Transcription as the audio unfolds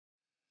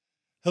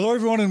Hello,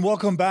 everyone, and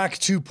welcome back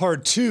to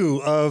part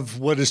 2 of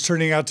what is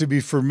turning out to be,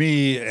 for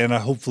me, and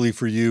hopefully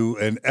for you,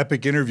 an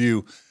epic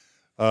interview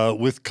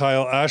with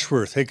Kyle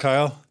Ashworth. Hey,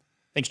 Kyle.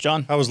 Thanks,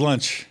 John. How was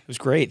lunch? It was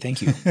great.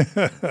 Thank you.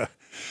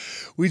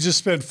 We just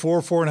spent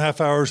four and a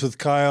half hours with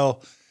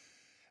Kyle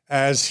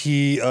as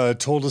he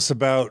told us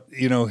about,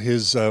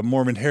 his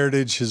Mormon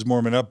heritage, his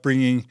Mormon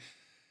upbringing,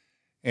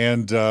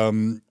 and,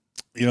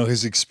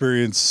 his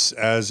experience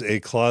as a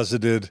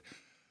closeted,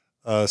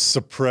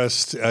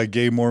 suppressed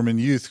gay Mormon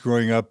youth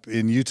growing up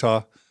in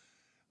Utah,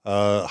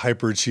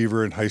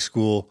 hyperachiever in high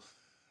school,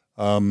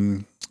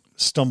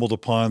 stumbled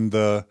upon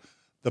the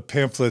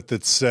pamphlet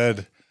that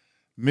said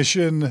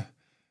mission,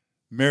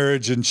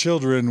 marriage, and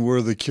children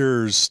were the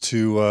cures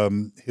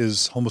to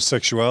his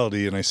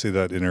homosexuality, and I say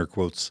that in air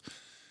quotes.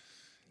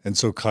 And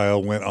so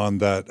Kyle went on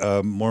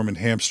that Mormon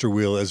hamster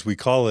wheel, as we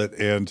call it,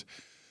 and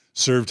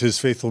served his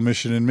faithful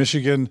mission in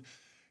Michigan,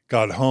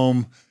 got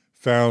home,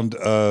 found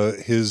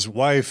his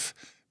wife,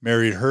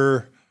 married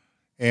her,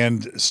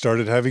 and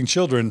started having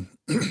children.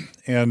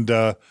 And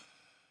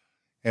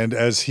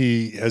as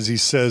he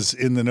says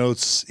in the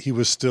notes, he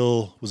was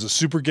it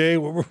super gay?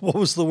 What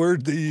was the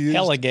word that you used?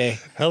 Hella gay.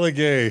 Hella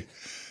gay.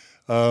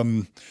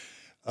 And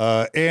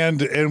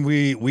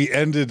we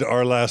ended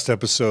our last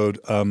episode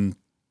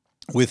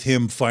with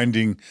him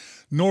finding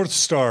North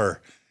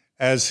Star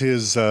as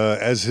his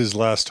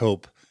last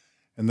hope.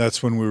 And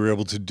that's when we were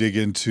able to dig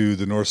into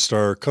the North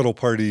Star cuddle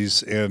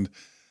parties and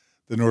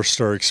the North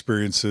Star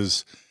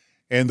experiences.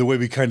 And the way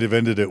we kind of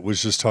ended it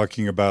was just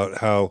talking about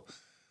how,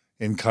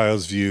 in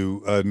Kyle's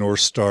view, North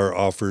Star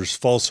offers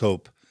false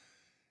hope,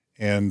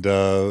 and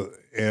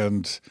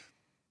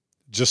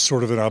just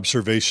sort of an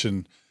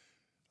observation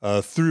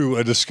through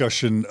a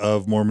discussion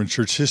of Mormon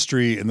Church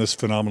history in this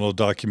phenomenal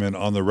document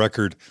On the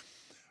Record,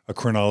 a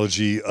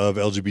chronology of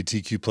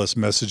LGBTQ plus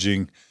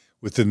messaging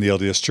within the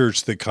LDS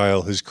Church that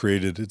Kyle has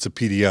created. It's a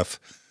PDF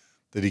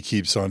that he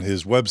keeps on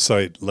his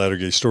website, Latter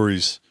Gay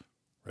Stories,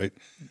 right?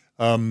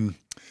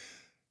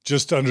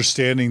 Just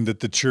understanding that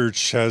the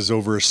church has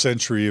over a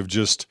century of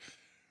just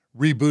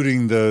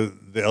rebooting the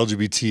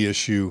LGBT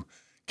issue,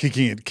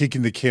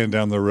 kicking the can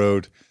down the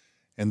road,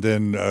 and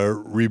then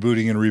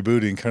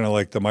rebooting, kind of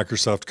like the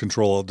Microsoft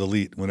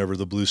Control-Alt-Delete whenever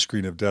the blue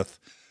screen of death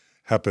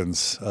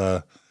happens.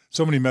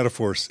 So many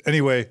metaphors.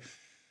 Anyway,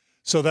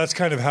 so that's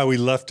kind of how we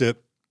left it.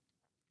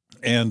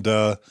 And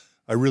I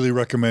really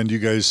recommend you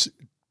guys,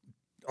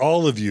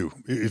 all of you,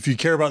 if you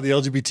care about the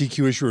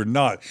LGBTQ issue or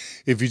not,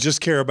 if you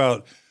just care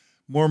about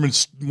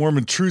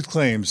Mormon truth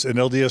claims and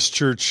LDS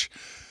Church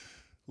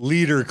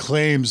leader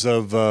claims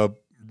of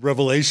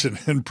revelation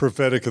and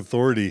prophetic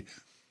authority,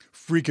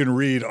 freaking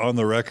read On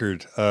the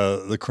Record,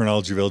 the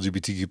chronology of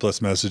LGBTQ plus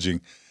messaging,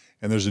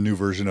 and there's a new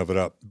version of it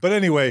up. But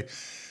anyway,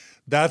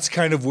 that's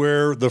kind of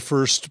where the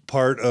first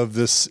part of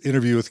this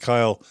interview with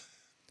Kyle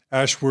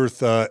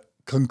Ashworth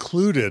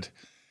concluded.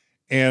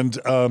 And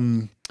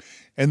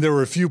there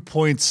were a few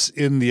points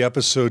in the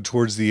episode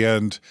towards the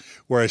end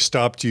where I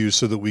stopped you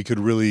so that we could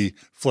really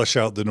flesh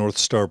out the North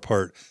Star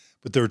part.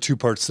 But there were two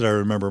parts that I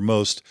remember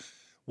most.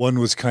 One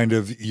was kind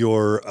of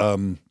your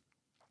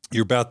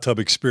bathtub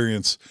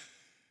experience,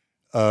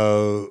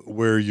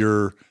 where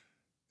you're,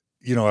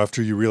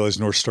 after you realize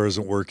North Star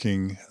isn't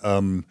working,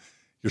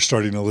 you're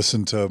starting to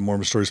listen to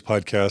Mormon Stories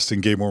Podcast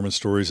and Gay Mormon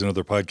Stories and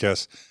other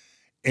podcasts.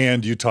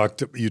 And you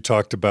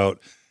talked about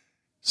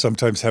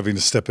sometimes having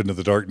to step into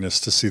the darkness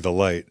to see the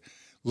light.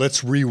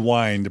 Let's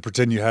rewind and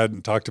pretend you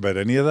hadn't talked about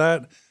any of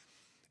that.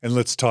 And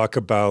let's talk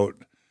about,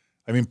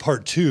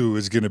 part 2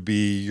 is going to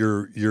be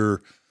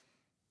your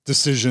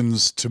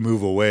decisions to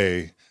move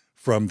away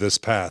from this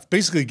path,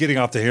 basically getting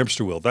off the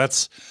hamster wheel.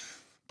 That's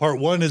part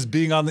 1, is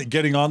getting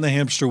on the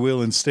hamster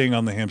wheel and staying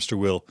on the hamster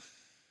wheel,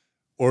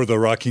 or the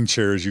rocking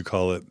chair, as you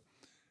call it.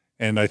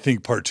 And I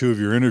think part 2 of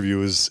your interview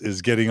is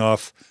getting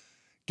out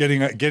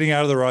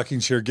of the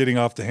rocking chair, getting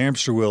off the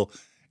hamster wheel,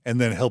 and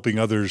then helping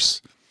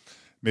others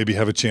maybe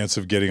have a chance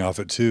of getting off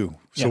it too.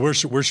 So where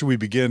should we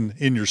begin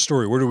in your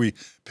story? Where do we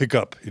pick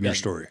up in your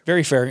story?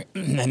 Very fair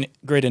and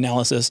great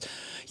analysis.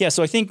 Yeah,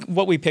 so I think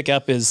what we pick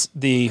up is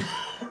the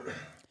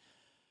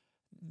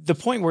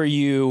point where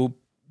you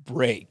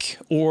break,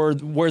 or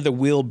where the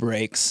wheel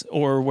breaks,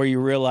 or where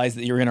you realize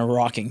that you're in a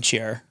rocking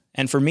chair.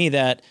 And for me,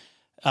 that,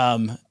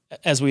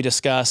 as we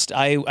discussed,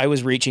 I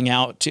was reaching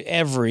out to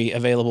every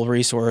available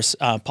resource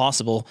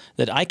possible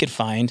that I could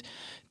find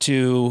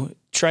to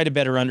try to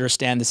better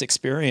understand this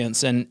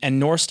experience. And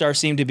North Star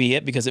seemed to be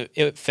it, because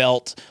it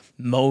felt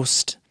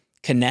most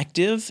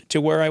connective to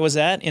where I was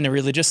at in a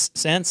religious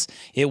sense.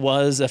 It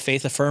was a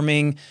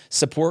faith-affirming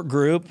support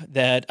group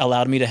that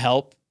allowed me to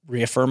help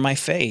reaffirm my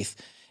faith.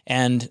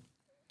 And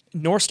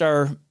North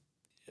Star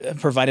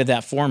provided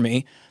that for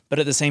me. But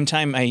at the same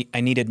time, I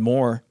needed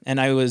more. And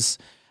I was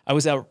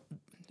out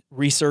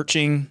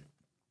researching,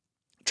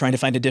 trying to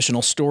find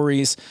additional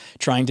stories,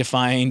 trying to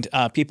find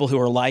people who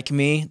are like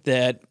me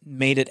that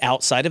made it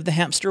outside of the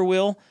hamster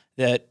wheel,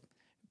 that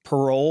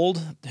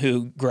paroled,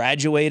 who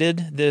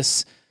graduated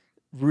this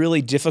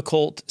really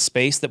difficult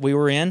space that we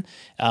were in,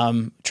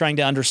 trying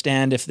to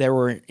understand if there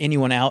were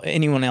anyone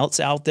else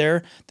out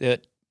there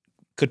that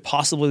could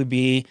possibly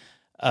be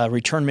a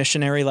return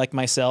missionary like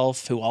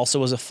myself, who also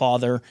was a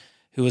father,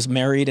 who was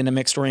married in a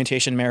mixed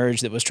orientation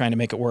marriage that was trying to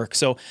make it work.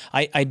 So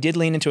I did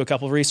lean into a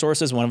couple of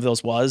resources. One of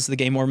those was the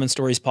Gay Mormon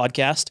Stories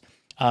podcast,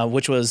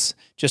 which was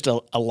just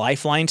a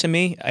lifeline to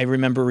me. I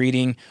remember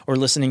reading or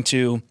listening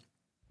to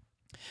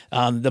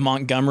the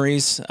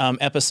Montgomerys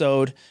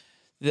episode,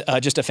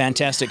 just a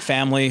fantastic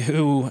family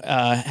who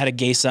had a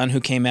gay son who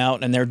came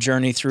out, and their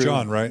journey through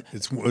John, right?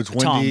 It's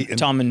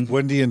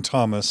Wendy and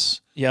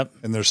Thomas. Yep.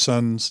 And their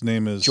son's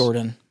name is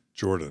Jordan.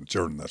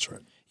 Jordan, that's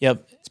right.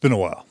 Yep. It's been a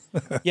while.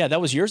 Yeah, that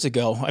was years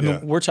ago. I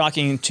mean, we're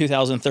talking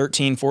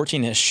 2013,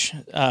 14-ish.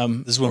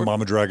 This is when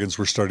Mama Dragons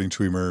were starting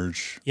to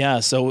emerge.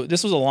 Yeah, so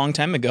this was a long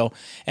time ago.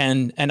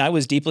 And I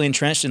was deeply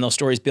entrenched in those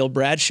stories. Bill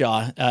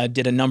Bradshaw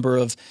did a number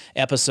of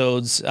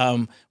episodes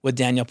with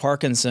Daniel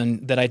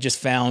Parkinson that I just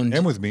found.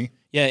 And with me.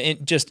 Yeah,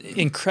 just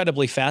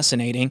incredibly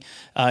fascinating,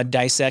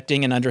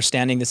 dissecting and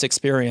understanding this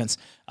experience.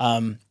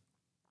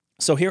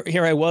 So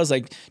here I was,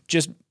 like,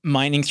 just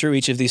mining through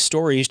each of these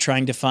stories,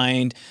 trying to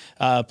find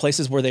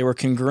places where they were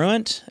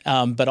congruent,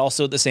 but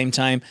also at the same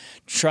time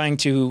trying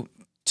to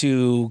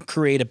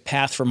create a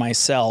path for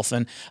myself.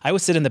 And I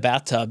would sit in the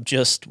bathtub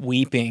just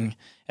weeping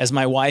as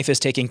my wife is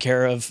taking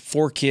care of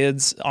 4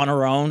 kids on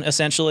her own,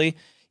 essentially,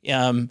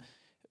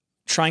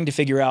 trying to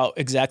figure out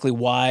exactly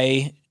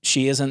why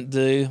she isn't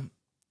the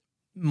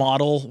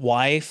model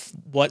wife,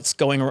 what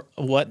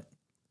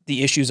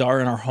the issues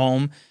are in our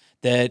home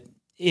that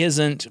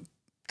isn't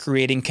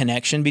creating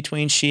connection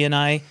between she and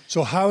I.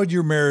 So how had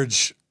your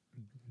marriage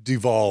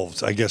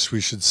devolved? I guess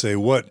we should say.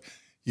 What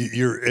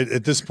you're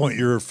at this point,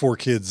 you're 4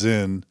 kids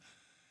in.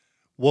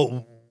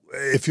 What,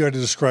 if you had to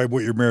describe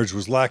what your marriage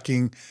was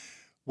lacking,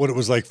 what it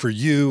was like for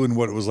you and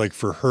what it was like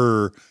for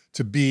her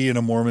to be in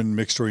a Mormon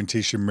mixed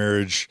orientation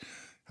marriage?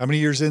 How many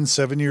years in?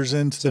 7 years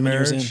into the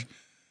marriage?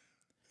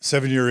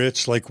 7-year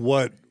itch. Like,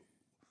 what?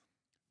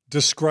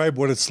 Describe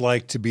what it's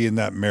like to be in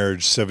that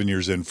marriage 7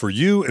 years in for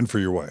you and for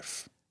your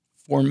wife.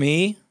 For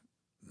me,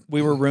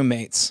 we were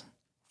roommates.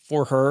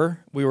 For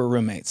her, we were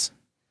roommates.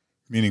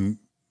 Meaning,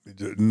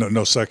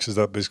 no sex, is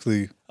that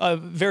basically?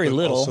 Very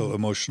little. Also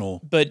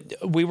emotional. But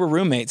we were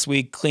roommates.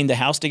 We cleaned the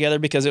house together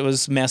because it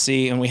was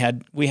messy, and we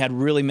had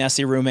really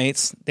messy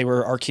roommates. They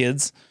were our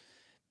kids,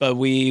 but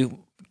we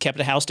kept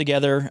the house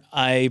together.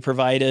 I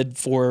provided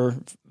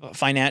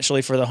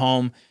financially for the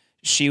home.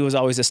 She was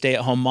always a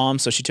stay-at-home mom,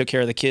 so she took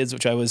care of the kids,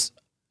 which I was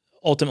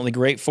ultimately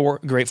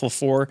grateful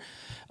for.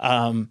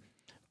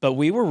 But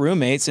we were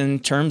roommates in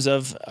terms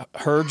of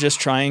her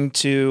just trying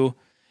to.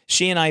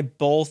 She and I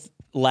both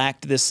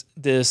lacked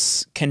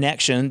this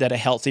connection that a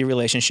healthy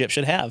relationship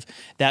should have.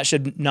 That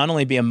should not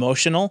only be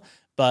emotional,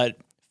 but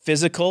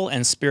physical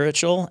and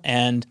spiritual,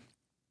 and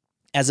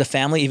as a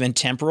family, even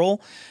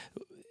temporal.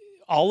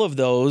 All of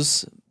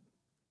those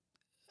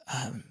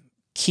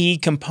key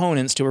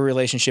components to a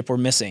relationship were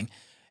missing.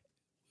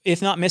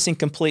 If not missing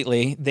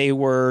completely, they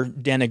were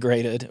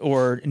denigrated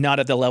or not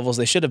at the levels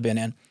they should have been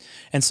in.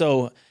 And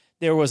so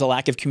there was a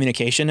lack of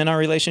communication in our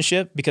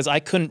relationship because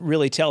I couldn't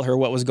really tell her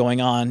what was going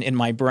on in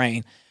my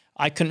brain.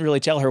 I couldn't really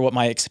tell her what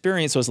my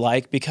experience was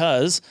like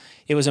because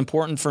it was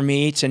important for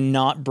me to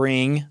not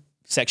bring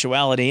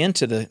sexuality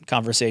into the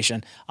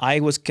conversation. I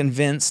was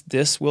convinced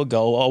this will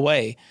go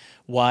away.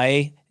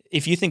 Why?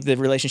 If you think the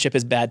relationship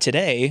is bad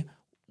today,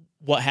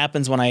 what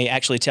happens when I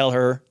actually tell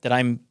her that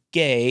I'm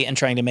gay and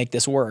trying to make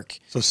this work?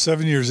 So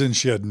 7 years in,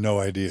 she had no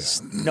idea.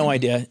 No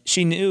idea.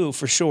 She knew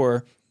for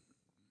sure.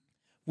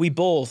 We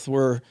both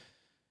were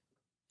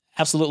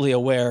absolutely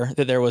aware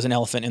that there was an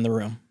elephant in the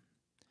room.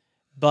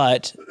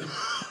 But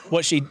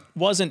what she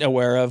wasn't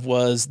aware of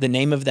was the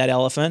name of that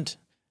elephant,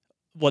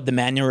 what the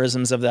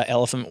mannerisms of that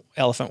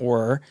elephant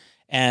were,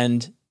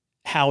 and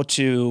how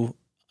to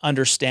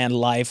understand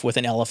life with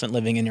an elephant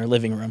living in your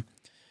living room.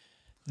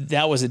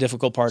 That was a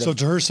difficult part of it. So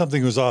to her,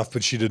 something was off,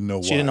 but she didn't know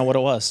why. She didn't know what it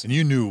was. And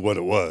you knew what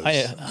it was. I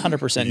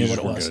 100% knew what it was.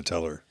 You weren't going to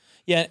tell her.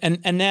 Yeah,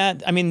 and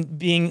that, I mean,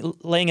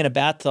 laying in a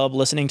bathtub,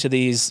 listening to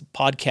these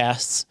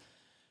podcasts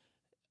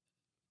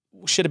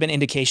should have been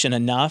indication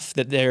enough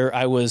that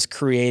I was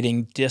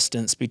creating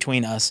distance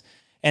between us.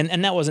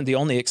 And that wasn't the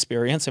only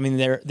experience. I mean,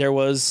 there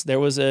was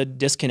a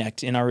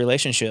disconnect in our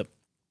relationship.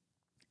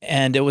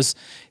 And it was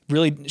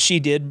really, she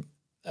did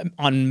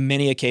on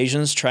many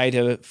occasions try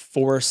to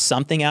force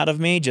something out of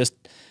me, just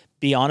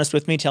be honest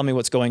with me, tell me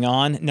what's going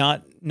on.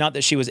 Not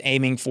that she was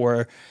aiming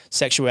for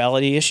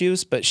sexuality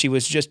issues, but she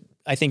was just,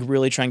 I think,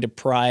 really trying to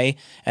pry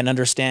and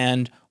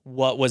understand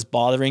what was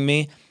bothering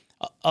me.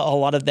 A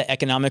lot of the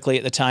economically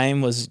at the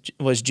time was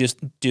just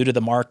due to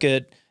the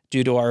market,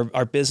 due to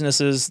our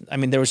businesses. I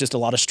mean, there was just a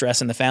lot of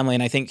stress in the family,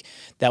 and I think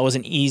that was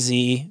an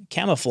easy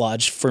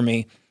camouflage for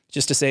me,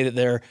 just to say that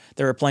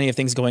there are plenty of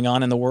things going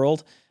on in the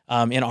world.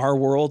 In our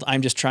world,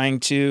 I'm just trying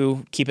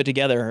to keep it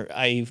together.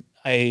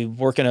 I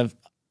work in a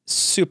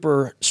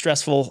super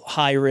stressful,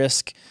 high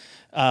risk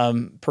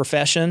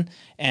profession,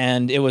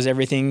 and it was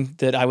everything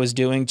that I was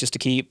doing just to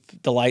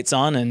keep the lights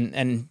on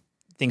and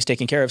things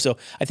taken care of. So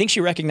I think she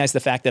recognized the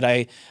fact that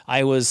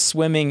I was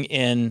swimming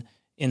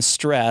in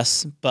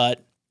stress,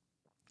 but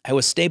I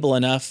was stable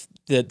enough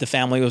that the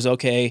family was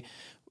okay.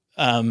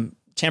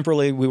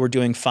 Temporarily, we were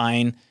doing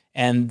fine,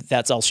 and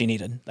that's all she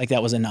needed. Like,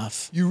 that was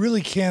enough. You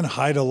really can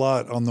hide a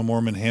lot on the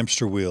Mormon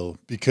hamster wheel,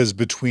 because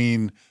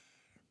between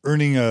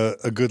earning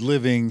a good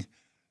living,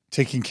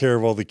 taking care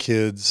of all the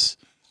kids,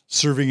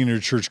 serving in your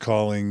church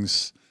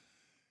callings,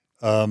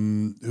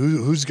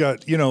 who's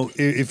got,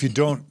 if you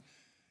don't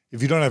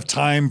have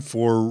time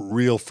for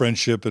real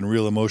friendship and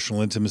real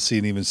emotional intimacy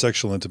and even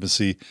sexual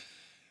intimacy,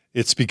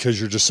 it's because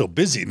you're just so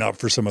busy, not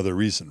for some other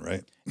reason,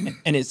 right?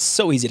 And it's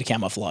so easy to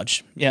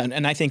camouflage. Yeah.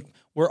 And I think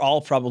we're all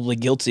probably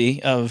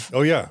guilty of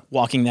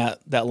walking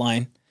that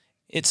line.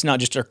 It's not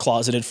just our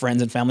closeted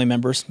friends and family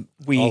members.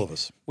 All of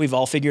us. We've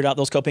all figured out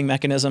those coping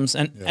mechanisms.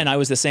 And I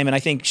was the same. And I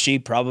think she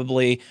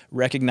probably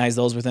recognized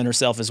those within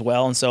herself as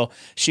well. And so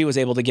she was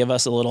able to give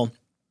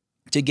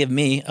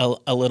me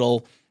a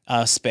little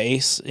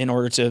space in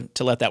order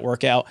to let that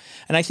work out.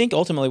 And I think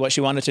ultimately what she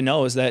wanted to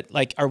know is that,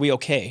 like, are we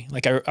okay?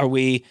 Like, are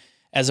we,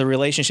 as a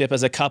relationship,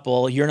 as a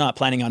couple, you're not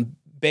planning on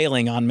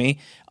bailing on me.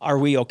 Are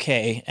we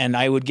okay? And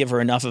I would give her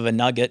enough of a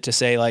nugget to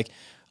say, like,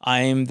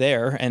 I'm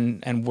there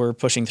and we're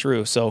pushing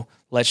through. So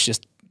let's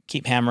just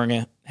keep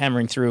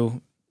hammering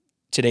through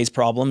today's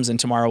problems, and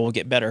tomorrow will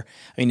get better.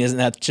 I mean, isn't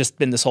that just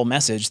been this whole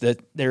message that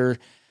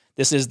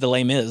this is the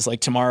Les Mis, like,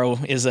 tomorrow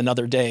is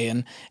another day,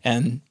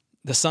 and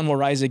the sun will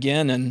rise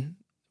again, and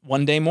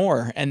one day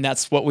more. And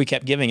that's what we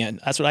kept giving it.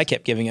 That's what I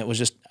kept giving it, was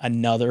just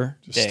another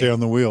day. Stay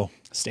on the wheel.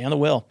 Stay on the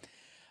wheel.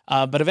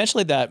 But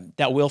eventually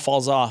that wheel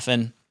falls off,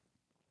 and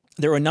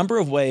there were a number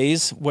of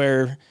ways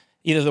where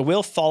either the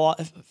wheel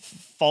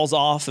falls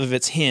off of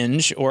its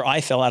hinge, or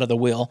I fell out of the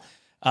wheel.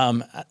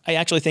 I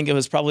actually think it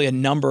was probably a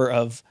number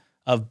of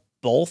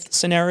both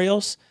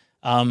scenarios,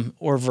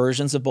 or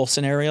versions of both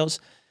scenarios.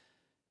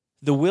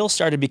 The wheel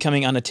started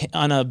becoming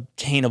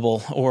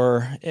unobtainable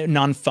or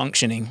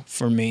non-functioning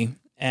for me,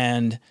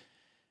 and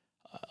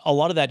a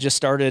lot of that just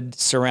started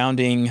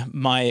surrounding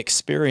my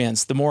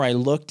experience. The more I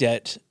looked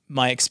at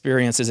my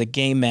experience as a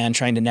gay man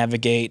trying to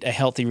navigate a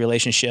healthy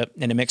relationship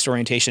in a mixed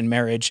orientation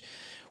marriage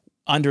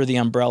under the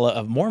umbrella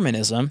of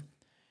Mormonism,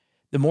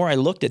 the more I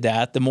looked at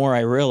that, the more I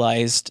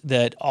realized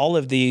that all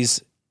of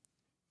these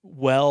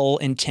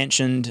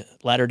well-intentioned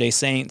Latter-day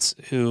Saints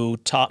who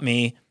taught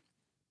me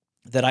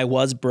that I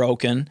was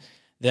broken,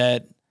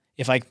 that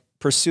if I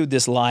pursued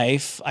this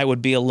life, I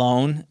would be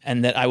alone,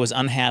 and that I was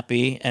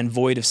unhappy and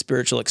void of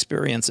spiritual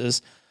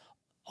experiences,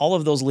 all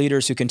of those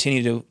leaders who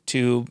continue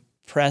to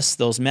press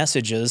those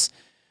messages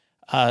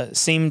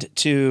seemed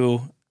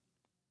to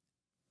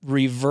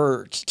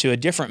revert to a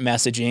different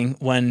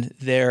messaging when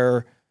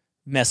their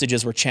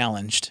messages were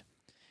challenged.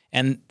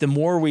 And the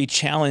more we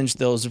challenged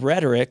those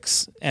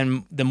rhetorics,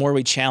 and the more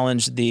we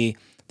challenged the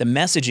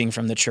messaging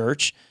from the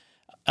church,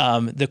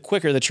 the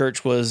quicker the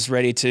church was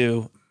ready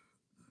to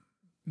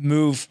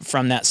move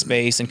from that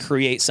space and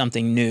create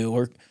something new,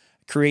 or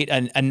create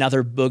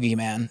another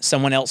boogeyman,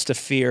 someone else to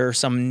fear,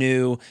 some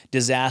new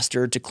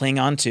disaster to cling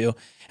onto.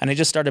 And I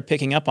just started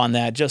picking up on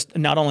that, just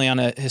not only on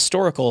a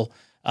historical,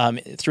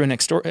 through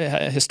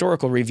a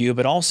historical review,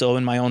 but also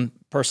in my own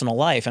personal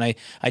life. And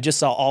I just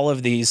saw all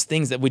of these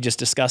things that we just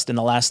discussed in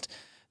the last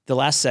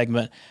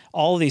segment.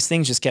 All of these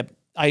things just kept,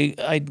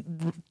 I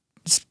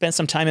spent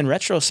some time in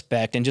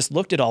retrospect and just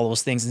looked at all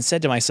those things and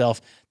said to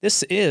myself,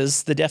 this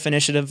is the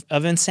definition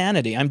of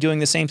insanity. I'm doing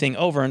the same thing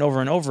over and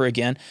over and over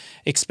again,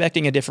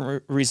 expecting a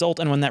different result.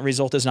 And when that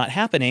result is not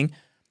happening,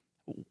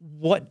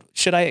 what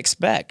should I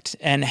expect?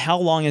 And how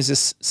long is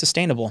this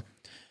sustainable?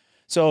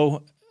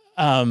 So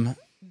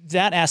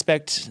that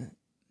aspect,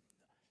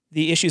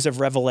 the issues of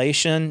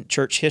revelation,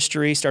 church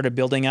history started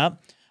building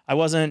up. I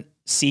wasn't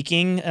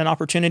seeking an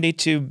opportunity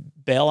to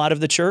bail out of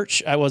the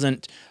church. I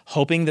wasn't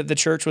hoping that the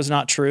church was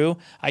not true.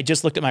 I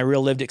just looked at my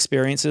real lived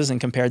experiences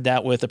and compared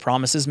that with the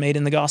promises made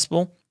in the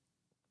gospel,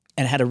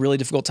 and had a really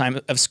difficult time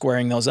of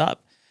squaring those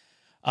up.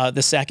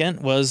 The second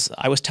was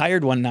I was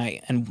tired one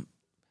night and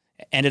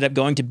ended up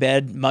going to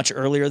bed much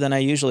earlier than I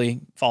usually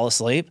fall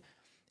asleep.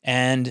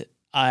 And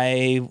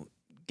I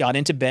got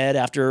into bed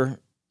after,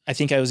 I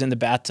think I was in the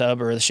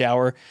bathtub or the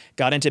shower,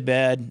 got into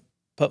bed,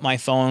 put my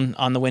phone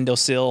on the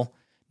windowsill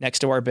next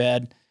to our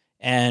bed,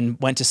 and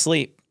went to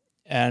sleep.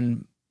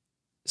 And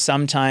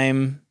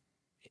sometime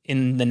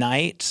in the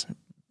night,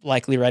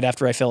 likely right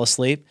after I fell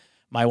asleep,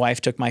 my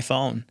wife took my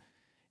phone.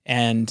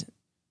 And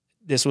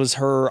this was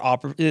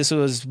this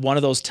was one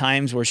of those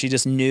times where she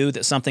just knew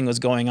that something was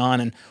going on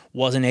and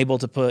wasn't able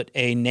to put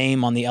a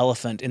name on the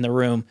elephant in the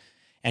room.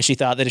 And she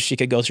thought that if she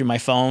could go through my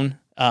phone,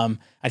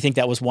 I think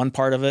that was one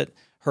part of it.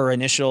 Her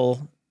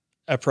initial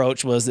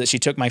approach was that she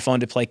took my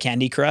phone to play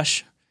Candy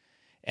Crush.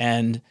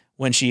 And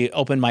when she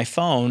opened my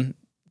phone,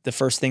 the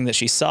first thing that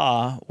she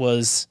saw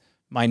was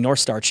my North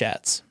Star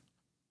chats.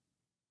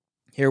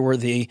 Here were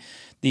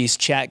these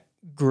chat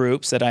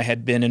groups that I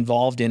had been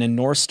involved in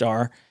North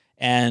Star,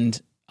 and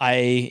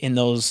I, in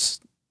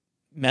those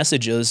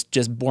messages,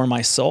 just bore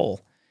my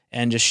soul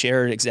and just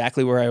shared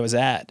exactly where I was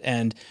at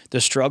and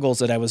the struggles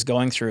that I was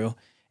going through.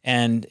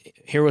 And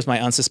here was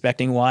my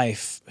unsuspecting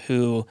wife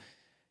who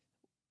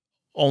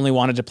only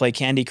wanted to play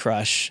Candy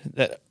Crush.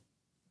 That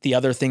the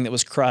other thing that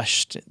was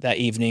crushed that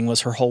evening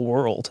was her whole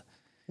world.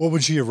 What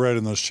would she have read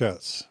in those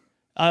chats?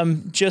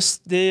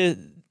 Just the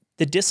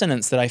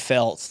dissonance that I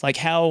felt, like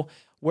the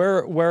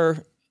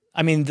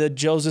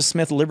Joseph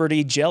Smith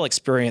Liberty Jail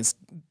experience.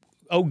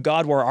 Oh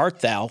God, where art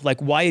thou?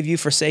 Like, why have you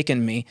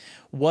forsaken me?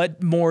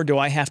 What more do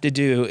I have to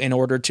do in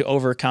order to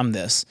overcome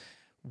this?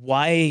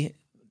 Why?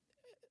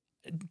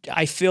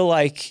 I feel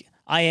like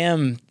I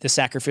am the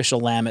sacrificial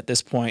lamb at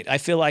this point. I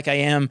feel like I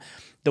am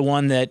the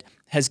one that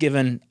has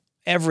given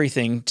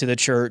everything to the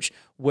church.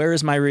 Where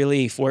is my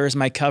relief? Where is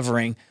my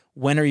covering?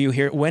 When are you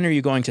here? When are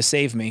you going to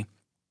save me?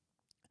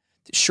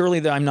 Surely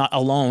that I'm not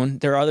alone.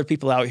 There are other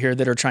people out here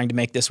that are trying to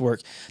make this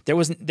work. There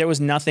was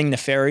nothing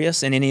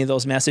nefarious in any of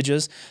those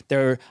messages.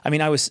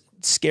 I was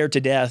scared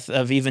to death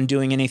of even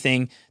doing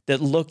anything that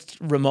looked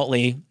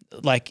remotely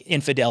like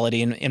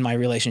infidelity in my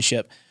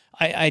relationship.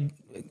 I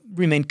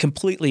remained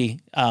completely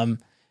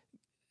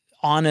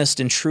honest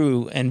and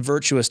true and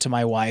virtuous to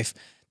my wife.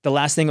 The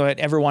last thing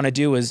I'd ever want to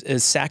do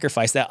is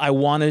sacrifice that. I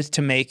wanted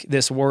to make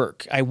this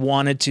work. I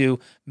wanted to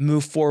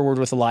move forward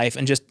with life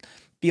and just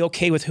be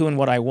okay with who and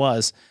what I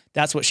was.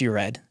 That's what she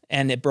read,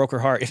 and it broke her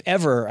heart. If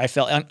ever I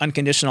felt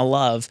unconditional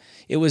love,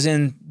 it was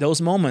in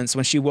those moments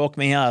when she woke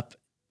me up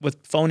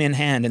with phone in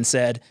hand and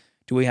said,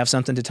 "Do we have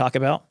something to talk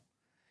about?"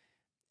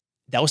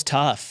 That was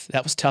tough.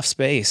 That was tough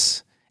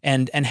space.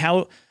 And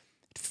how,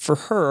 for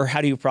her,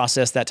 how do you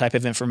process that type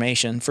of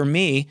information? For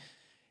me,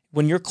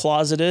 when you're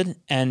closeted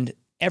and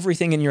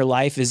everything in your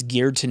life is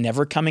geared to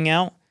never coming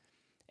out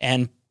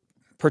and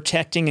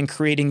protecting and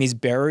creating these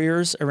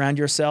barriers around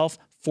yourself,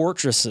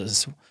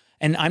 fortresses.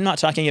 And I'm not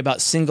talking about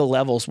single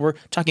levels. We're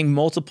talking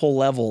multiple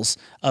levels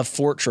of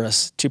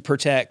fortress to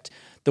protect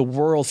the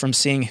world from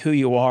seeing who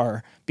you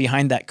are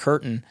behind that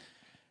curtain.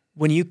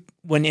 When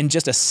in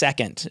just a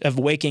second of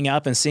waking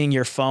up and seeing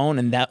your phone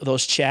and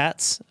those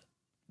chats,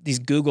 these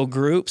Google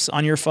groups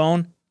on your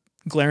phone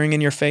glaring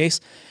in your face,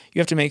 you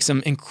have to make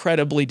some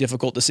incredibly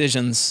difficult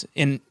decisions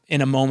in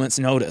a moment's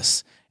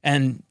notice.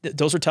 And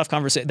those are tough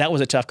conversations. That was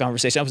a tough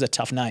conversation. That was a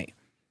tough night.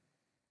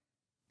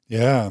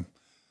 Yeah.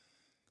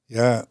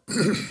 Yeah.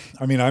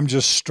 I mean, I'm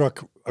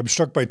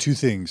struck by two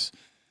things.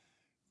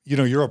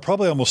 You're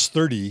probably almost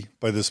 30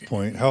 by this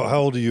point. How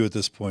old are you at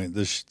this point?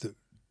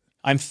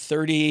 I'm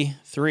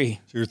 33.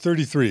 So you're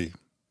 33.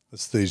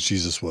 That's the age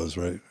Jesus was,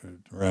 right?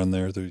 Around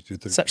there, 32,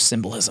 33. Such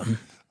symbolism.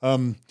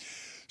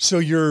 So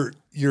you're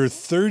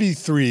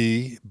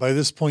 33. By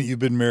this point, you've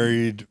been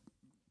married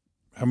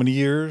how many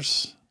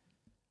years?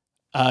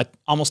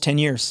 Almost 10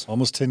 years.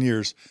 Almost 10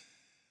 years.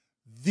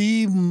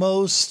 The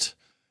most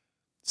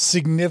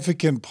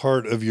significant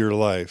part of your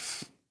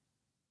life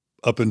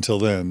up until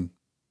then,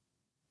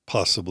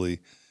 possibly,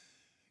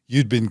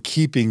 you'd been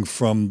keeping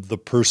from the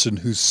person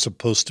who's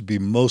supposed to be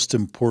most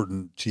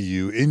important to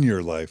you in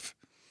your life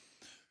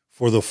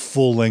for the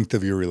full length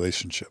of your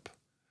relationship.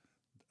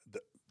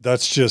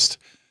 That's just,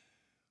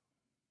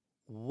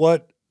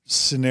 what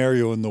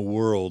scenario in the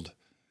world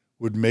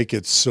would make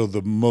it so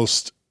the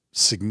most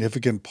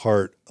significant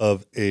part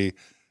of a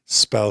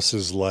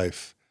spouse's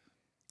life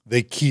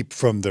they keep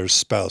from their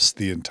spouse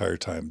the entire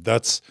time?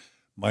 That's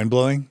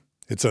mind-blowing.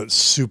 It's a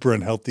super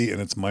unhealthy,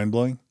 and it's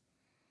mind-blowing.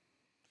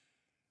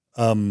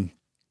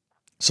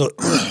 So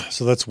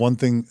that's one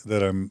thing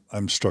that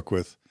I'm struck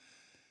with.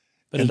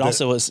 But it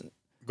also was.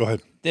 Go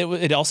ahead.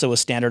 It also was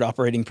standard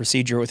operating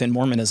procedure within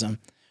Mormonism.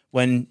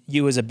 When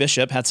you as a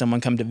bishop had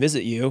someone come to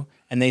visit you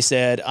and they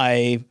said,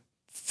 "I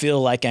feel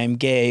like I'm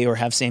gay or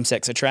have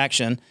same-sex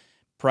attraction,"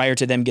 prior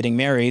to them getting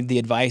married, the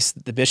advice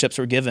the bishops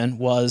were given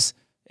was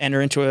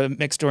enter into a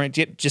mixed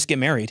orientation, just get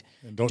married.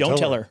 And don't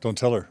tell her. Don't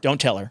tell her. Don't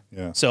tell her.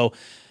 Yeah. So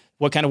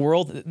what kind of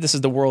world? This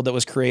is the world that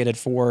was created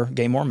for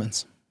gay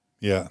Mormons.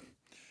 Yeah.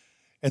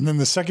 And then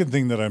the second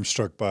thing that I'm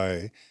struck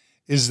by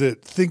is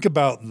that, think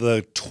about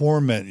the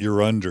torment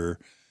you're under.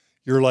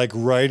 You're like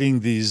writing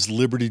these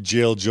Liberty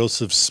Jail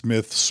Joseph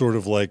Smith sort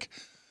of like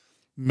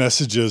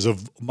messages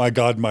of, my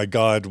God,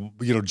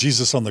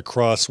 Jesus on the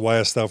cross, why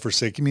hast thou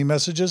forsaken me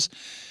messages?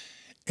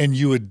 And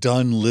you had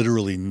done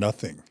literally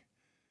nothing.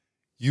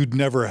 You'd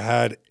never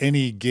had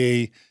any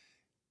gay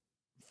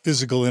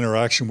physical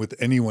interaction with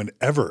anyone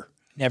ever.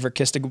 Never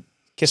kissed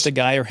a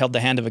guy or held the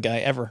hand of a guy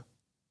ever.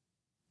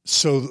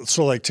 So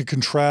like, to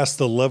contrast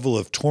the level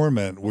of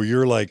torment where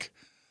you're like,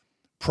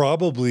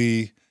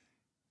 probably,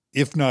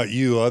 if not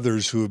you,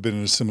 others who have been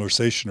in a similar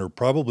station are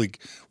probably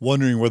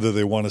wondering whether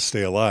they want to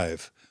stay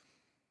alive.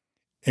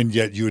 And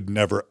yet you had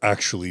never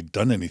actually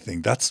done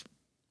anything.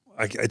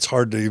 It's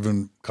hard to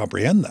even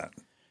comprehend that.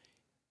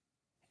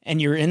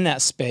 And you're in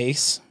that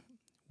space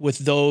with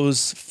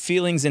those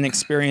feelings and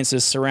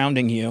experiences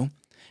surrounding you.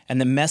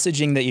 And the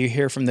messaging that you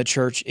hear from the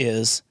church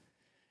is,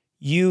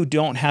 you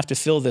don't have to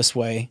feel this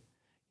way.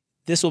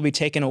 This will be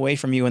taken away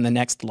from you in the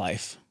next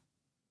life.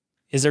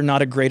 Is there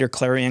not a greater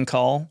clarion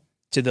call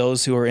to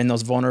those who are in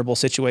those vulnerable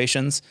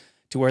situations,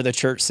 to where the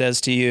church says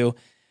to you,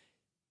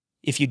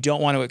 if you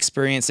don't want to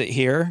experience it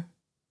here,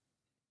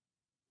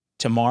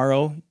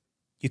 tomorrow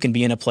you can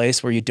be in a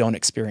place where you don't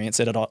experience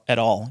it at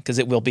all, because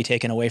it will be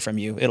taken away from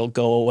you. It'll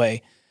go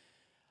away.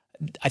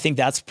 I think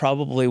that's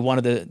probably one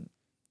of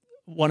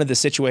the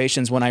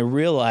situations when I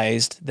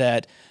realized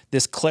that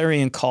this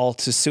clarion call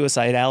to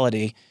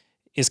suicidality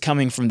is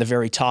coming from the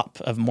very top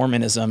of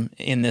Mormonism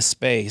in this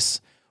space,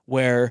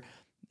 where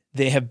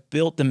they have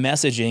built the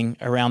messaging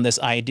around this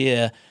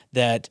idea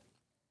that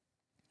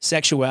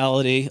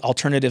sexuality,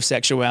 alternative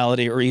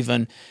sexuality, or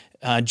even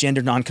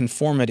gender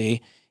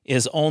nonconformity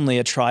is only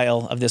a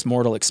trial of this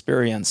mortal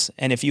experience.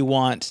 And if you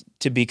want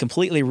to be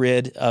completely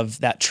rid of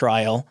that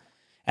trial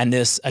and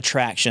this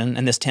attraction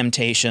and this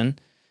temptation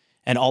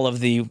and all of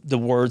the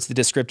words, the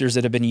descriptors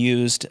that have been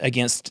used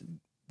against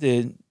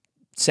the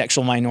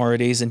sexual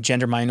minorities and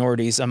gender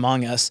minorities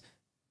among us,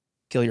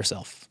 kill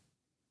yourself.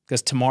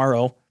 Because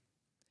tomorrow,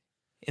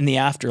 in the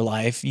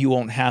afterlife, you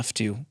won't have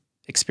to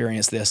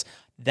experience this.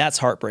 That's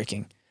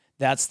heartbreaking.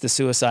 That's the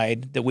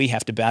suicide that we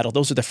have to battle.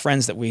 Those are the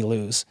friends that we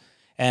lose.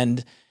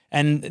 And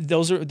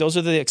those are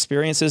the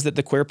experiences that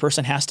the queer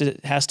person has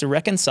to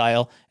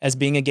reconcile as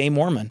being a gay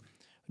Mormon,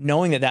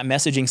 knowing that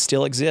messaging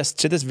still exists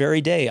to this very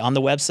day on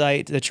the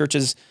website. The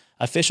church's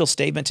official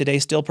statement today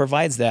still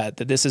provides that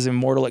this is a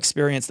mortal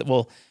experience that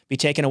will be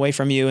taken away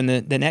from you in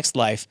the next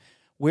life.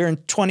 We're in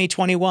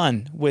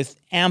 2021 with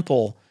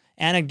ample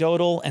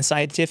anecdotal and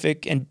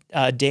scientific and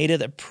data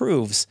that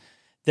proves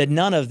that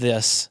none of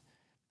this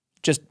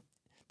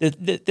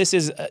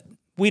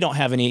we don't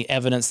have any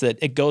evidence that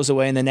it goes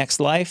away in the next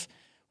life.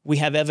 We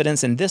have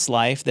evidence in this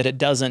life that it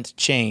doesn't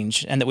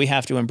change and that we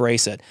have to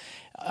embrace it.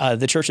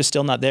 The church is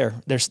still not there.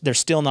 They're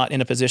still not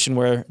in a position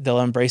where they'll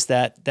embrace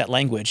that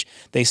language.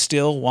 They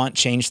still want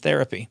change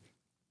therapy.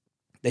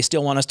 They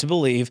still want us to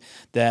believe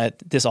that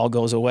this all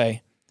goes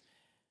away.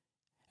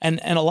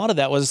 And a lot of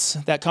that was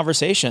that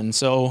conversation.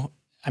 So,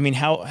 I mean,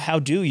 how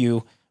do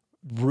you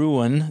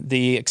ruin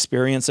the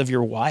experience of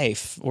your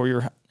wife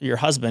or your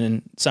husband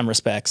in some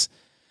respects?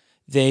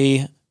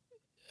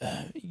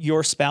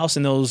 Your spouse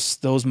in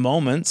those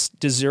moments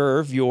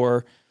deserve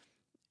your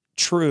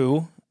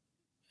true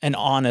and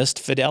honest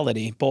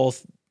fidelity,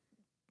 both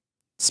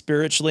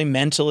spiritually,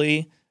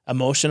 mentally,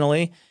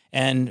 emotionally.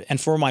 And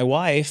for my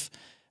wife,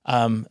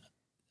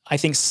 I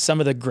think some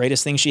of the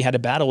greatest things she had to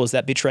battle was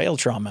that betrayal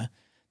trauma.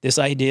 This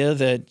idea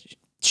that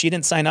she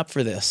didn't sign up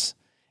for this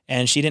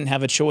and she didn't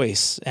have a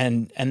choice.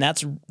 And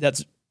that's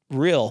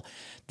real.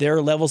 There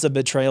are levels of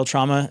betrayal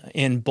trauma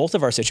in both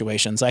of our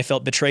situations. I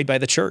felt betrayed by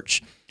the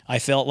church. I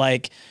felt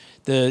like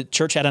the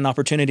church had an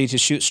opportunity to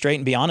shoot straight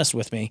and be honest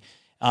with me.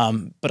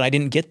 But I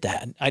didn't get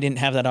that. I didn't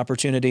have that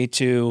opportunity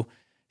to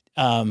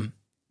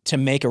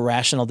make a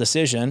rational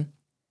decision.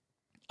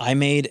 I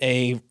made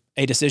a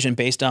decision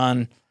based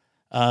on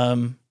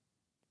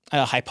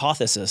a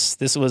hypothesis.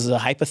 This was a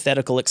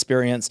hypothetical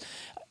experience.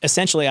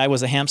 Essentially, I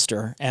was a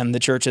hamster, and the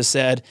church has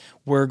said,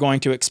 we're going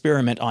to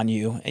experiment on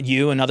you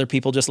and other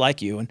people just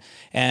like you.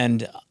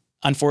 And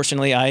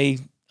unfortunately,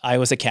 I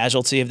was a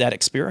casualty of that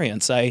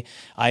experience. I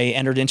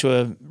entered into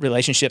a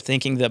relationship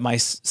thinking that my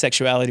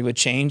sexuality would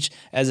change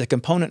as a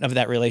component of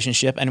that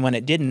relationship. And when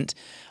it didn't,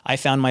 I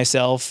found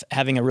myself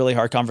having a really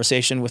hard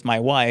conversation with my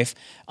wife,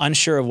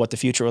 unsure of what the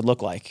future would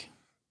look like.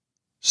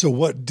 So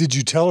what did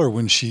you tell her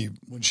when she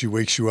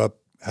wakes you up,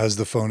 has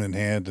the phone in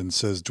hand and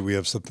says, do we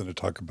have something to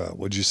talk about?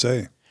 What'd you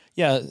say?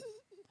 Yeah.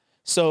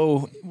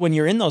 So when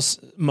you're in those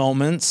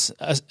moments,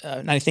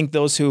 and I think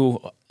those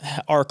who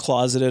are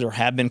closeted or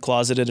have been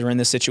closeted or in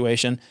this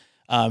situation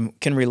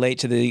can relate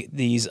to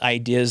these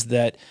ideas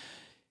that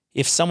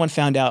if someone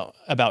found out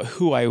about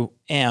who I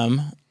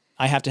am,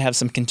 I have to have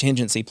some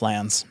contingency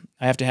plans.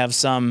 I have to have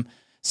some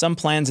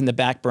plans in the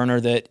back burner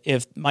that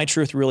if my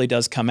truth really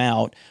does come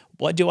out,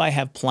 what do I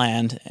have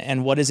planned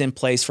and what is in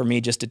place for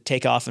me just to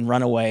take off and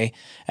run away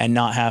and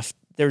not have,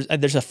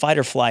 there's a fight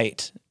or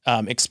flight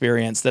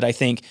experience that I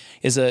think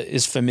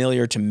is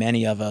familiar to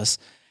many of us.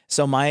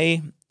 So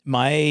my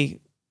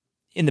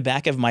in the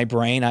back of my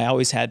brain, I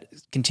always had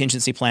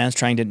contingency plans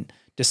trying to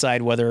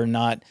decide whether or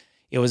not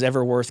it was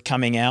ever worth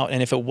coming out.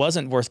 And if it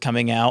wasn't worth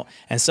coming out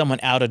and someone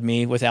outed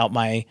me without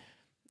my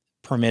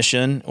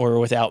permission or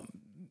without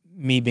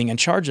me being in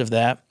charge of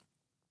that,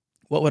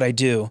 what would I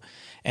do?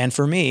 And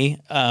for me,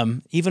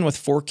 even with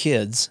 4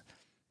 kids,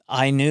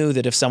 I knew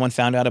that if someone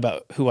found out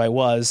about who I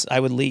was, I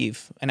would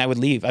leave. And I would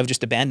leave. I would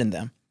just abandon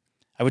them.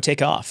 I would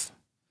take off.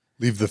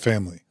 Leave the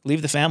family.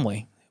 Leave the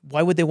family.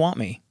 Why would they want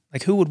me?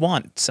 Like, who would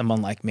want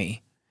someone like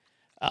me?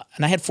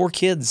 And I had 4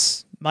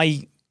 kids.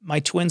 My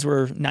twins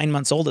were 9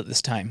 months old at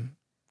this time,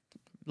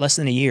 less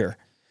than a year.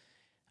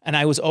 And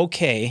I was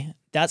okay.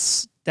 That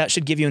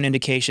should give you an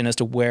indication as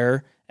to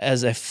where,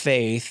 as a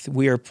faith,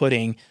 we are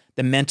putting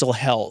the mental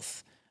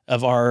health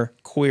of our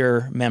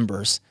queer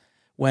members,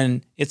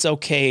 when it's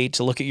okay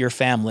to look at your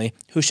family,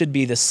 who should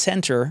be the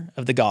center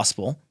of the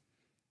gospel,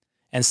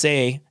 and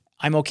say,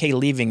 I'm okay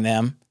leaving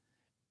them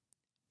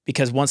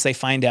because once they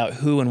find out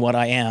who and what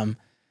I am,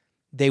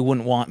 they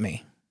wouldn't want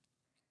me.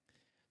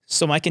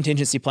 So my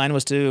contingency plan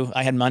was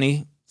I had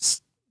money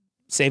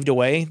saved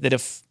away that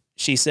if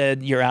she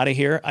said, "You're out of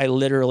here," I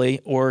literally,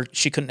 or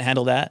she couldn't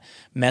handle that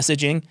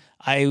messaging,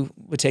 I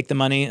would take the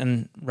money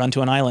and run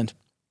to an island,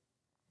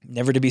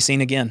 never to be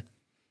seen again.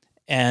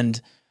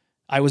 And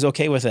I was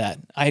okay with that.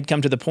 I had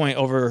come to the point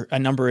over a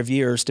number of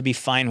years to be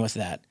fine with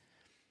that.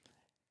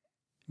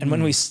 And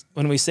when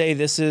we say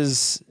this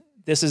is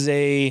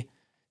a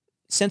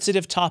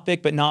sensitive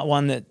topic, but not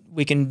one that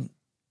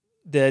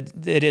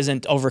that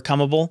isn't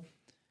overcomable,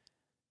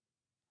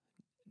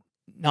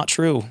 not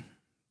true.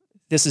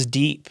 This is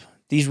deep.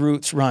 These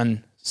roots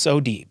run so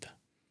deep,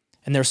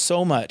 and there's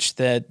so much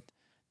that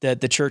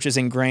the church is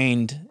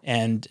ingrained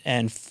and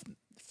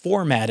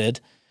formatted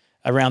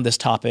around this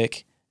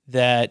topic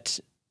that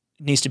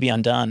needs to be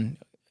undone,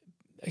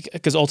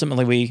 because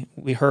ultimately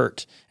we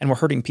hurt, and we're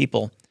hurting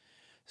people.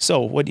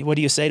 So what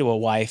do you say to a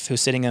wife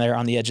who's sitting there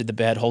on the edge of the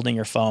bed holding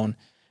your phone?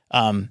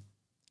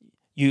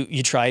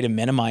 You try to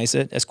minimize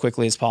it as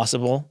quickly as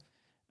possible.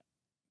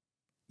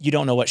 You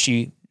don't know what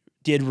she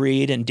did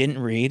read and didn't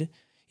read.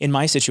 In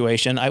my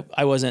situation,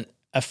 I wasn't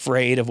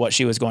afraid of what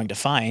she was going to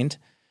find.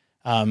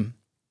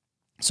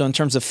 So in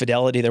terms of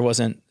fidelity, there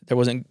wasn't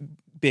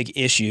big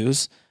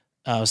issues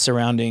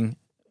surrounding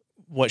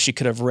what she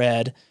could have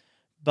read.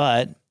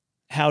 But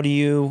how do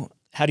you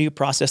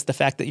process the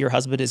fact that your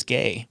husband is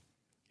gay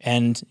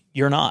and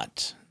you're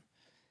not?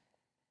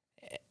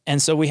 And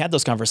so we had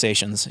those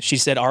conversations. She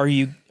said, "Are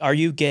you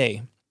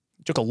gay?"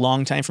 It took a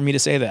long time for me to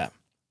say that,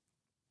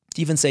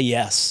 to even say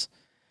yes.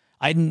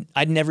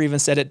 I'd never even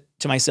said it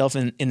to myself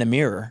in the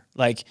mirror.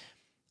 Like,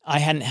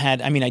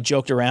 I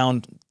joked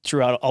around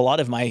throughout a lot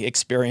of my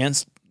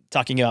experience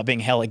talking about being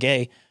hella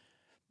gay,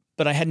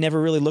 but I had never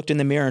really looked in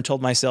the mirror and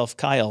told myself,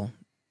 "Kyle,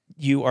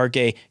 you are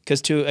gay."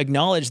 Because to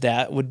acknowledge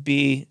that would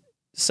be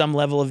some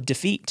level of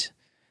defeat,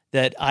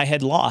 that I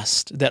had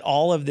lost, that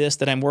all of this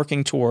that I'm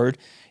working toward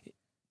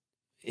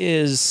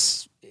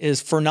is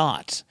for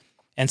naught.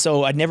 And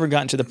so I'd never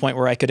gotten to the point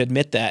where I could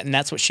admit that. And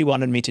that's what she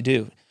wanted me to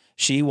do.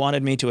 She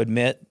wanted me to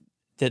admit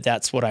that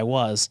that's what I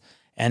was.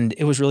 And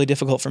it was really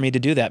difficult for me to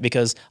do that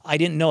because I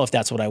didn't know if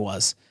that's what I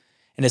was.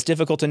 And it's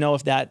difficult to know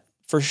if that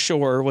for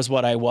sure was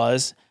what I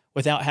was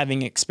without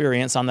having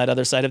experience on that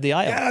other side of the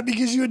aisle. Yeah,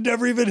 because you had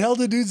never even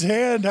held a dude's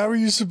hand. How are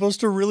you supposed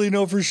to really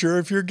know for sure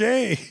if you're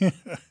gay?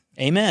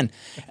 Amen.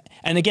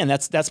 And again,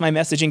 that's my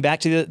messaging back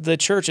to the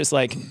church. It's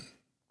like,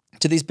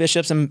 to these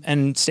bishops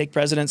and stake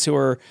presidents who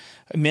are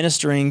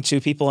ministering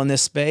to people in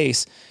this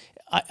space,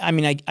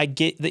 I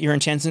get that your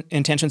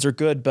intentions are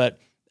good, but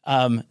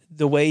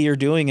the way you're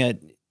doing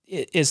it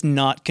is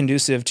not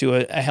conducive to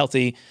a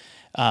healthy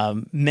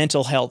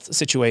mental health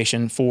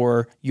situation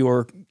for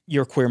your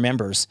queer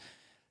members.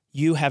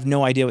 You have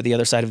no idea what the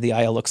other side of the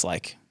aisle looks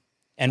like.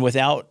 And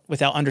without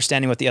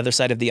understanding what the other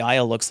side of the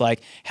aisle looks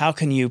like, how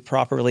can you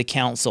properly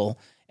counsel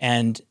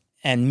and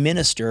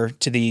minister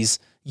to these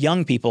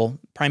young people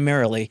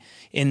primarily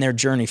in their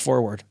journey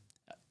forward?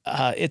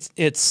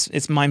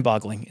 It's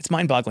mind-boggling. It's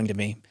mind-boggling to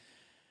me.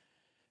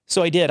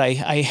 So I did.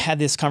 I had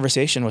this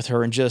conversation with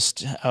her, and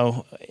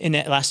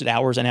it lasted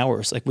hours and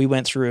hours. Like, we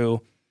went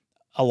through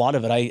a lot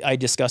of it. I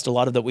discussed a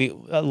lot of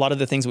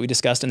the things that we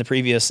discussed in the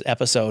previous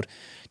episode,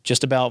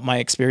 just about my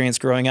experience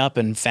growing up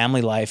and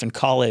family life and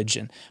college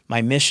and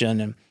my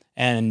mission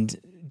and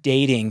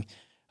dating.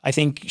 I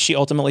think she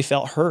ultimately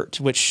felt hurt,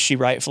 which she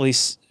rightfully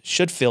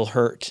should feel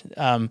hurt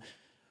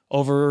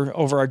over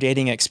our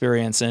dating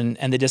experience and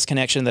the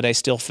disconnection that I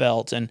still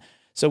felt. And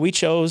so we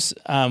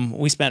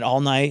spent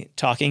all night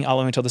talking all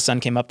the way until the sun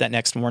came up that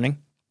next morning,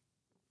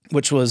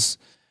 it was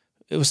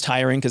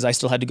tiring because I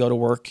still had to go to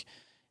work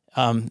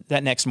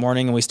that next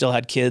morning, and we still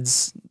had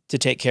kids to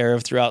take care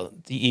of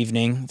throughout the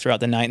evening, throughout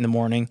the night and the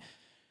morning.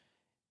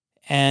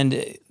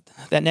 And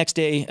that next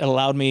day, it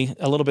allowed me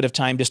a little bit of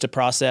time just to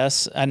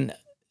process. And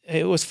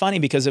it was funny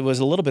because it was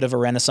a little bit of a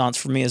renaissance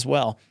for me as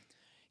well.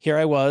 Here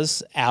I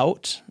was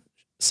out.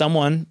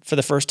 Someone for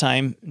the first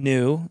time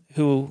knew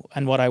who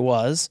and what I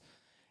was,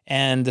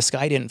 and the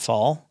sky didn't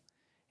fall.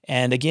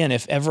 And again,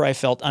 if ever I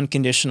felt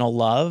unconditional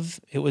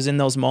love, it was in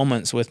those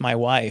moments with my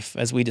wife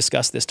as we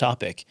discussed this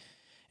topic.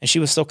 And she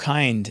was so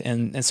kind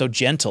and so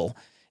gentle,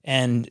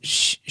 and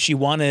she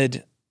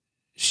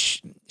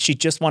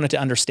just wanted to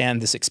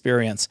understand this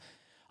experience.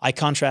 I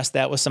contrast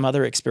that with some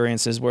other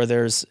experiences where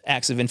there's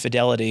acts of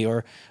infidelity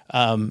or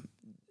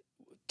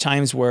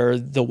times where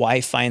the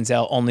wife finds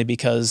out only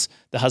because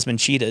the husband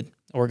cheated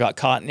or got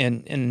caught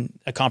in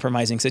a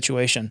compromising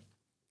situation.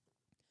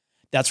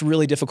 That's a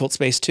really difficult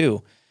space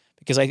too,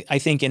 because I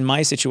think in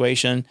my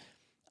situation,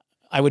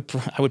 I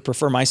would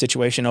prefer my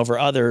situation over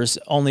others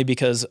only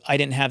because I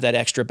didn't have that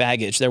extra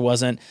baggage. There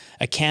wasn't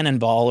a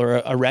cannonball or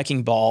a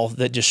wrecking ball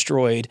that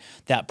destroyed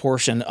that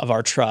portion of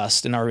our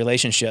trust and our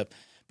relationship.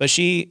 But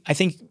I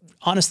think,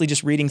 honestly,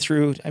 just reading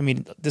through,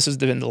 this has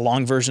been the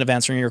long version of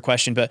answering your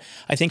question, but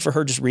I think for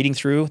her just reading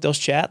through those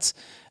chats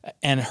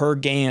and her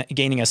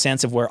gaining a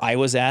sense of where I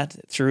was at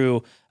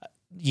through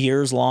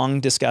years-long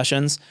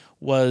discussions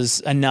was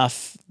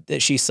enough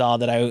that she saw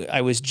that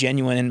I was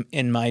genuine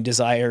in my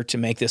desire to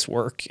make this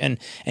work, and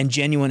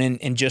genuine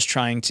in just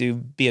trying to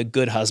be a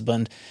good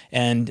husband.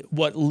 And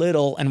what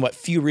little and what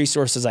few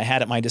resources I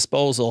had at my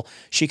disposal,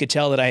 she could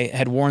tell that I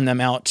had worn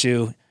them out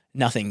to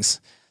nothings.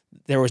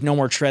 There was no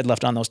more tread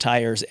left on those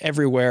tires.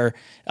 Everywhere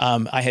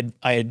I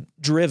had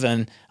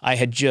driven, I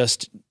had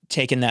just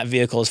taken that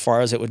vehicle as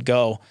far as it would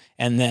go,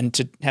 and then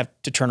to have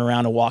to turn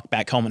around and walk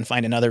back home and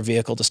find another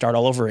vehicle to start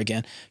all over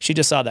again. She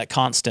just saw that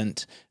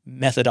constant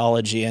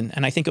methodology,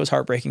 and I think it was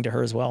heartbreaking to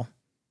her as well.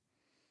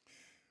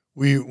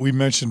 We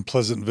mentioned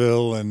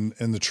Pleasantville and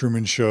the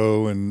Truman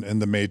Show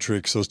and The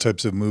Matrix, those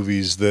types of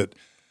movies that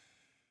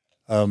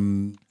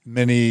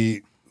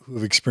many who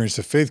have experienced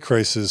a faith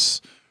crisis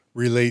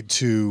relate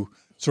to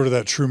sort of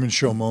that Truman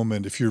Show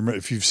moment. If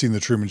you've seen the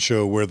Truman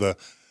Show, where the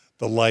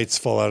lights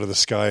fall out of the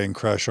sky and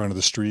crash onto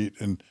the street,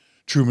 and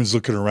Truman's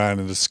looking around,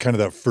 and it's kind of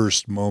that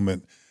first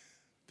moment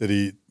that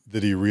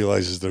he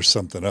realizes there's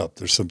something up,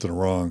 there's something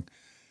wrong.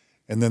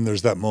 And then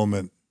there's that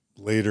moment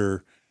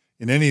later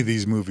in any of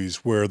these movies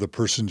where the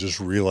person just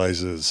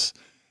realizes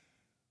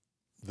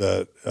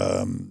that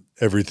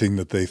everything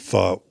that they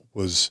thought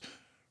was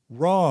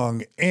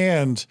wrong,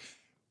 and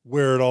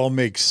where it all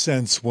makes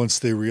sense once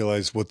they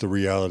realize what the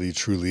reality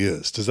truly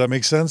is. Does that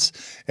make sense?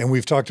 And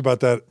we've talked about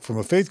that from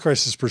a faith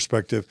crisis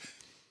perspective,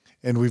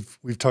 and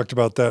we've talked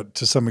about that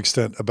to some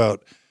extent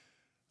about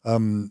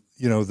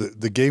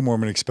the gay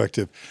Mormon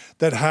perspective.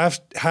 That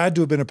had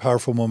to have been a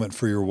powerful moment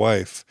for your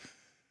wife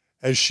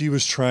as she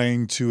was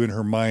trying to, in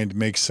her mind,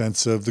 make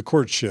sense of the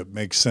courtship,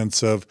 make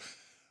sense of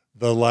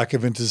the lack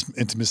of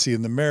intimacy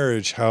in the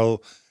marriage, how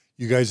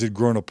you guys had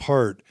grown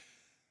apart.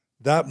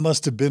 That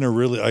must have been a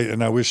really,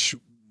 I wish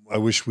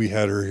we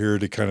had her here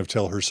to kind of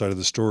tell her side of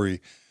the story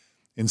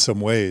in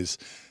some ways,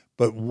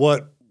 but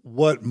what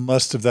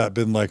must have that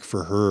been like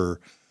for her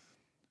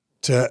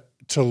to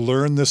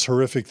learn this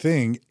horrific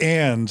thing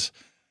and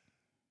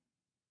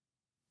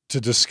to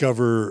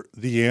discover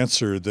the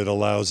answer that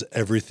allows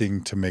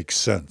everything to make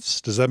sense?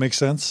 Does that make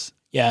sense?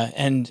 Yeah.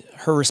 And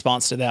her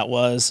response to that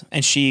was,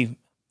 and you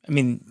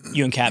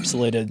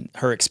encapsulated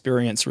her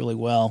experience really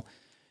well.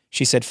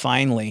 She said,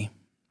 finally,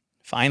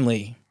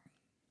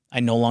 I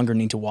no longer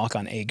need to walk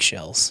on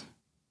eggshells.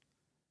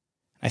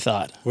 I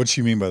thought, what'd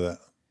she mean by that?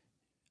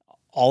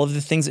 All of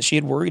the things that she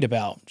had worried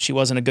about. She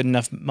wasn't a good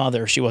enough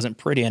mother. She wasn't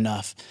pretty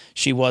enough.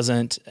 She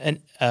wasn't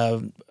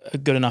a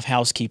good enough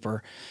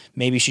housekeeper.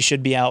 Maybe she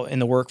should be out in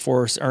the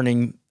workforce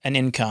earning an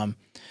income.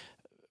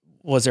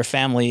 Was there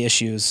family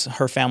issues,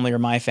 her family or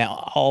my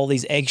family? All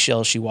these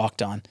eggshells she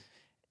walked on.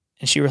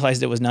 And she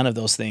realized it was none of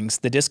those things.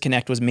 The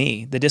disconnect was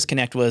me. The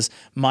disconnect was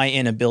my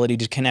inability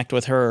to connect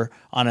with her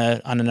on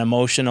an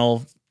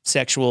emotional,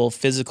 sexual,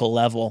 physical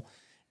level,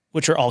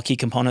 which are all key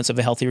components of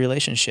a healthy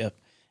relationship.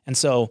 And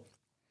so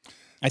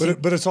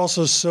but it's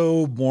also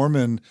so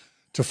Mormon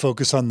to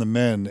focus on the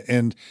men.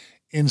 And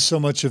in so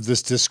much of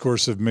this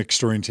discourse of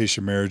mixed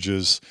orientation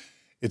marriages,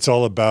 it's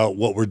all about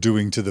what we're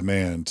doing to the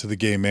man, to the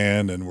gay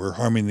man, and we're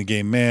harming the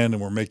gay man,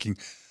 and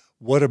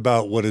what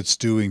about what it's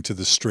doing to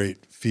the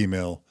straight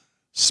female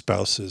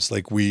spouses?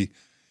 Like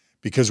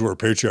because we're a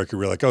patriarchy,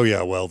 we're like, oh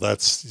yeah, well,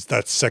 that's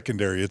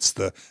secondary. It's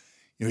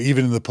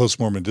even in the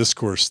post-Mormon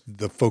discourse,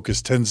 the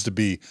focus tends to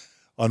be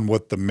on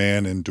what the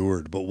man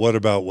endured. But what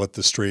about what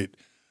the straight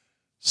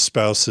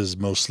spouses,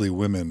 mostly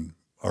women,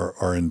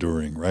 are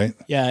enduring, right?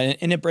 Yeah,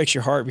 and it breaks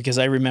your heart, because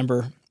I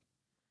remember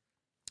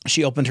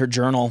she opened her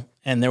journal,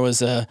 and there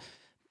was a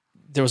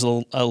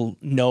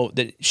note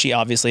that she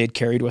obviously had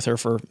carried with her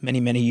for many,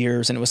 many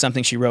years, and it was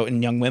something she wrote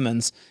in Young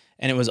Women's,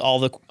 and it was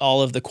all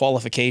of the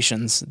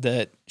qualifications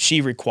that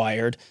she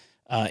required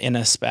in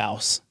a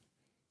spouse: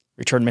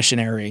 returned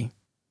missionary,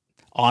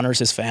 honors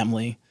his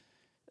family,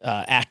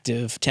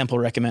 active, temple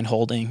recommend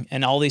holding,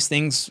 and all these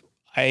things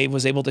I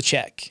was able to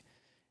check.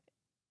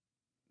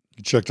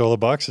 You checked all the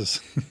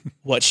boxes.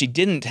 What she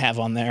didn't have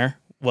on there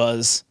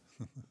was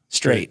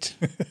straight.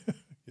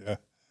 Yeah.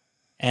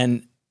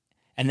 And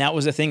that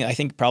was the thing I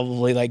think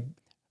probably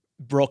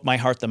broke my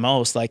heart the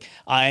most. Like,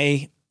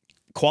 I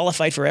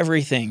qualified for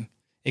everything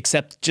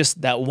except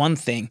just that one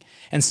thing.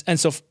 And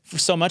so for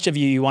so much of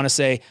you want to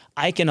say,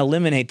 I can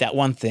eliminate that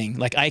one thing.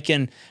 Like, I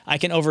can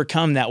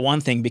overcome that one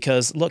thing,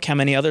 because look how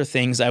many other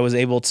things I was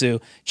able to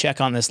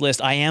check on this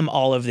list. I am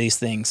all of these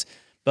things.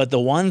 But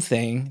the one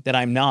thing that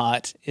I'm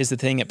not is the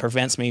thing that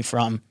prevents me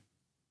from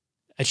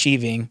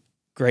achieving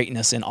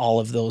greatness in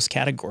all of those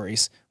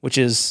categories, which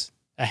is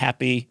a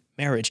happy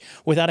marriage.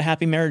 Without a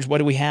happy marriage, what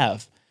do we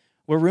have?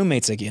 We're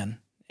roommates again.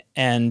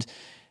 And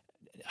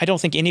I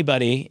don't think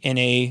anybody in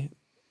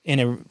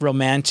a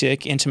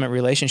romantic, intimate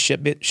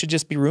relationship should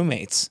just be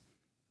roommates.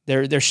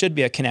 There should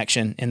be a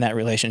connection in that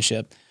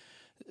relationship.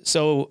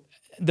 So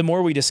the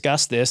more we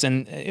discuss this,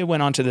 and it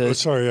went on to the...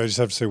 Sorry, I just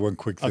have to say one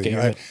quick thing.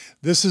 Okay,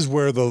 this is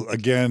where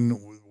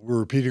we're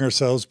repeating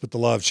ourselves, but the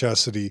law of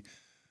chastity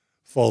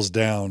falls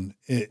down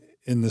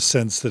in the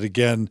sense that,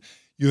 again,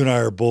 you and I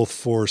are both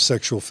for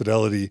sexual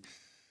fidelity.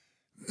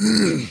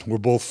 We're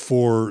both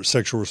for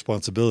sexual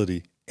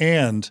responsibility.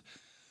 And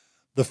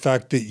the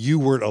fact that you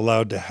weren't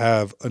allowed to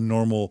have a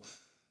normal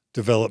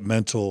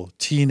developmental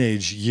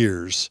teenage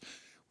years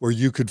where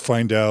you could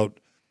find out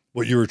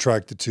what you were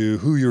attracted to,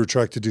 who you were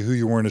attracted to, who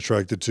you weren't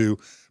attracted to,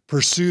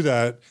 pursue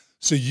that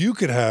so you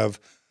could have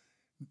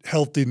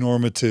healthy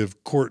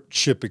normative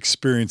courtship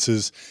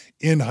experiences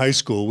in high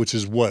school, which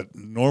is what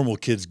normal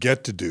kids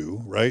get to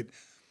do, right?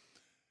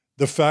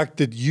 The fact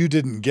that you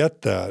didn't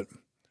get that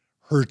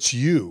hurts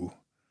you,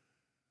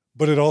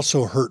 but it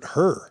also hurt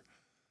her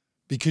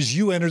because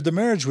you entered the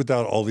marriage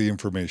without all the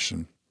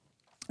information.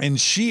 And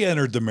she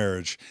entered the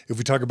marriage, if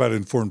we talk about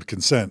informed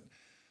consent,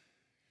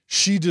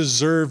 she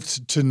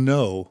deserved to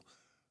know,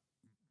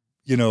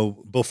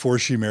 before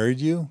she married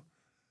you,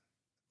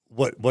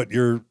 what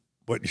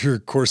your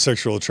core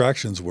sexual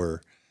attractions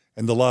were.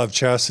 And the law of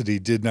chastity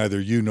did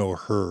neither you nor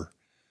her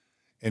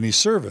any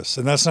service.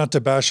 And that's not to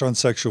bash on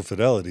sexual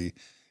fidelity.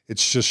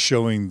 It's just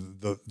showing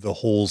the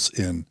holes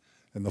in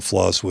and the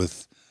flaws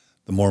with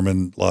the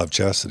Mormon law of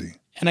chastity.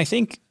 And I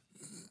think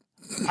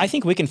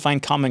we can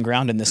find common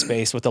ground in this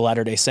space with the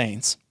Latter-day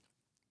Saints.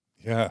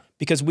 Yeah.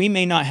 Because we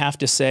may not have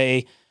to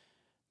say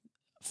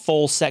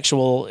full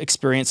sexual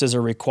experiences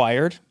are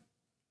required.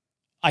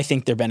 I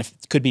think they're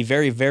could be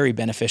very, very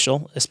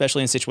beneficial,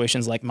 especially in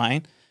situations like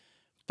mine.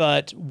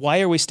 But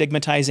why are we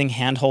stigmatizing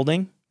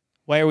hand-holding?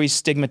 Why are we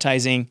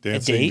stigmatizing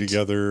dancing a date?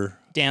 Together,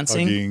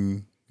 dancing,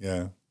 hugging,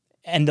 yeah,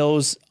 and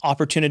those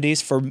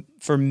opportunities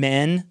for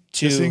men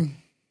to kissing?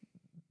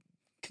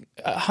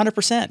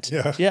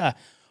 100%. Yeah.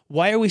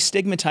 Why are we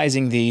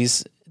stigmatizing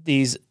these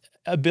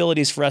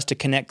abilities for us to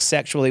connect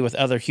sexually with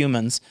other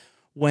humans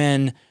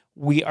when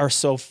we are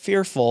so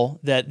fearful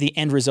that the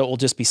end result will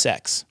just be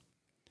sex?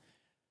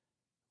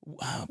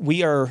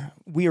 We are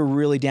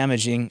really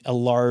damaging a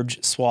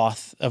large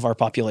swath of our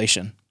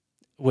population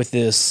with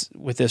this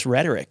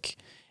rhetoric.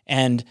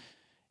 And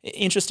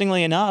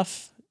interestingly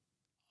enough,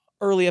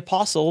 early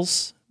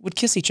apostles would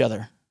kiss each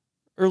other.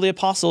 Early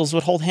apostles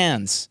would hold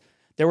hands.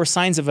 There were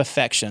signs of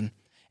affection.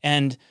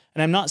 And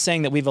I'm not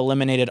saying that we've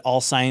eliminated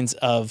all signs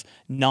of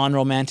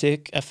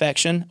non-romantic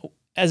affection.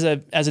 As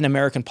an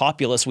American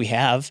populace, we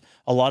have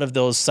a lot of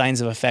those signs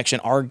of affection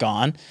are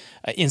gone.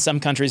 In some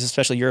countries,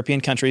 especially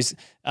European countries,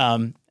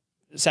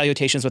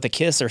 salutations with a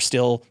kiss are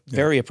still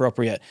very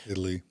appropriate.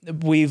 Italy,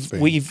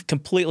 we've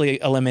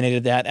completely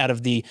eliminated that out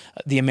of the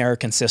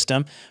American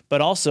system,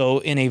 but also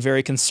in a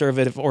very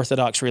conservative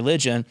Orthodox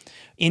religion,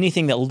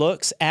 anything that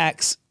looks,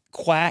 acts,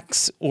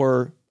 quacks,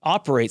 or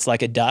operates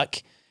like a duck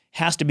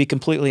has to be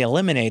completely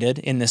eliminated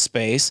in this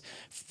space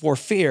for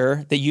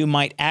fear that you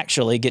might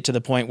actually get to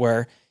the point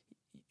where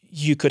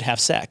you could have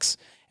sex.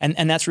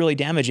 And that's really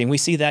damaging. We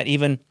see that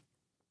even,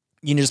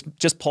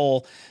 just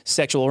pull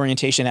sexual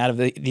orientation out of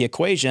the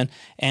equation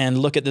and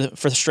look at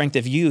for the strength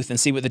of youth and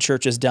see what the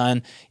church has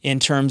done in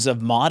terms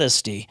of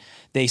modesty.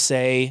 They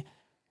say,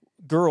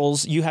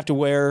 girls, you have to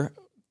wear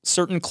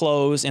certain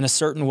clothes in a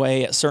certain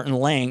way at certain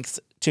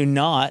lengths to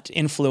not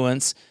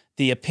influence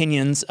the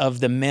opinions of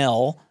the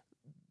male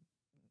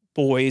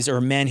boys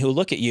or men who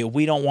look at you.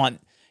 We don't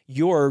want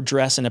your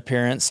dress and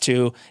appearance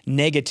to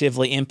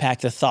negatively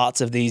impact the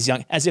thoughts of these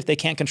young, as if they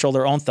can't control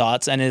their own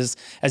thoughts, and as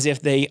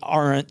if they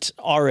aren't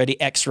already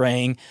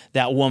x-raying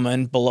that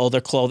woman below their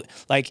clothes.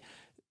 Like,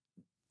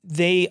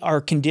 they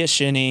are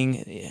conditioning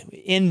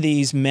in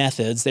these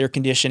methods, they're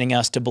conditioning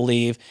us to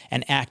believe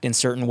and act in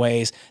certain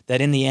ways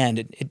that in the end,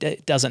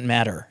 it doesn't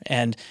matter.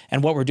 And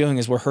what we're doing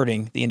is we're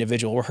hurting the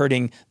individual. We're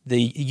hurting the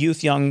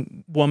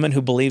young woman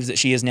who believes that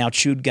she is now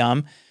chewed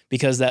gum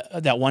because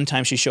that one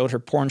time she showed her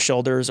porn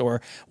shoulders or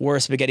wore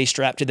a spaghetti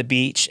strap to the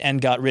beach and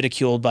got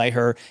ridiculed by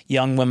her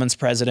young women's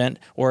president,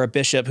 or a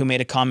bishop who made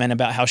a comment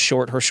about how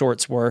short her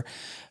shorts were.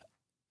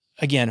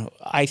 Again,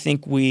 I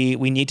think we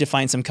need to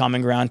find some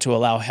common ground to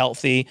allow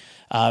healthy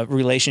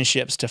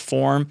relationships to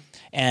form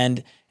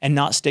and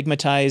not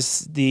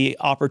stigmatize the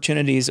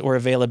opportunities or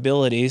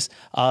availabilities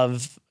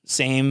of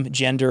same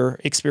gender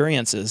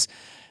experiences.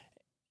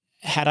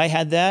 Had I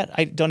had that,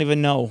 I don't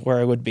even know where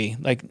I would be.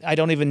 Like, I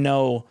don't even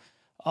know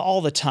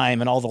all the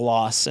time and all the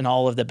loss and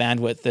all of the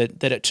bandwidth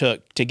that it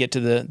took to get to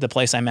the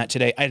place I'm at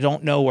today. I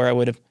don't know where I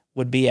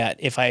would be at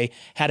if I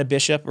had a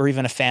bishop or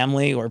even a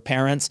family or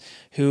parents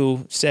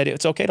who said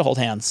it's okay to hold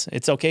hands.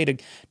 It's okay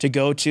to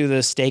go to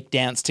the stake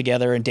dance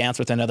together and dance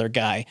with another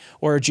guy,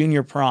 or a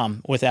junior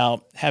prom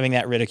without having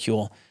that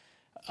ridicule.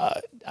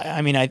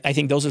 I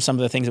think those are some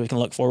of the things that we can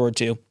look forward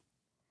to.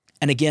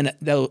 And again,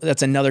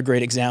 that's another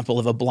great example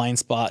of a blind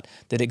spot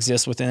that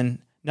exists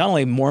within not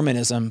only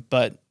Mormonism,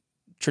 but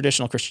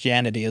traditional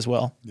Christianity as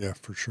well. Yeah,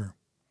 for sure.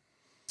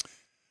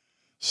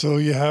 So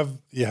you have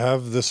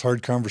this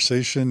hard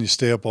conversation, you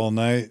stay up all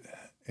night,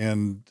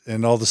 and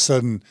all of a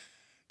sudden,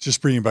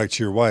 just bringing it back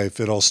to your wife,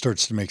 it all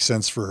starts to make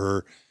sense for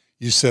her.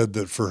 You said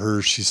that for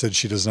her, she said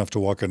she doesn't have to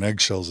walk on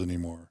eggshells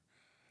anymore.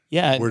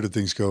 Yeah. Where did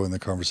things go in the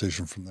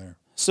conversation from there?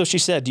 So she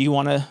said, do you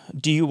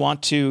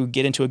want to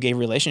get into a gay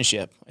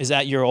relationship? Is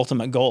that your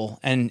ultimate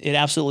goal? And it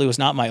absolutely was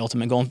not my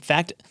ultimate goal. In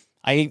fact,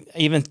 I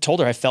even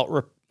told her I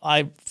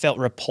felt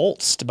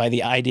repulsed by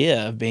the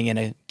idea of being in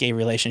a gay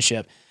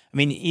relationship. I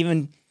mean,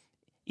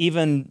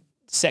 even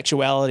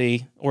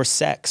sexuality or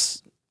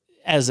sex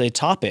as a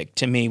topic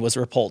to me was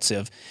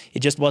repulsive. It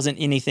just wasn't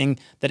anything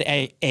that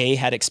A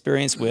had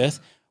experience with,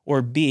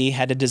 or B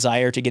had a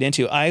desire to get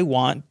into. I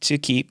want to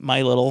keep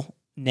my little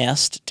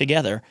nest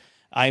together.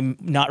 I'm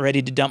not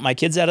ready to dump my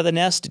kids out of the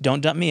nest.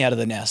 Don't dump me out of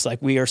the nest.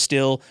 Like, we are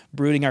still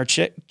brooding our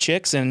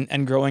chicks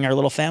and growing our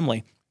little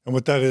family. And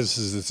what that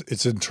is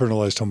it's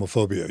internalized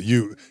homophobia.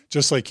 You,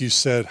 just like you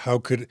said, how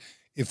could,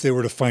 if they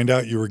were to find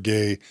out you were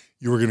gay,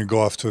 you were going to go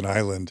off to an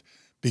island,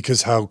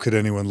 because how could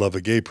anyone love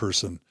a gay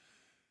person?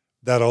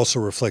 That also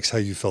reflects how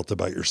you felt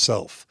about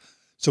yourself.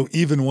 So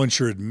even once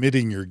you're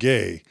admitting you're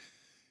gay,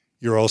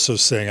 you're also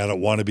saying, I don't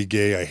want to be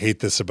gay. I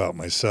hate this about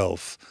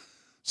myself.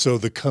 So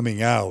the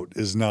coming out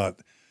is not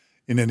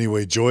in any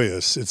way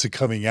joyous. It's a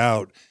coming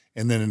out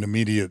and then an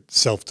immediate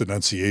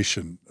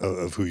self-denunciation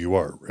of who you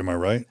are. Am I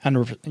right?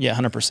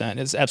 100%.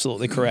 It's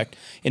absolutely correct.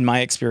 In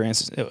my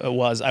experience, it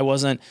was. I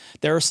wasn't.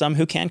 There are some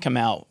who can come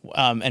out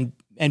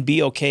and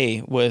be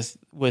okay with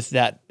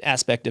that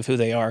aspect of who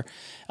they are,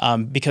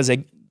 because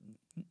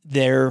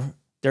their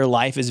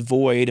life is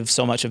void of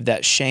so much of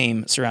that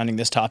shame surrounding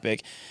this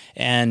topic,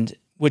 and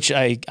which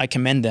I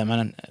commend them.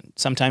 And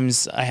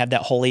sometimes I have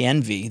that holy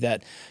envy,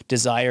 that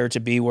desire to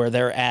be where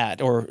they're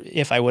at, or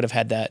if I would have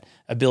had that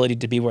ability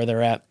to be where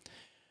they're at.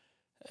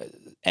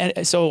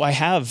 And so I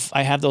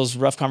have those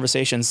rough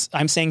conversations.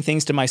 I'm saying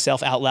things to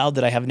myself out loud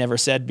that I have never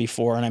said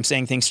before, and I'm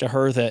saying things to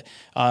her that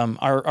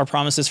are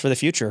promises for the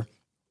future.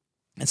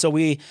 And so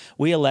we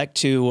elect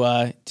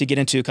to get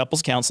into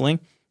couples counseling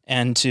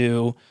and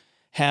to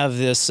have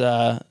this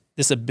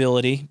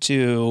ability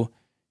to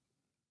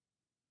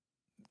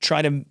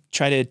try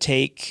to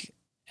take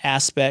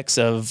aspects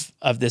of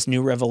this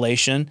new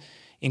revelation,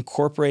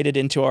 incorporate it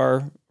into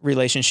our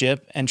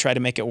relationship, and try to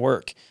make it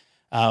work.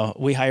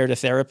 We hired a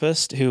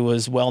therapist who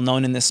was well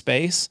known in this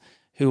space,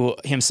 who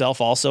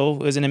himself also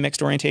was in a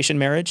mixed orientation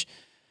marriage.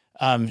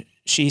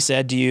 She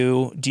said, "Do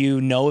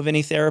you know of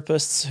any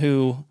therapists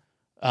who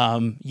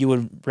you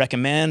would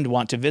recommend,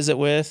 want to visit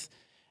with?"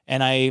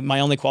 And my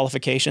only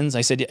qualifications,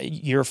 I said,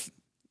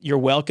 "You're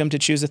welcome to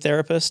choose a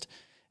therapist,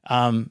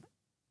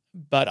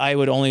 but I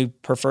would only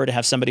prefer to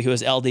have somebody who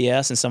is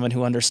LDS and someone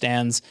who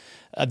understands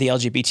the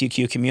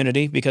LGBTQ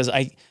community, because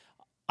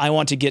I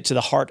want to get to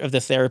the heart of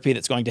the therapy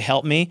that's going to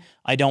help me.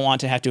 I don't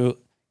want to have to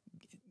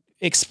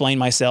explain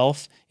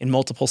myself in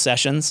multiple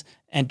sessions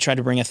and try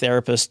to bring a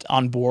therapist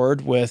on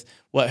board with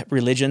what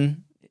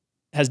religion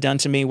has done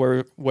to me,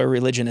 where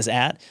religion is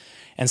at."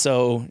 And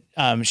so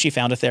she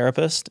found a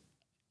therapist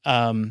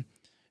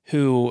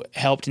who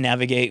helped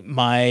navigate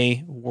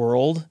my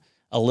world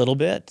a little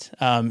bit.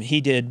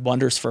 He did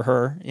wonders for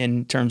her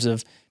in terms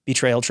of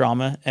betrayal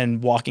trauma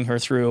and walking her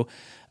through.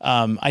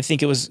 I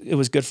think it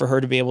was good for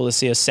her to be able to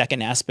see a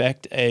second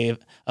aspect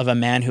of a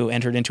man who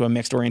entered into a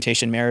mixed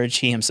orientation marriage,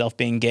 he himself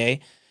being gay,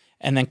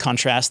 and then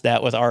contrast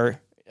that with our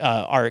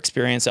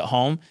experience at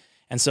home.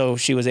 And so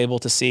she was able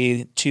to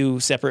see two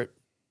separate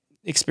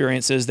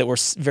experiences that were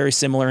very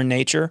similar in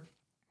nature.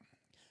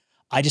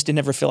 I just didn't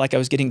ever feel like I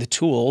was getting the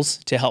tools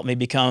to help me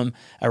become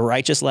a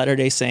righteous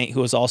Latter-day Saint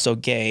who was also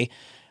gay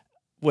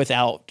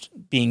without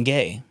being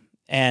gay.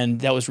 And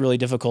that was really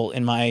difficult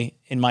in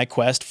my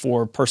quest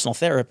for personal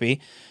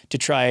therapy, to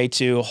try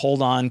to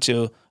hold on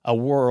to a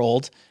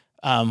world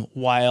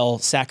while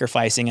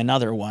sacrificing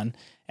another one.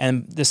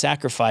 And the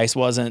sacrifice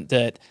wasn't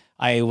that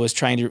I was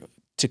trying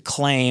to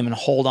claim and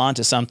hold on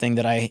to something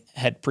that I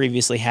had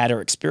previously had or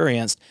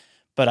experienced,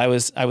 but I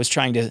was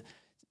trying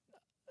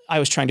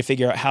to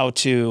figure out how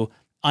to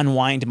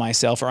unwind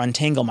myself or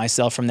untangle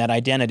myself from that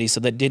identity so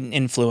that it didn't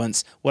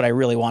influence what I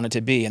really wanted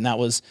to be. And that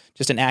was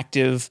just an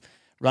active,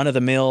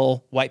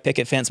 run-of-the-mill, white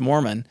picket fence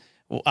Mormon,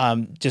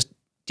 just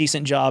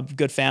decent job,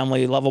 good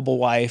family, lovable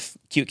wife,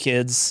 cute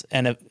kids,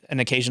 and an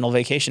occasional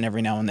vacation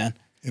every now and then.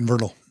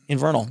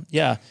 Invernal,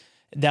 yeah.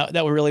 That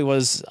really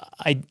was,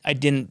 I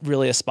didn't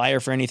really aspire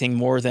for anything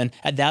more than,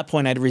 at that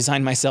point, I'd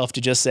resigned myself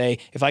to just say,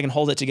 if I can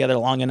hold it together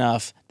long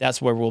enough, that's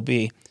where we'll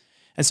be.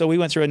 And so we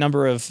went through a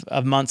number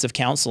of months of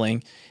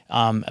counseling.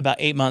 About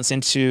 8 months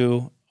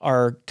into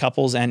our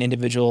couples and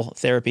individual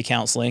therapy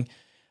counseling,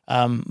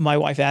 my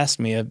wife asked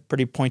me a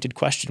pretty pointed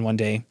question one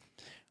day.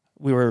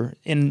 We were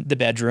in the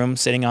bedroom,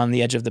 sitting on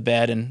the edge of the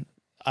bed, and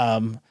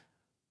I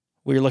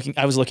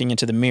was looking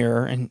into the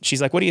mirror, and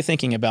she's like, "What are you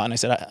thinking about?" And I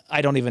said,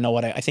 I don't even know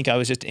what I think I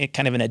was just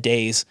kind of in a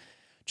daze,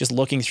 just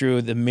looking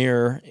through the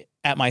mirror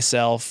at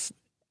myself,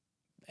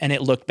 and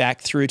it looked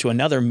back through to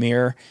another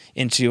mirror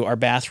into our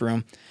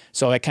bathroom.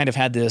 So I kind of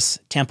had this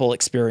temple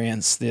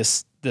experience, the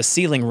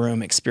ceiling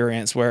room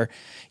experience, where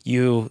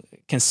you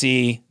can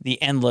see the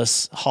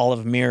endless hall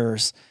of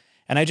mirrors.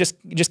 And I just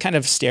kind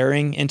of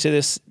staring into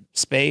this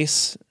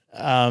space.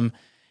 And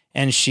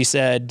she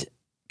said,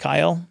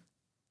 "Kyle,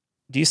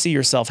 do you see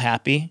yourself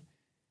happy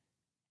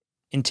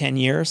in 10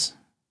 years?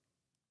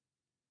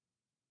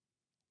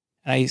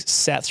 And I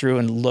sat through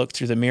and looked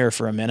through the mirror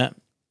for a minute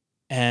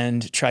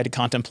and tried to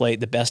contemplate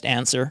the best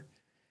answer,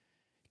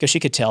 because she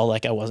could tell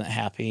like I wasn't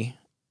happy.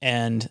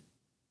 And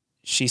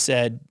she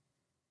said,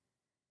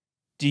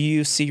 "Do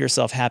you see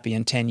yourself happy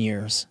in 10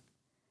 years?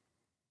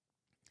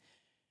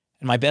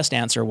 And my best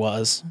answer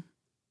was,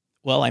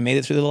 well, I made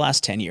it through the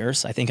last 10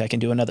 years. I think I can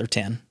do another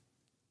 10.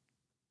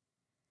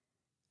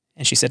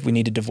 And she said, we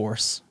need a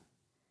divorce.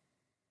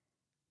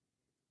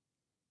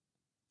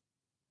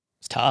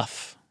 It's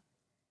tough.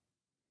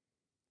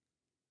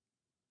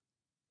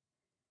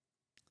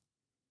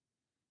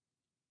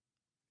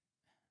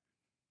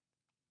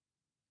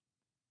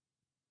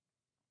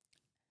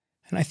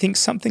 And I think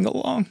something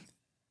along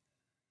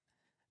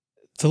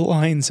the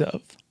lines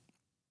of,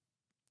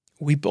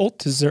 we both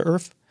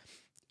deserve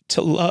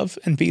to love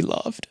and be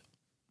loved,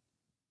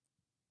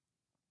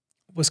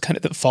 was kind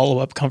of the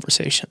follow-up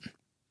conversation.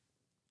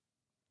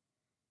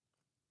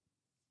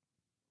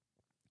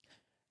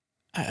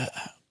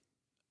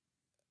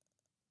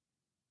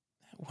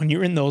 When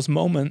you're in those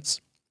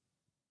moments,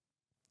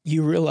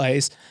 you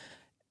realize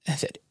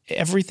that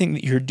everything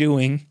that you're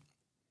doing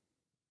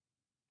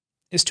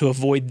is to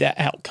avoid that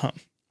outcome.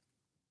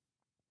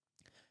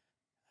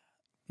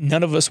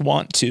 None of us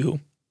want to.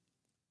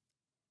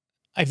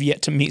 I've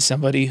yet to meet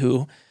somebody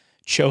who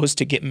chose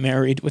to get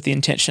married with the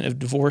intention of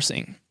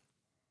divorcing.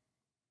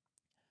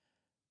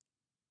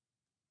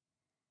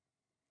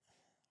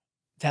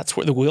 That's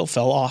where the wheel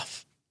fell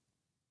off.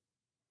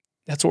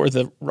 That's where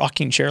the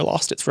rocking chair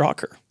lost its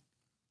rocker.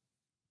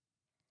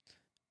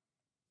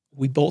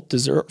 We both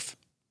deserve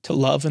to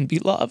love and be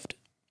loved.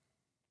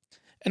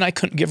 And I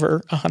couldn't give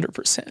her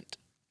 100%.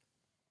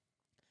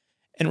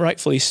 And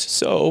rightfully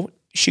so,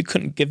 she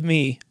couldn't give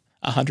me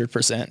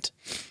 100%.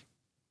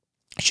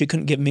 She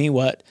couldn't give me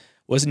what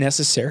was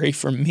necessary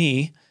for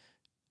me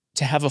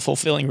to have a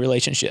fulfilling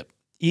relationship,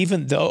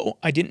 even though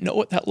I didn't know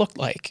what that looked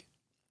like.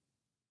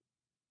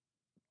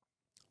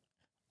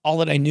 All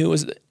that I knew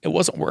is that it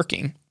wasn't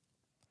working.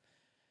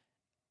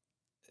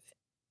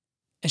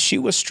 And she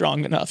was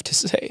strong enough to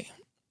say,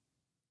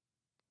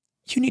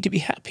 you need to be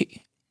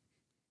happy.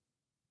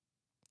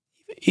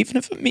 Even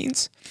if it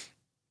means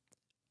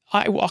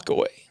I walk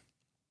away.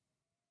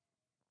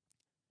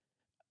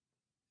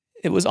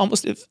 It was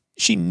almost as if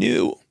she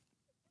knew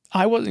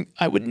I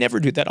would never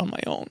do that on my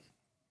own.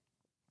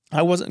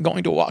 I wasn't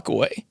going to walk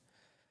away.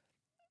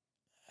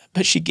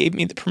 But she gave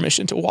me the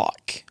permission to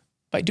walk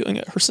by doing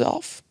it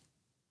herself.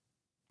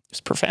 It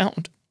was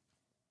profound.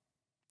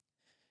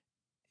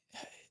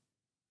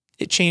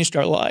 It changed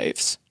our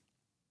lives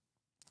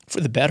for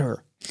the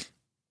better.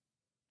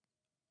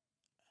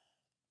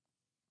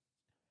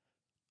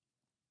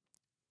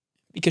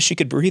 Because she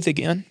could breathe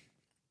again.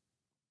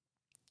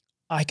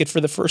 I could, for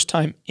the first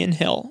time,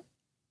 inhale.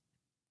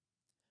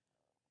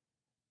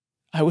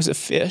 I was a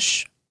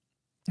fish,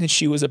 and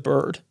she was a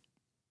bird.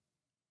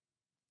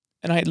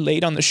 And I had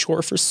laid on the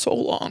shore for so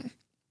long,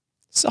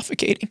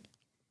 suffocating,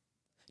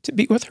 to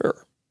be with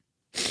her.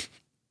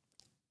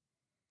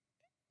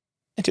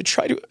 And to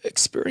try to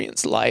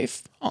experience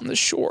life on the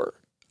shore.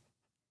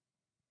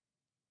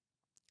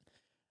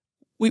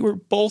 We were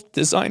both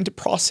designed to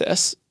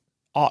process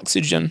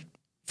oxygen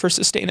for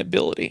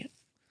sustainability.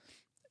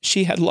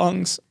 She had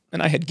lungs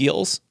and I had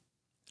gills.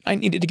 I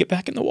needed to get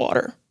back in the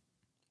water.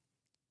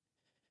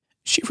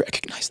 She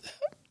recognized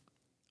that.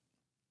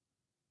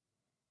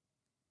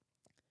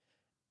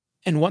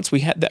 And once we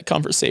had that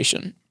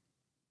conversation,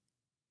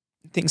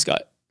 things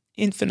got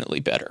infinitely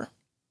better.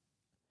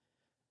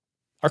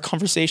 Our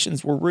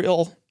conversations were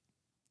real.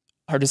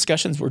 Our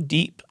discussions were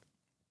deep.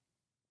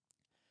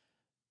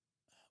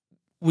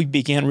 We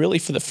began really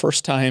for the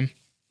first time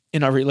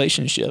in our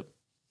relationship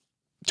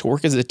to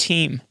work as a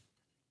team,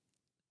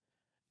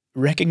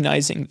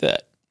 recognizing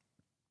that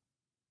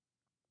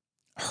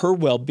her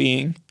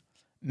well-being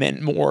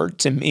meant more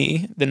to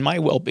me than my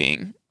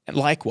well-being. And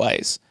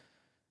likewise,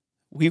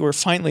 we were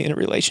finally in a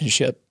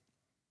relationship.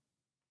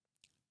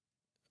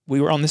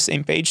 We were on the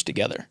same page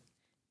together.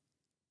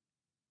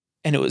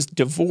 And it was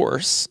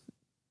divorce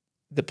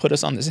that put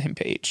us on the same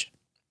page.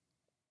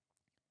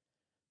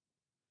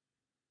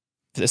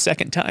 For the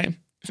second time,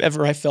 if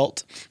ever I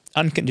felt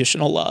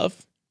unconditional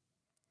love,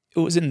 it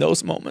was in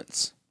those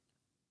moments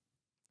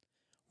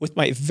with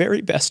my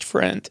very best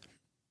friend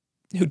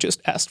who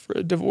just asked for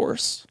a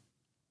divorce.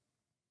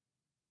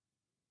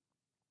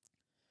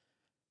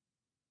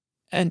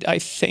 And I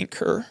thank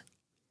her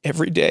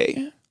every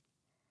day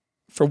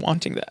for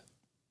wanting that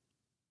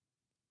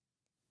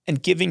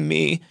and giving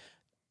me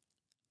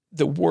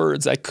the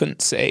words I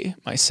couldn't say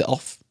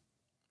myself.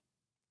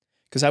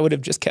 Because I would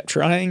have just kept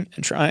trying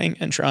and trying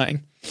and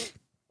trying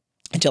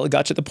until it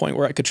got to the point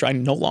where I could try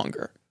no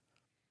longer.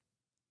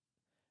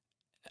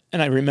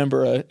 And I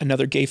remember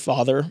another gay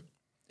father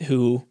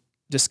who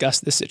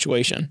discussed this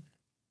situation,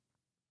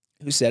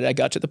 who said I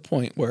got to the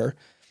point where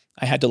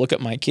I had to look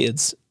at my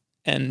kids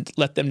and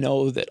let them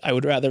know that I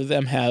would rather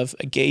them have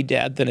a gay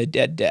dad than a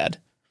dead dad.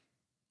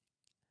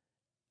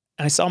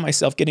 And I saw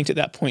myself getting to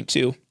that point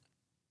too.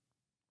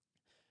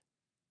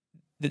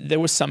 There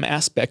was some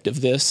aspect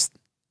of this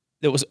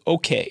that was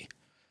okay,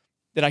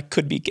 that I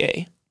could be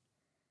gay.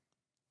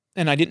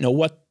 And I didn't know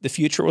what the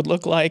future would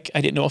look like.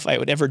 I didn't know if I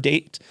would ever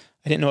date.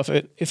 I didn't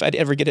know if I'd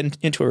ever get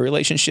into a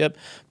relationship.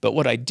 But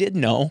what I did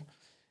know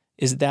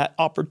is that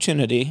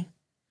opportunity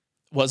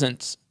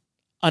wasn't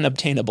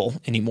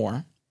unobtainable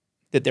anymore.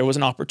 that there was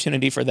an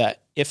opportunity for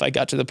that if I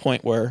got to the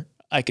point where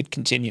I could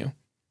continue.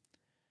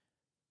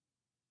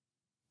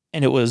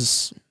 And it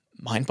was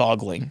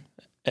mind-boggling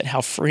at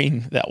how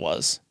freeing that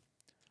was,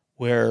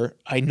 where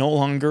I no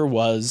longer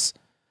was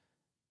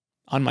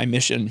on my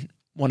mission.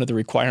 One of the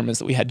requirements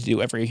that we had to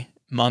do every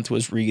month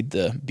was read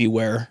the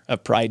Beware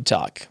of Pride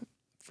talk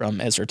from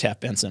Ezra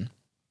Taft Benson.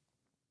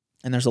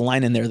 And there's a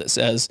line in there that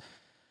says,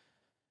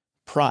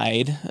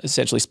 pride,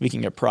 essentially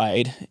speaking of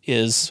pride,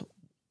 is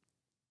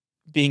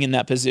being in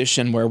that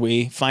position where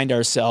we find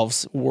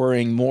ourselves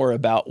worrying more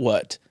about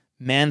what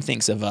man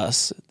thinks of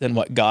us than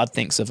what God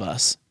thinks of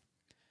us.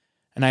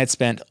 And I had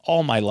spent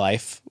all my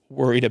life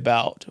worried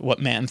about what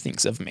man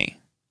thinks of me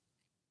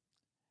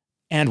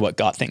and what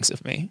God thinks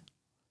of me.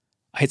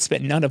 I had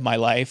spent none of my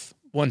life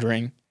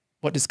wondering,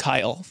 what does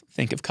Kyle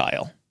think of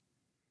Kyle?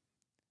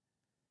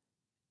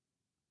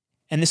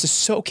 And this is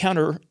so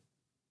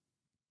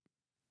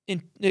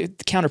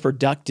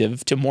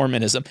counterproductive to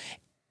Mormonism.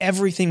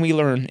 Everything we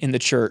learn in the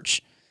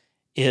church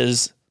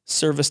is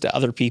service to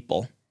other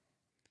people.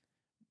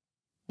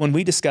 When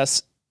we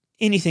discuss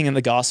anything in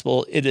the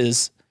gospel, it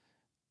is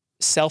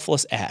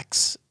selfless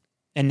acts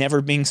and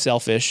never being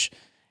selfish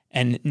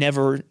and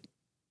never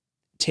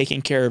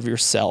taking care of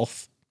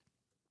yourself.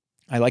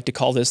 I like to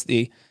call this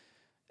the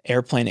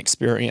airplane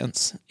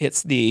experience.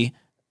 It's the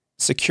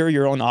secure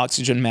your own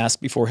oxygen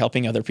mask before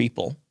helping other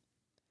people.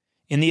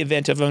 In the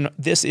event of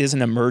this is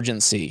an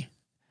emergency.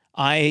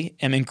 I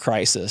am in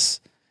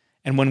crisis.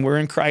 And when we're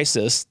in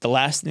crisis, the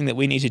last thing that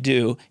we need to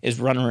do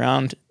is running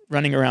around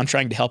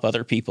trying to help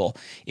other people.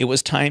 It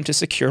was time to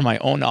secure my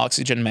own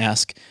oxygen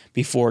mask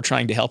before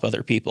trying to help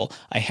other people.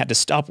 I had to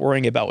stop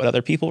worrying about what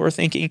other people were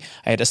thinking.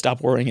 I had to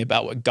stop worrying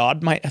about what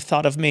God might have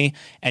thought of me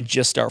and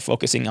just start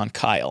focusing on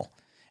Kyle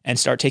and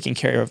start taking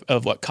care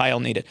of what Kyle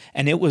needed.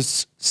 And it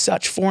was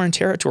such foreign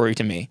territory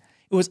to me.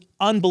 It was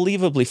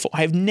unbelievably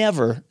I've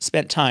never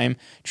spent time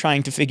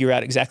trying to figure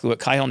out exactly what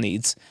Kyle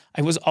needs.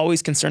 I was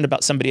always concerned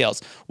about somebody else,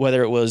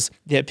 whether it was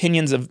the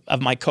opinions of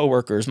my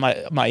coworkers,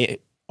 my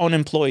own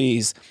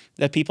employees,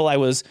 the people I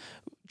was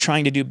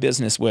trying to do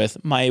business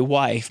with, my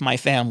wife, my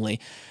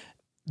family,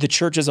 the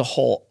church as a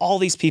whole. All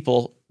these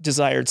people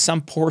desired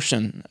some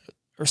portion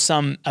or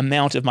some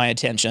amount of my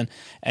attention,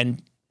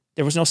 and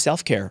there was no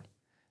self-care.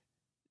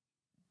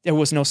 There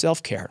was no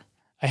self-care.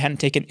 I hadn't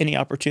taken any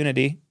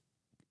opportunity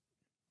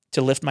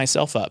to lift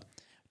myself up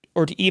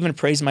or to even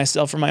praise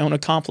myself for my own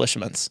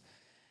accomplishments.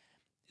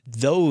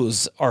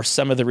 Those are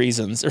some of the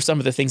reasons or some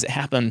of the things that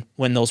happen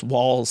when those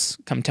walls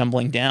come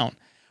tumbling down.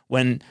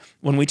 When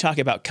we talk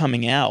about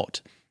coming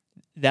out,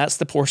 that's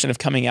the portion of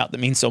coming out that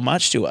means so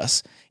much to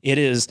us. It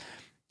is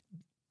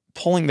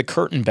pulling the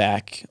curtain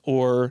back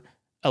or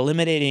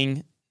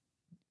eliminating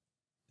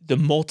the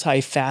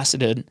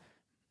multifaceted,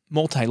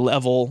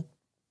 multi-level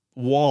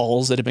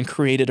walls that have been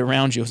created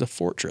around you as a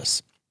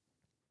fortress.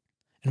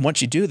 And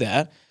once you do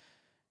that,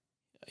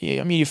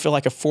 you feel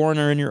like a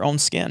foreigner in your own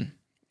skin.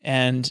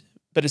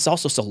 But it's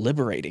also so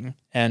liberating.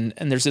 And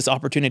there's this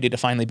opportunity to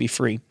finally be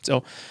free.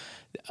 So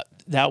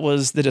that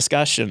was the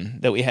discussion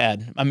that we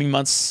had. I mean,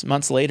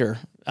 months later,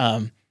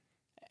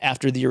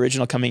 after the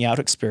original coming out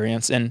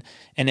experience, and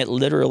it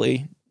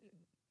literally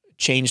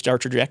changed our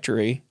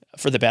trajectory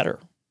for the better.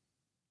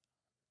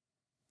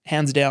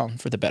 Hands down,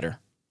 for the better.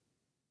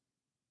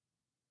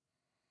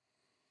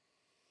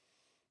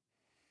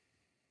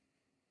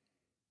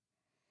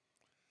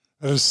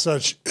 That is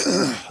such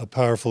a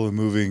powerful and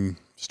moving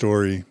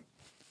story.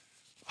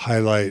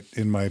 Highlight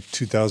in my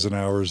 2,000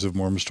 hours of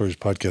Mormon Stories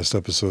podcast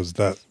episodes.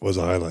 That was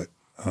a highlight.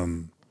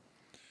 And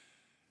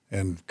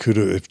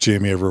kudos, if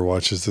Jamie ever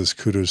watches this,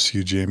 kudos to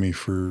you, Jamie,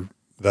 for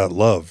that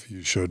love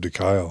you showed to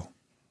Kyle.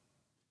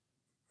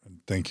 And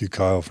thank you,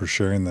 Kyle, for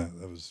sharing that.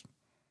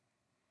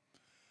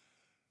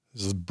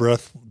 This is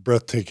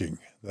breathtaking,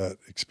 that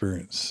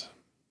experience.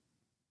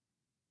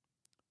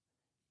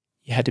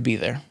 You had to be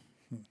there.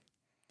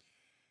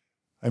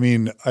 I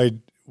mean,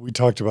 we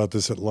talked about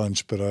this at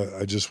lunch, but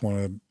I just want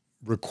to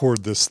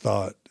record this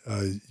thought.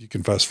 You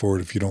can fast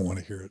forward if you don't want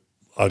to hear it,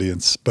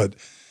 audience. But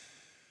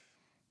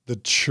the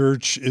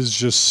church is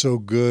just so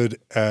good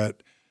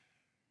at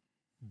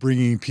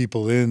bringing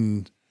people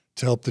in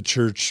to help the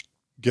church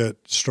get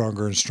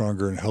stronger and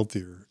stronger and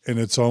healthier. And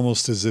it's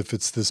almost as if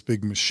it's this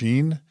big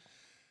machine,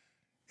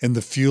 and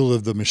the fuel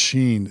of the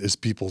machine is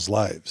people's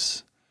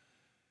lives.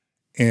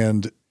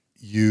 And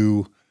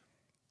you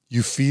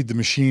feed the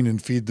machine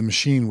and feed the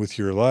machine with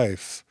your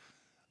life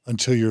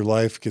until your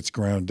life gets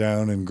ground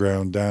down and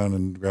ground down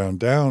and ground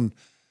down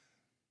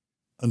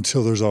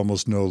until there's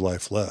almost no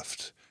life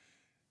left.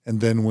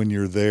 And then when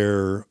you're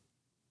there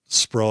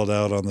sprawled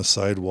out on the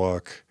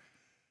sidewalk,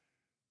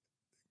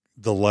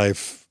 the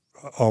life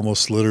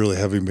almost literally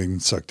having been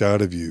sucked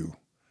out of you.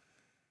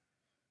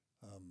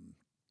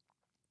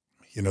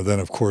 Then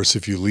of course,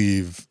 if you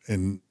leave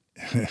and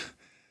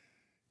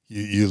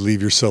you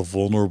leave yourself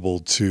vulnerable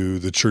to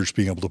the church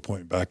being able to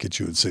point back at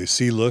you and say,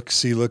 see, look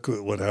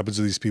what happens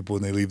to these people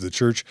when they leave the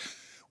church,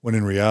 when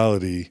in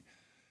reality,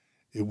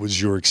 it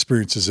was your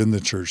experiences in the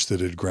church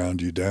that had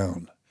ground you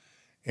down.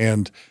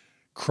 And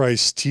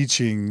Christ's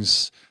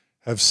teachings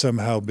have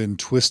somehow been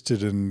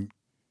twisted and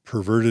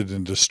perverted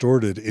and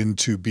distorted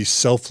into be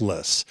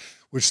selfless,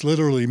 which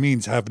literally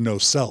means have no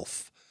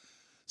self.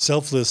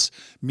 Selfless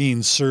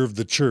means serve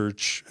the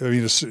church. I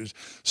mean,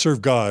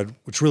 serve God,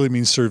 which really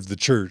means serve the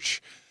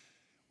church,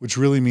 which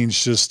really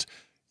means just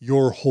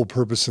your whole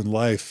purpose in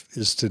life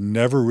is to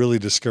never really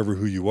discover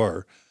who you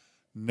are,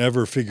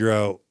 never figure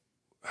out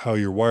how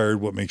you're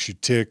wired, what makes you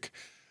tick,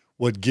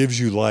 what gives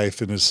you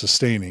life and is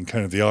sustaining,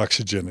 kind of the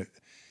oxygen.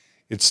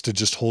 It's to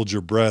just hold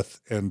your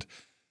breath and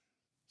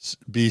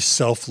be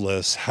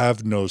selfless,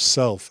 have no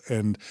self,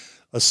 and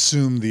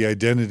assume the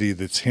identity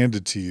that's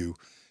handed to you,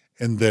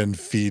 and then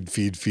feed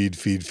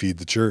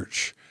the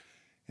church.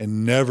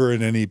 And never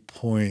at any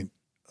point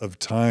of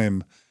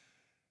time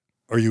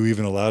are you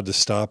even allowed to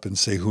stop and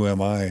say, who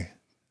am I?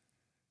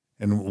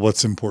 And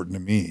what's important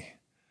to me?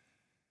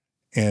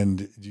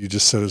 And you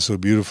just said it so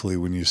beautifully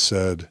when you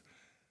said,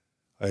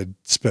 I'd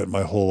spent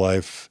my whole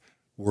life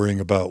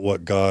worrying about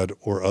what God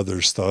or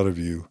others thought of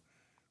you,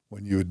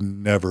 when you would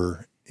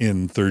never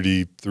in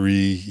 33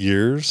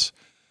 years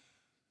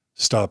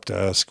stop to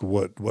ask,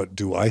 what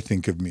do I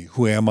think of me?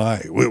 Who am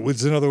I?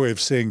 What's another way of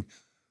saying,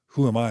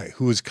 who am I?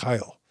 Who is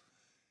Kyle?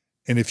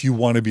 And if you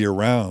want to be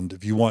around,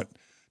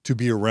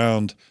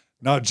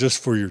 not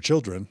just for your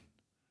children,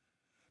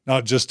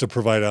 not just to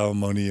provide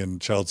alimony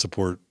and child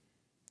support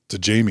to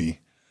Jamie,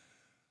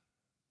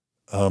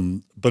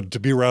 but to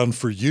be around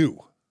for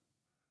you,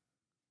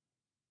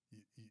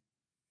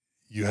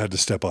 you had to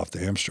step off the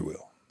hamster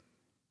wheel.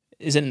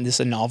 Isn't this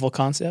a novel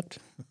concept?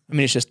 I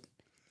mean,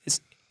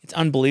 it's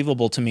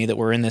unbelievable to me that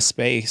we're in this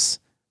space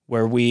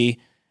where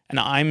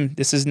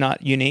this is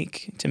not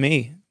unique to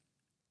me.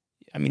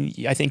 I mean,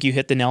 I think you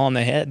hit the nail on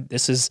the head.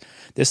 This is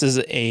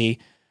a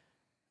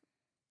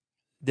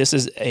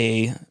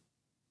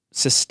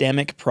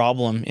systemic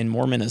problem in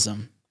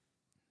Mormonism.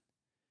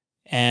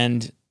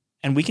 And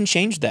we can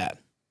change that.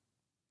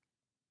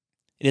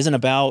 It isn't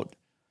about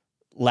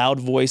loud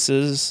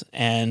voices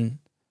and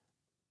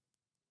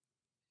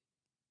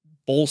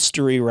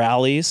bolstery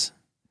rallies.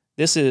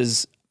 This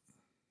is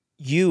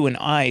you and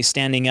I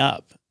standing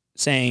up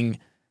saying,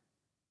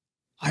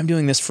 I'm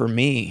doing this for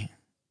me.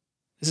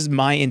 This is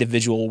my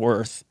individual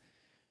worth.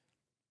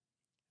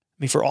 I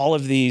mean, for all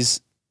of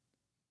these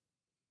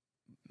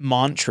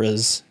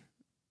mantras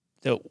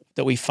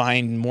that we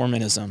find in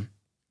Mormonism,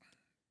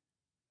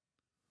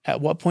 at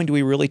what point do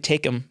we really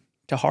take them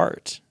to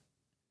heart?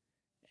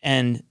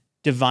 And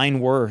divine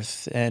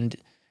worth and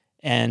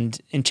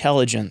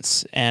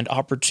intelligence and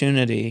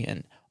opportunity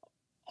and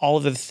all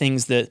of the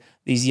things that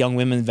these young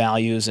women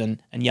values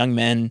and young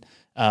men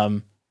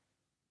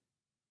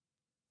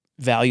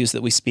values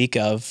that we speak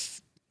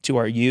of to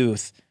our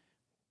youth.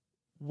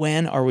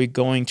 When are we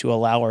going to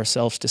allow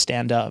ourselves to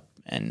stand up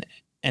and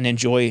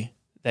enjoy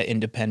that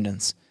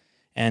independence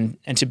and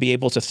to be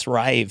able to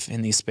thrive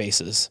in these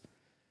spaces?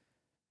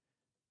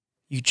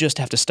 You just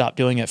have to stop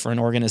doing it for an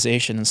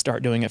organization and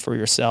start doing it for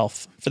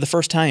yourself. For the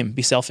first time,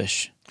 be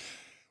selfish.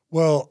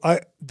 Well,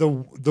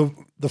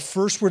 the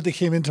first word that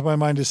came into my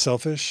mind is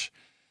selfish,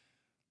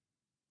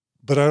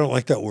 but I don't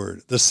like that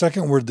word. The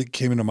second word that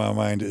came into my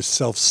mind is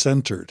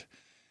self-centered.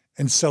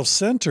 And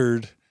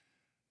self-centered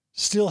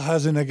still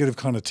has a negative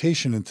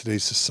connotation in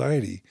today's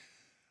society,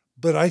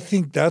 but I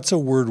think that's a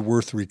word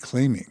worth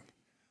reclaiming.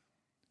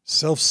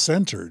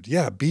 Self-centered.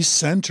 Yeah, be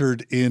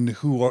centered in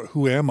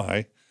who am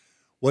I?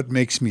 What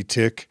makes me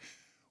tick?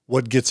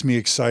 What gets me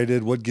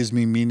excited? What gives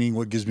me meaning?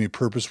 What gives me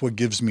purpose? What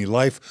gives me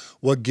life?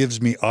 What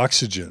gives me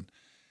oxygen?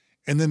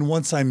 And then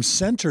once I'm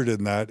centered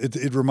in that,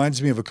 it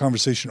reminds me of a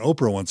conversation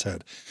Oprah once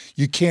had.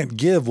 You can't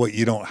give what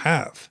you don't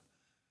have,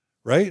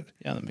 right?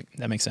 Yeah,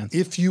 that makes sense.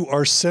 If you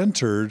are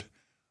centered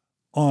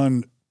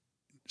on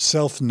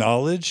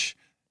self-knowledge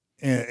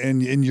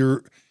and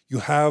you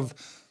have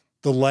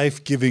the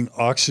life-giving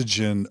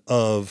oxygen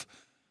of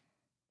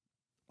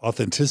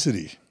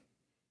authenticity,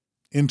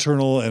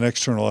 internal and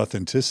external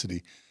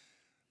authenticity,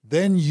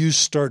 then you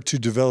start to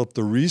develop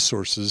the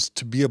resources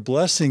to be a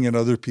blessing in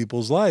other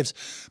people's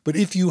lives. But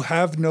if you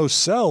have no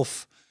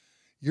self,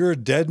 you're a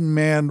dead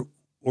man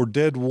or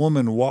dead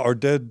woman or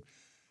dead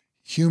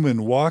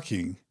human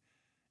walking,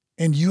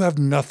 and you have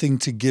nothing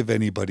to give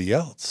anybody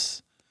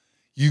else.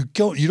 You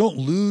don't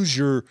lose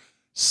your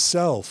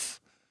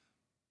self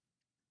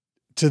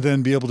to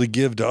then be able to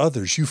give to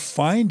others. You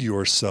find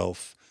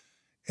yourself,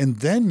 and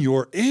then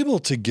you're able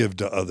to give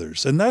to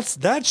others. And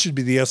that should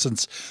be the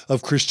essence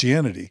of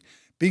Christianity,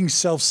 being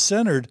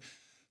self-centered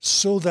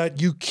so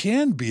that you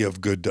can be of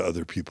good to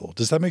other people.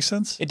 Does that make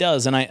sense? It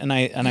does. And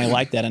I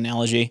like that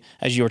analogy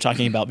as you were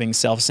talking about being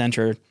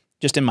self-centered.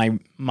 Just in my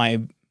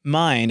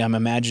mind, I'm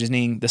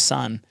imagining the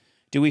sun.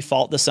 Do we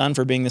fault the sun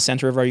for being the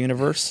center of our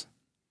universe?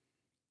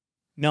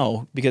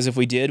 No, because if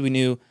we did,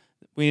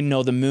 we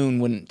know the moon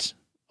wouldn't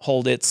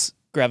hold its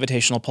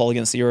gravitational pull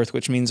against the earth,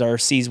 which means our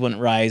seas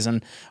wouldn't rise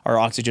and our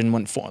oxygen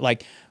wouldn't form.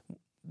 Like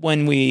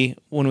when we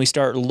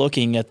start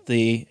looking at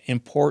the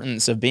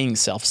importance of being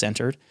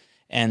self-centered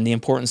and the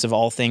importance of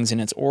all things in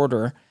its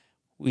order,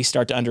 we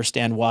start to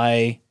understand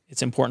why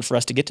it's important for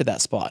us to get to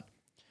that spot.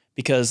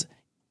 because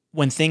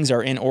when things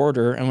are in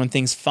order and when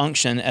things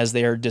function as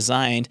they are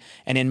designed,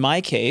 and in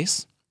my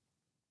case,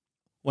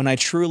 when I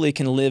truly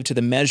can live to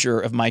the measure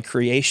of my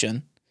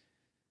creation,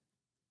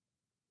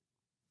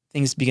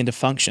 things begin to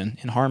function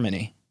in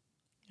harmony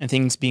and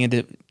things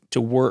begin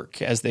to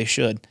work as they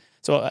should.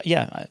 So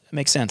yeah, it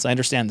makes sense. I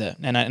understand that.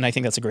 And I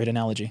think that's a great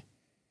analogy.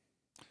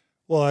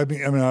 Well,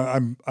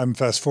 I'm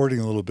fast forwarding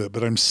a little bit,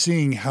 but I'm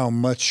seeing how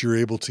much you're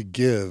able to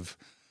give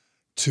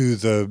to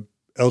the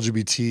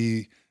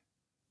LGBT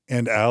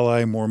and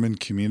ally Mormon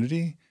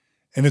community.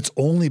 And it's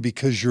only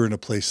because you're in a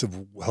place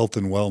of health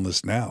and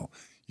wellness now.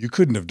 You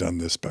couldn't have done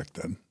this back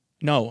then.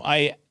 No,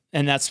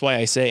 and that's why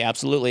I say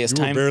absolutely. As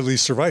you were barely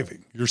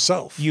surviving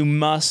yourself. You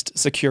must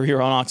secure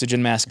your own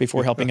oxygen mask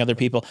before helping other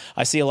people.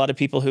 I see a lot of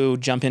people who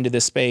jump into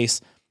this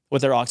space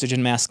with their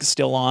oxygen mask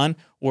still on,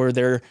 or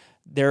their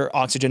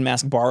oxygen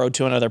mask borrowed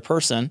to another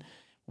person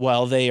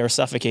while they are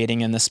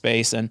suffocating in the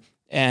space, and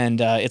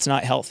it's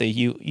not healthy.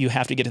 You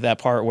have to get to that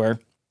part where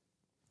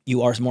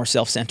you are more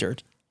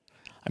self-centered.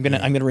 I'm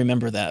gonna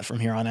remember that from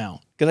here on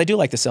out, because I do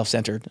like the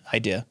self-centered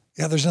idea.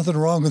 Yeah, there's nothing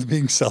wrong with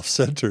being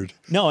self-centered.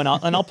 No, and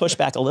I'll push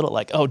back a little,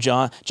 like, oh,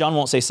 John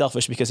won't say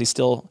selfish because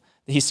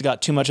he's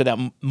got too much of that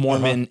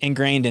Mormon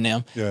ingrained in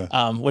him,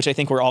 which I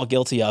think we're all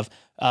guilty of.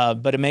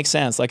 But it makes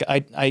sense. Like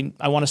I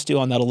want to stew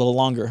on that a little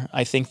longer.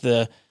 I think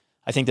the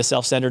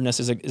self-centeredness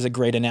is a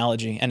great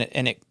analogy, and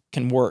it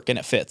can work and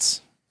it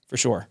fits for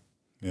sure.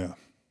 Yeah.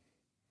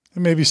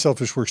 And maybe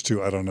selfish works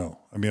too. I don't know.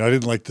 I mean, I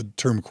didn't like the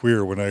term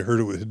queer when I heard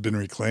it had been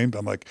reclaimed.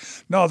 I'm like,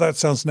 no, that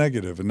sounds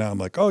negative. And now I'm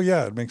like, oh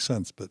yeah, it makes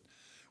sense. But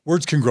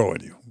words can grow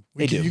on you.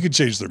 You can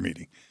change their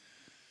meaning.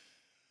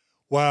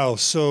 Wow.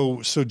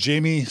 So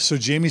Jamie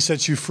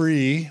sets you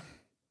free.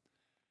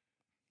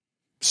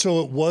 So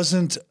it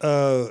wasn't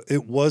a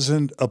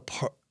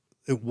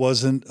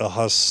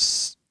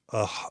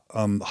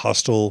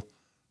hostile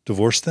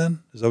divorce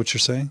then? Is that what you're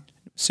saying?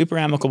 Super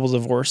amicable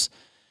divorce.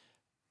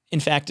 In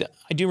fact,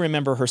 I do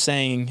remember her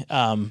saying,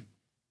 and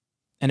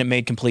it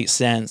made complete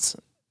sense,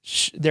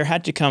 there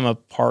had to come a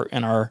part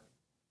in our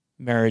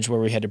marriage where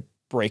we had to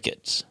break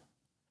it.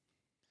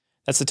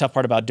 That's the tough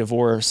part about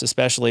divorce,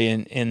 especially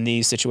in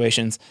these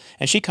situations.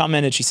 And she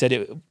commented, she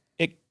said,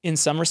 it in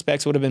some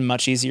respects would have been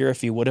much easier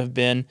if you would have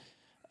been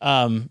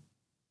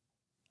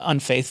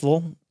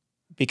unfaithful,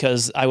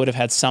 because I would have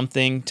had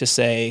something to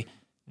say,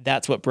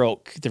 that's what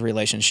broke the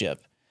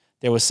relationship.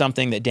 There was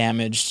something that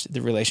damaged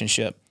the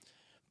relationship.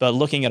 But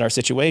looking at our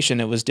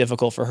situation, it was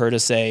difficult for her to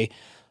say,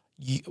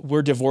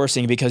 we're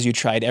divorcing because you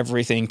tried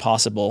everything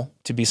possible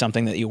to be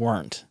something that you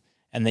weren't,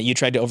 and that you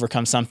tried to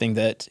overcome something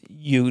that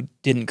you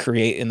didn't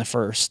create in the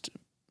first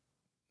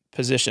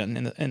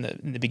position in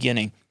the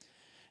beginning.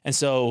 And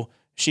so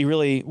she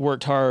really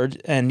worked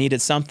hard and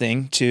needed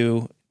something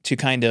to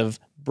kind of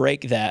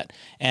break that.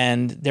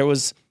 And there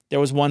was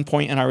one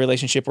point in our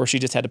relationship where she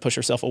just had to push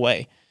herself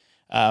away.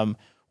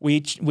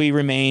 We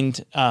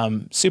remained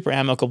super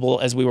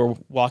amicable as we were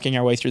walking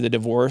our way through the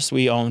divorce.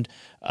 We owned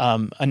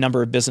a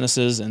number of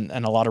businesses and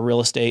a lot of real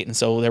estate. And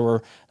so there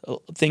were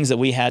things that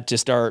we had to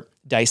start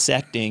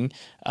dissecting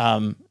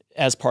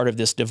as part of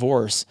this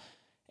divorce.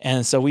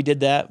 And so we did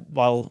that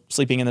while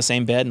sleeping in the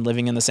same bed and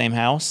living in the same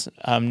house,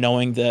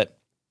 knowing that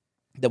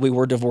we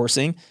were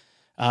divorcing.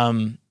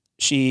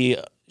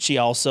 She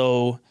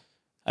also,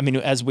 I mean,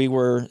 as we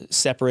were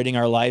separating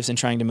our lives and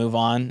trying to move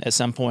on at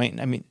some point,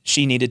 I mean,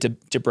 she needed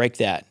to break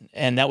that.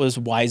 And that was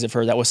wise of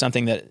her. That was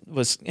something that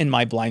was in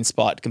my blind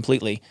spot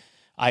completely.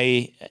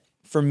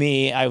 For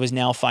me, I was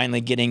now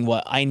finally getting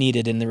what I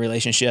needed in the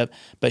relationship,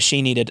 but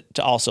she needed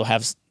to also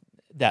have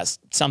that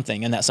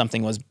something, and that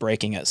something was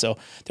breaking it. So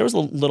there was a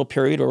little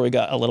period where we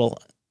got a little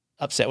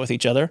upset with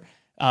each other.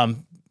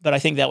 But I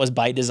think that was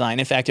by design.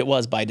 In fact, it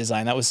was by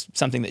design. That was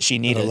something that she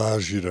needed. It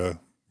allows you to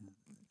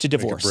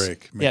divorce.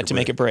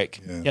 Make it break.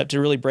 Yeah, to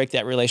really break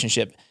that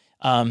relationship.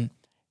 The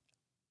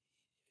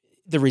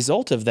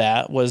result of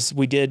that was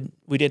we did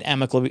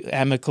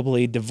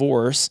amicably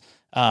divorce.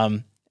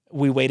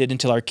 We waited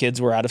until our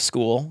kids were out of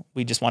school.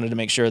 We just wanted to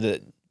make sure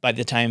that by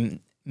the time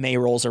May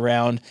rolls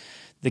around,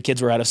 the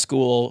kids were out of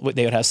school,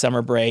 they would have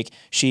summer break.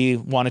 She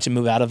wanted to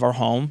move out of our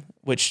home,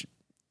 which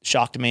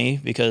shocked me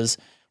because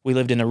we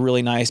lived in a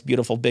really nice,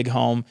 beautiful, big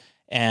home,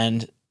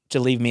 and to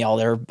leave me all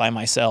there by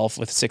myself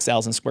with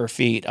 6,000 square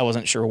feet, I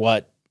wasn't sure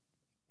what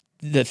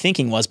the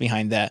thinking was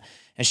behind that.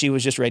 And she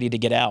was just ready to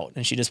get out,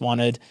 and she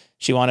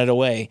wanted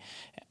away.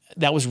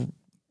 That was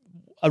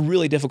a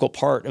really difficult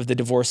part of the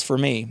divorce for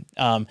me.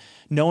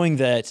 Knowing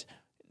that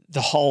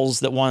the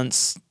halls that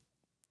once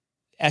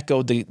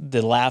echoed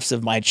the laughs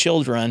of my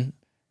children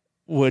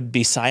would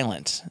be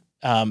silent.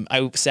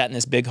 I sat in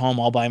this big home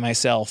all by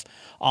myself,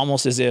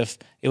 almost as if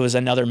it was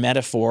another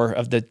metaphor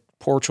of the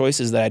poor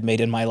choices that I'd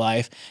made in my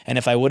life. And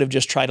if I would have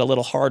just tried a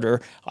little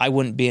harder, I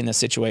wouldn't be in this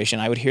situation.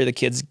 I would hear the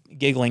kids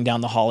giggling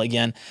down the hall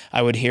again.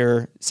 I would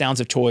hear sounds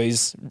of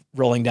toys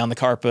rolling down the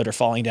carpet or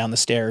falling down the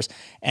stairs.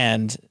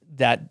 And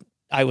that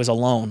I was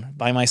alone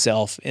by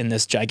myself in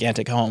this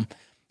gigantic home.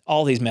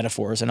 All these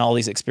metaphors and all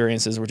these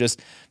experiences were just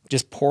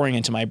pouring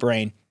into my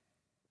brain.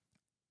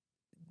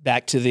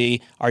 back to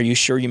are you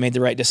sure you made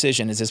the right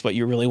decision? Is this what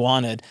you really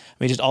wanted? I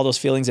mean, just all those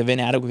feelings of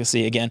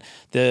inadequacy again,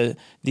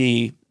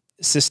 the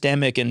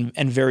systemic and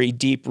very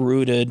deep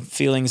rooted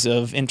feelings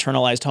of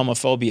internalized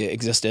homophobia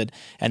existed,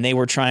 and they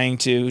were trying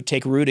to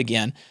take root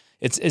again.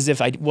 It's as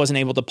if I wasn't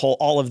able to pull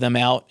all of them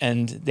out,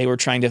 and they were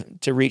trying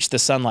to reach the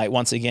sunlight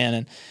once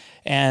again.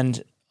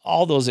 And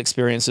all those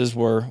experiences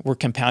were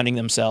compounding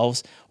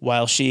themselves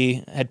while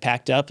she had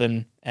packed up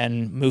and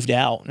moved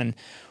out. And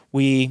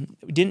we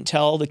didn't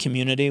tell the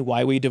community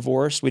why we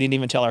divorced. We didn't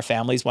even tell our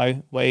families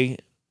why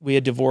we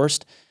had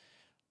divorced.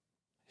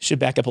 Should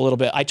back up a little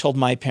bit. I told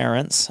my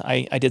parents.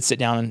 I did sit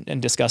down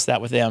and discuss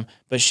that with them,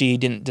 but she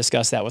didn't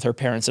discuss that with her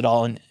parents at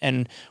all.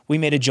 And we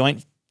made a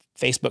joint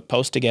Facebook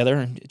post together,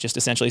 and it just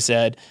essentially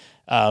said,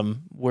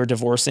 we're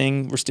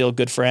divorcing, we're still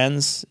good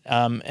friends.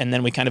 And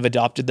then we kind of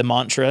adopted the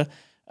mantra,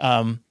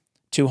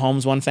 2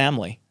 homes, 1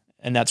 family.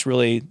 And that's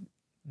really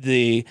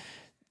the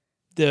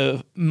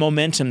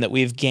momentum that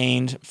we've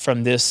gained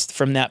from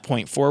that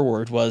point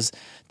forward, was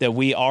that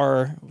we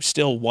are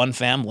still one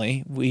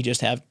family. We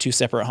just have 2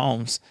 separate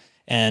homes.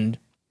 And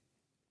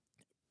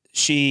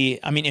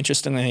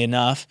interestingly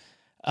enough,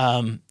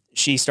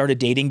 she started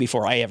dating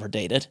before I ever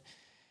dated.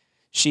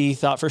 She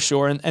thought for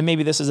sure, and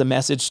maybe this is a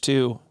message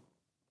to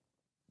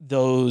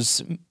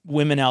those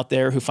women out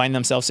there who find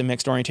themselves in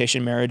mixed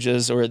orientation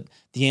marriages, or at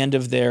the end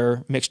of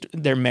their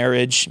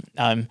marriage,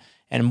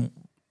 and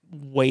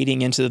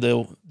wading into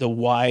the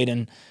wide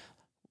and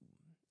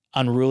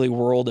unruly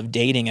world of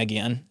dating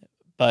again.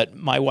 But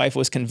my wife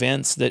was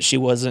convinced that she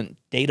wasn't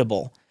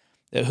dateable.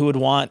 That who would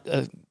want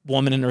a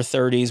woman in her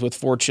 30s with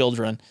 4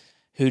 children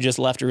who just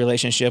left a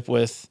relationship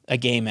with a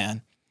gay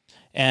man?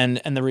 And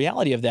the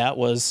reality of that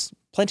was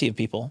plenty of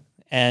people.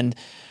 And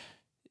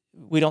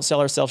we don't sell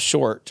ourselves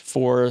short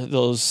for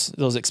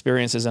those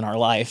experiences in our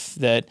life.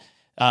 That,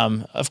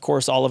 of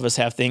course, all of us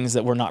have things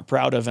that we're not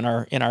proud of in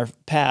our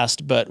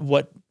past. But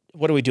what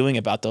are we doing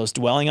about those?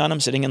 Dwelling on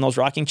them, sitting in those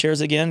rocking chairs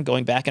again,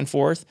 going back and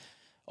forth,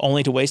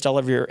 only to waste all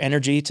of your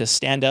energy to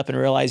stand up and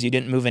realize you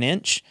didn't move an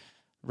inch,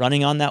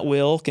 running on that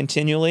wheel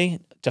continually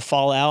to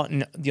fall out,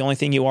 and the only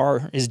thing you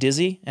are is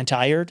dizzy and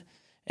tired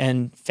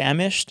and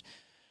famished.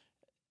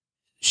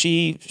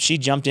 She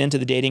jumped into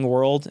the dating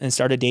world and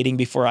started dating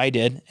before I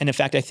did. And in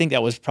fact, I think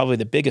that was probably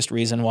the biggest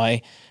reason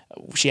why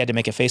she had to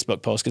make a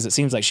Facebook post, because it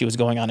seems like she was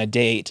going on a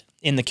date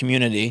in the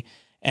community,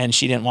 and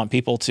she didn't want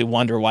people to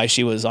wonder why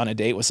she was on a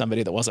date with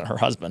somebody that wasn't her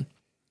husband.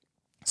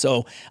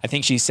 So I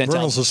think she sent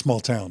Vernal's a small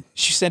town.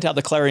 She sent out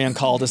the clarion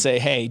call to say,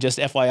 hey, just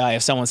FYI,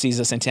 if someone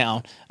sees us in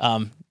town,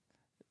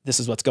 this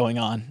is what's going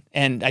on.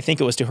 And I think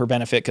it was to her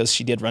benefit, because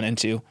she did run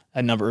into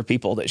a number of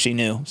people that she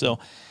knew. So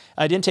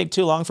it didn't take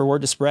too long for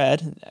word to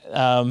spread.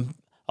 A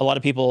lot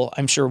of people,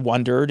 I'm sure,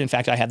 wondered. In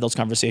fact, I had those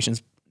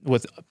conversations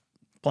with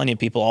plenty of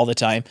people all the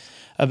time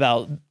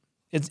about,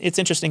 it's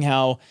interesting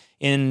how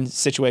in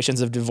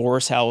situations of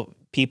divorce, how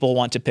people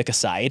want to pick a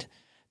side.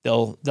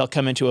 They'll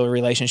come into a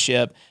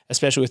relationship,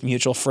 especially with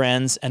mutual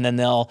friends, and then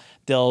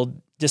they'll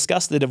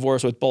discuss the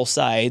divorce with both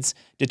sides,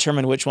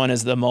 determine which one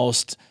is the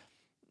most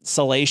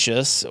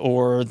salacious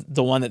or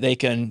the one that they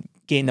can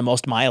gain the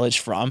most mileage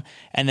from.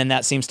 And then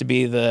that seems to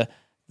be the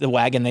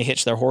wagon they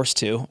hitch their horse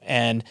to.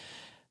 And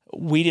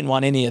we didn't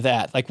want any of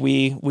that. Like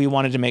we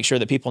wanted to make sure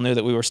that people knew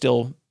that we were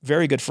still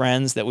very good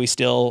friends, that we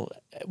still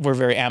were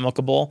very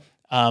amicable.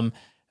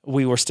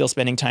 We were still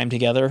spending time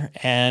together,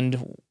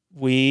 and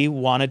we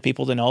wanted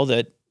people to know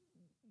that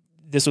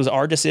this was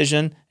our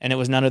decision and it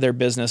was none of their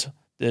business,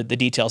 the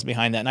details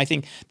behind that. And I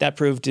think that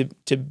proved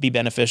to be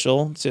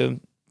beneficial to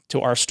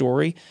our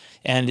story.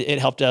 And it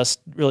helped us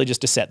really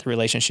just to set the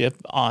relationship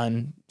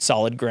on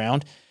solid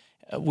ground.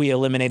 We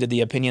eliminated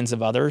the opinions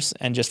of others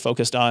and just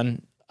focused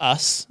on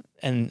us.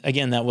 And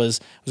again, that was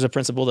a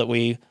principle that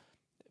we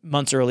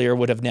months earlier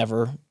would have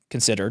never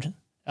considered.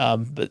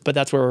 But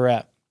that's where we're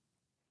at.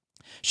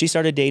 She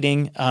started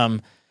dating.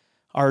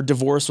 Our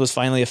divorce was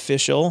finally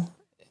official.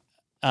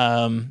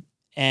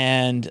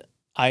 And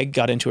I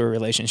got into a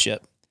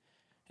relationship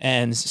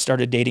and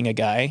started dating a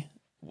guy,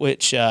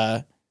 which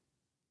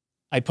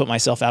I put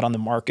myself out on the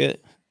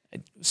market.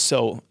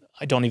 So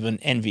I don't even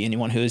envy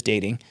anyone who is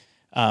dating,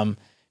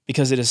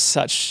 because it is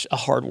such a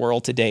hard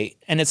world to date.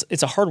 And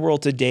it's a hard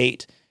world to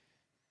date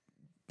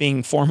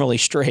being formally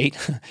straight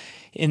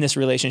in this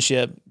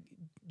relationship,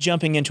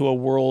 jumping into a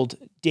world,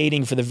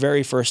 dating for the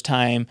very first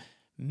time,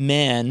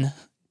 men,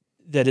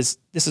 this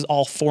is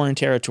all foreign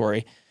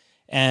territory.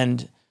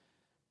 And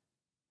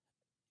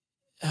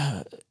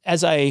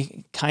as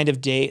I kind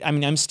of date, I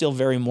mean, I'm still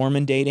very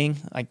Mormon dating.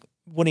 Like,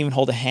 wouldn't even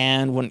hold a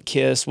hand, wouldn't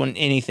kiss, wouldn't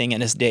anything in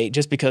this date,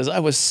 just because I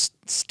was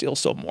still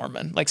so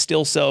Mormon, like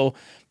still so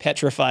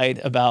petrified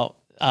about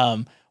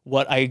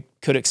what I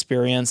could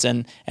experience,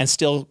 and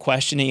still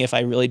questioning if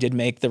I really did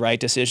make the right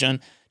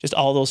decision. Just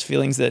all those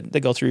feelings that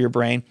go through your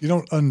brain. You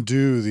don't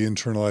undo the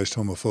internalized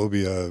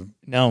homophobia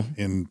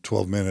in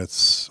 12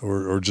 minutes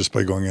or just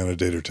by going on a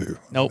date or two.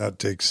 Nope. That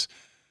takes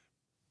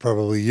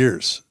probably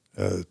years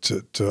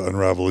to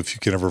unravel, if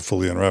you can ever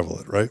fully unravel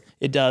it, right?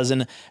 It does.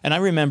 And I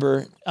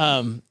remember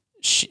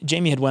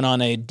Jamie had went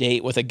on a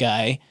date with a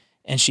guy,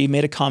 And she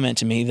made a comment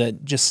to me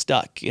that just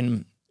stuck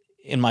in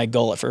my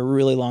gullet for a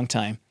really long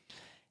time.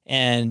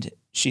 And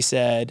she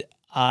said,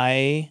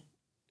 I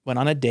went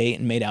on a date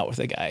and made out with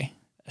a guy,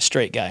 a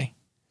straight guy.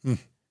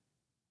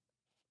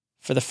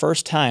 For the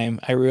first time,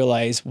 I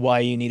realized why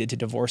you needed to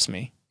divorce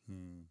me.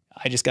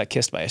 I just got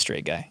kissed by a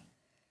straight guy.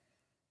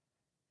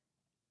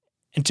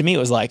 And to me, it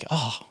was like,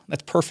 oh,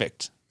 that's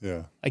perfect.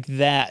 Yeah. Like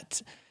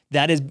that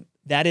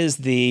is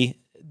the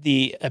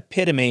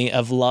epitome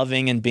of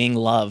loving and being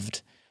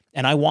loved.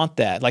 And I want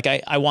that. Like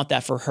I want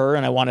that for her,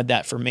 and I wanted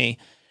that for me.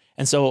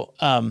 And so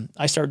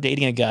I started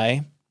dating a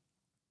guy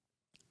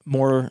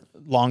more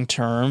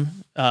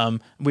long-term.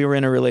 We were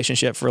in a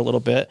relationship for a little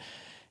bit,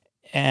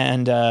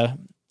 and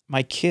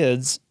my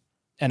kids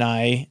and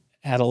I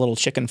had a little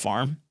chicken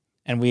farm,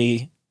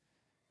 and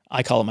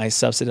I call it my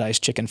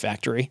subsidized chicken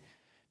factory,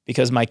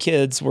 because my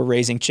kids were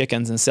raising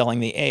chickens and selling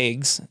the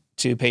eggs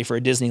to pay for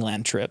a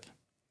Disneyland trip.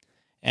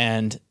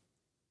 And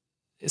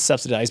it's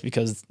subsidized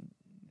because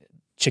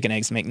chicken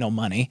eggs make no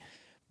money.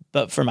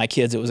 But for my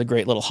kids, it was a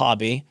great little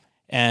hobby.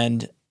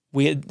 And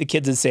the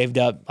kids had saved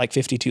up like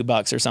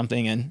 $52 or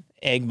something in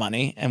egg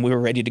money, and we were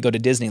ready to go to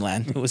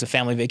Disneyland. It was a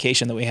family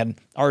vacation that we had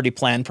already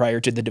planned prior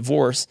to the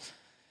divorce.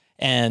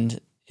 And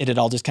it had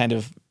all just kind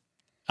of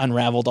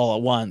unraveled all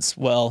at once.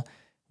 Well,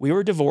 we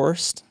were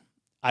divorced.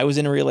 I was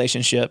in a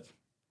relationship,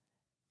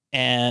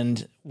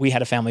 and we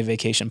had a family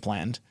vacation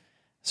planned.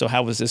 So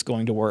how was this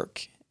going to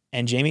work?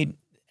 And Jamie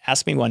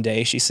asked me one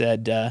day, she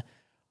said,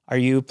 are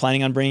you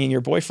planning on bringing your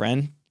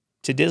boyfriend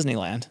to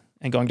Disneyland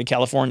and going to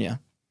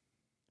California?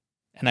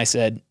 And I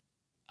said,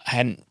 I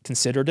hadn't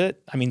considered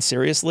it. I mean,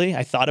 seriously,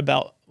 I thought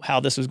about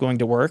how this was going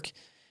to work.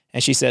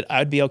 And she said,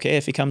 I'd be okay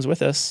if he comes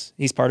with us.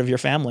 He's part of your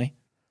family.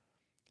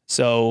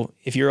 So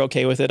if you're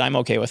okay with it, I'm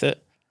okay with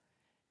it.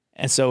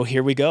 And so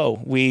here we go.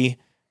 We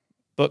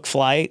book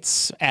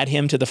flights, add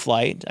him to the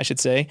flight, I should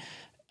say.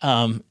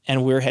 And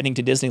we're heading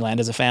to Disneyland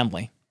as a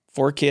family.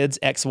 4 kids,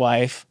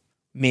 ex-wife,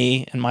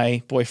 me, and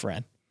my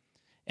boyfriend.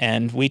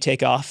 And we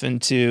take off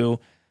into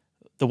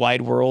the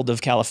wide world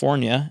of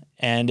California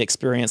and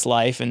experience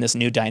life in this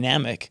new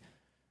dynamic.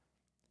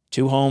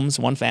 2 homes,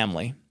 1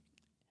 family.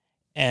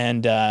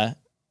 And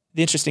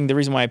the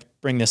reason why I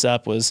bring this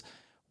up was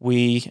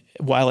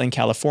while in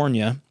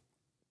California,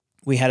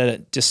 we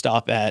had to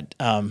stop at,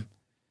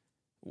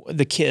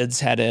 the kids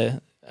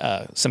had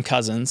some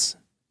cousins.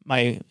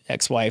 My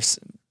ex-wife's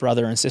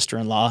brother and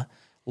sister-in-law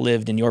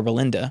lived in Yorba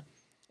Linda.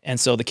 And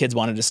so the kids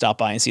wanted to stop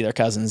by and see their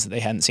cousins that they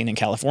hadn't seen in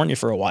California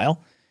for a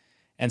while.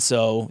 And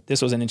so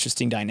this was an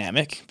interesting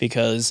dynamic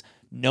because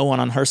no one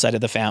on her side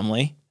of the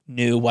family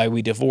knew why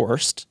we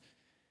divorced.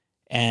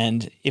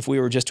 And if we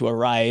were just to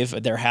arrive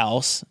at their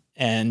house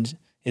and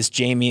it's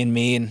Jamie and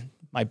me and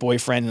my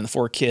boyfriend and the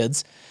 4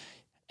 kids,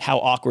 how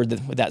awkward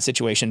would that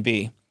situation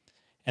be?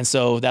 And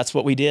so that's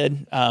what we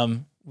did.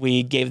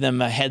 We gave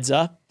them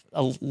a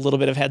little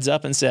bit of heads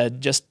up, and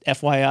said, just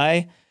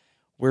FYI,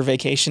 we're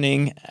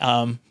vacationing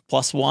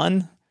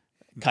 +1.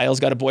 Kyle's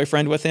got a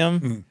boyfriend with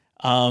him.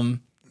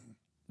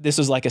 This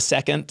was like a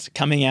second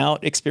coming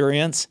out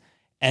experience,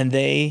 and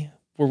they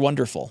were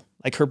wonderful.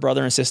 Like her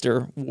brother and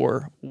sister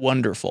were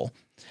wonderful.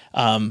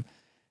 I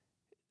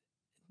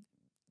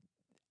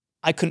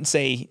couldn't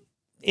say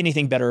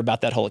anything better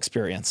about that whole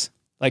experience.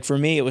 Like for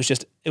me,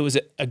 it was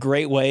a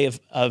great way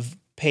of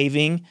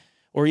paving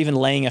or even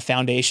laying a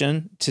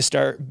foundation to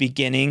start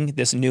beginning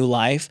this new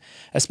life,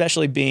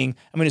 especially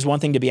it's one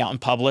thing to be out in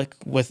public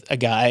with a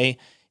guy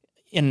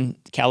in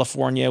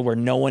California where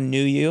no one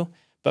knew you.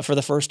 But for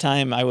the first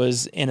time, I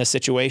was in a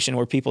situation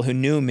where people who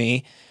knew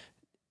me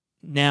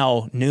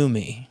now knew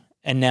me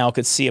and now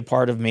could see a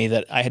part of me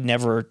that I had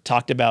never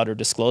talked about or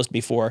disclosed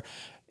before,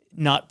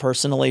 not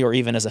personally or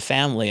even as a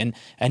family.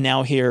 And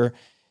now here,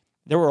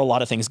 there were a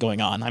lot of things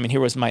going on. I mean,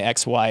 here was my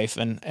ex-wife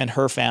and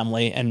her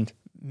family and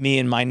me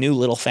and my new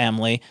little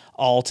family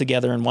all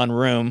together in one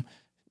room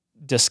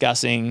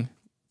discussing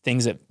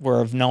things that were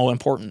of no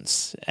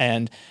importance.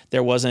 And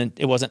it wasn't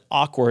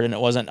awkward and it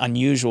wasn't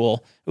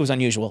unusual. It was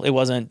unusual. It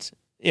wasn't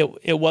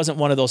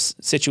one of those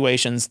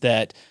situations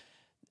that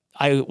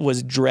I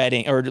was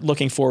dreading or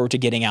looking forward to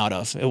getting out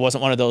of. It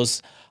wasn't one of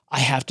those,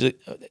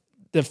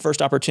 the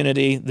first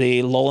opportunity,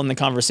 the lull in the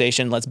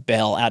conversation, let's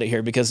bail out of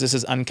here because this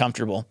is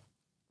uncomfortable.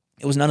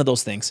 It was none of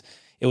those things.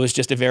 It was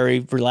just a very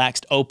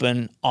relaxed,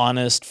 open,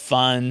 honest,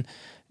 fun,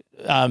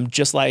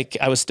 just like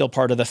I was still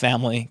part of the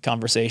family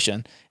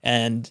conversation.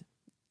 And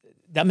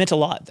that meant a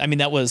lot. I mean,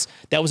 and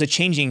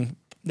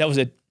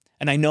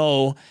I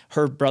know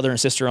her brother and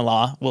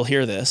sister-in-law will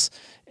hear this.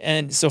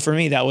 And so for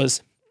me, that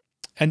was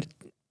a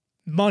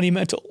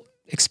monumental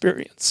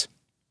experience.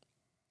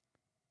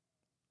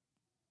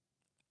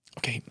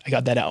 Okay, I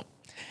got that out.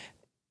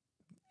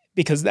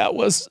 Because that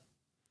was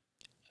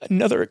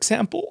another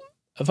example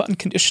of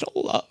unconditional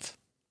love.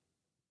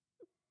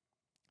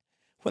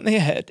 When they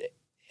had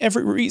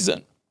every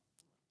reason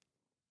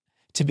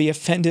to be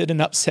offended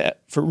and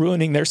upset for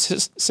ruining their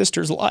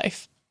sister's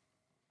life.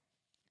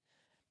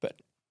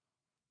 But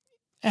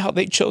how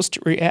they chose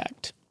to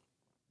react.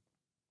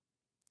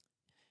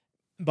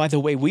 By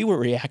the way we were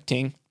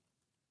reacting,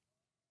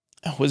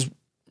 was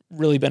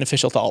really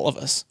beneficial to all of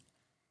us.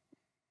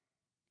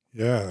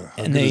 Yeah.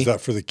 How good is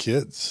that for the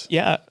kids?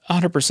 Yeah,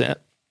 100%.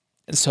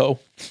 And so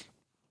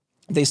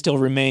they still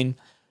remain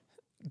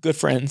good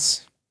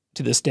friends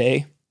to this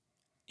day,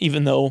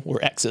 even though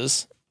we're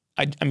exes.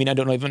 I mean, I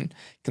don't even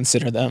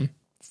consider them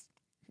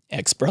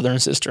ex-brother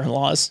and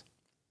sister-in-laws.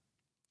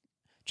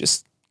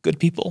 Just good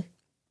people.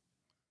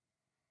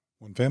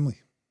 One family.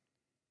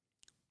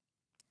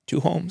 Two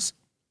homes.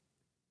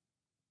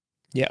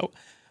 Yeah,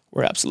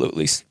 we're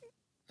absolutely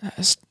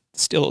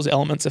still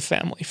elements of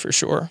family for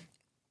sure.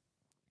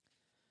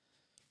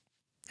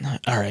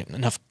 All right,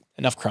 enough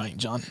crying,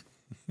 John.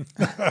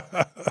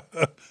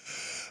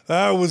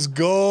 That was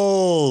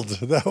gold.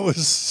 That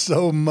was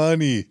so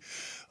money.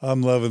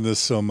 I'm loving this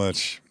so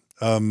much.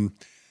 I'm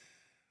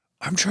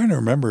trying to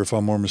remember if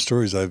on Mormon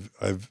Stories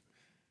I've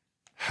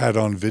had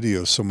on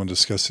video someone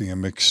discussing a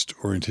mixed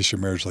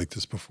orientation marriage like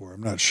this before.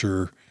 I'm not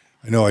sure.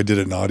 I know I did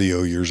it in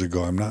audio years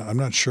ago. I'm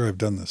not sure I've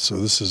done this. So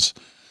this is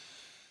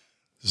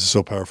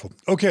so powerful.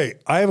 Okay,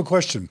 I have a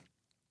question.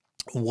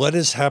 What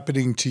is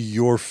happening to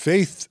your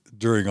faith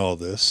during all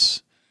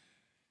this?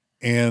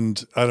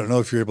 And I don't know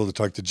if you're able to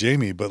talk to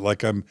Jamie, but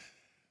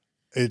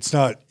it's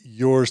not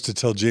yours to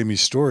tell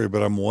Jamie's story,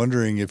 but I'm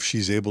wondering if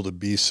she's able to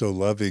be so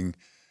loving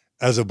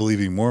as a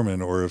believing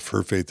Mormon or if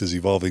her faith is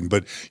evolving.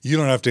 But you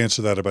don't have to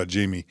answer that about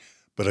Jamie,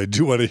 but I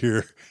do want to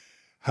hear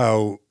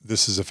how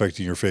this is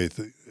affecting your faith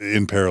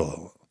in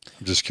parallel.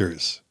 I'm just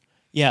curious.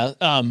 Yeah.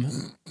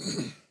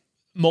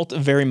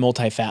 Very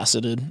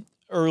multifaceted.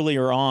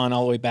 Earlier on,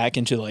 all the way back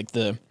into like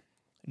the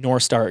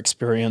North Star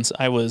experience,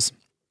 I was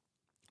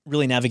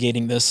really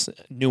navigating this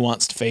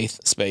nuanced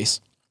faith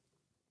space.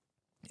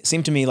 It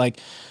seemed to me like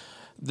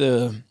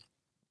the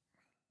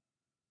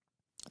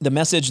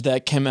message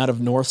that came out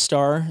of North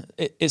Star,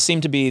 it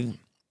seemed to be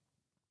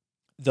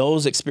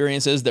those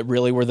experiences that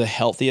really were the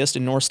healthiest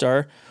in North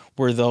Star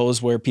were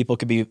those where people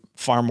could be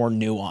far more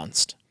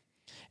nuanced.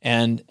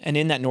 And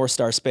in that North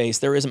Star space,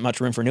 there isn't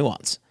much room for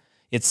nuance.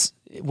 It's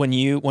when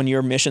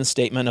your mission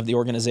statement of the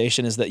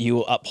organization is that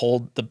you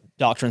uphold the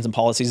doctrines and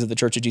policies of the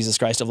Church of Jesus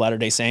Christ of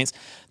Latter-day Saints,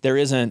 there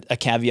isn't a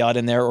caveat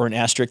in there or an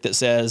asterisk that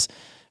says,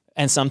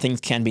 and some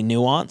things can be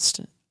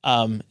nuanced.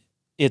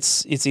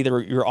 It's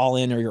either you're all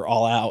in or you're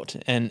all out,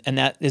 and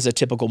that is a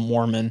typical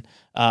Mormon.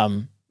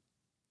 I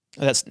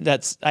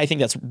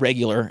think that's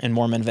regular in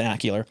Mormon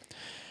vernacular.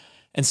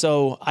 And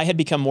so I had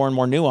become more and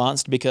more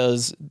nuanced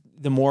because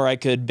the more I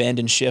could bend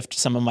and shift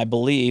some of my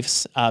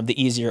beliefs,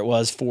 the easier it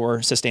was for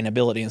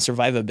sustainability and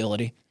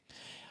survivability.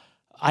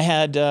 I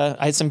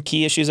had some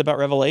key issues about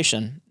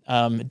Revelation.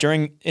 In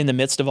the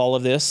midst of all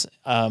of this,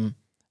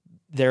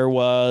 there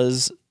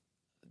were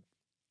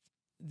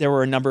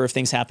a number of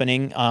things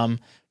happening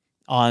on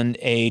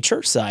a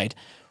church side.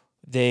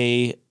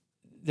 There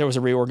was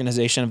a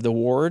reorganization of the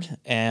ward,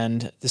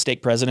 and the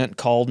stake president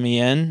called me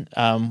in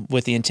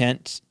with the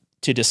intent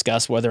to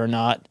discuss whether or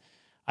not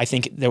I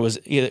think it was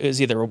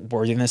either a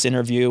worthiness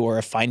interview or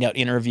a find out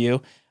interview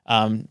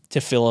to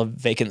fill a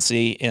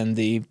vacancy in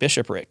the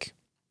bishopric.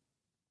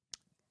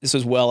 This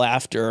was well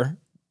after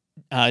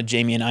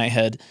Jamie and I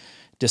had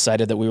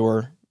decided that we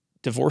were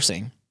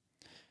divorcing.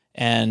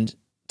 And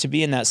to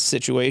be in that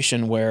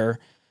situation where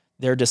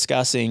they're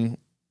discussing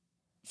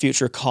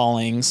future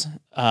callings,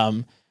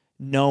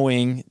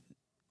 knowing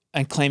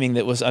and claiming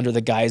that it was under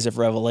the guise of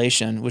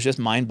revelation was just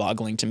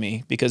mind-boggling to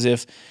me. Because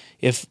if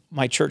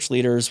my church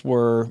leaders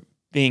were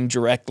being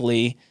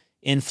directly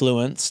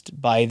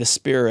influenced by the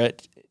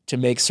Spirit to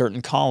make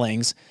certain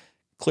callings,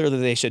 clearly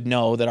they should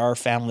know that our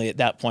family at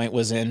that point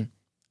was in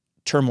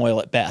turmoil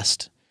at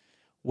best,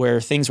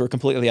 where things were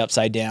completely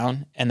upside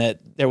down, and that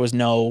there was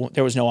no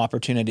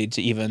opportunity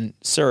to even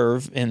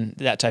serve in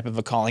that type of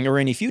a calling or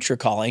any future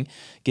calling,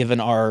 given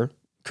our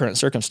current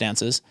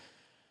circumstances.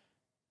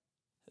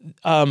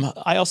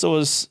 I also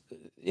was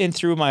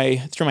through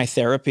my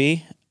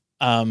therapy.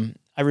 I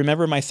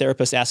remember my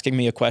therapist asking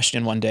me a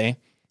question one day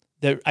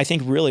that I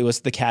think really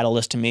was the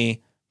catalyst to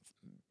me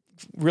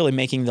really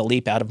making the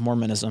leap out of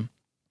Mormonism.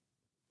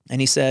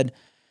 And he said,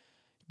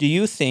 "Do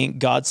you think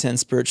God sends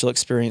spiritual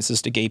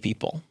experiences to gay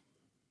people?"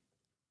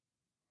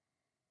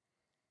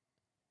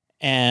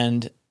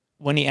 And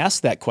when he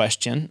asked that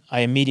question, I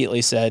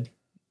immediately said,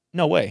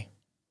 "No way.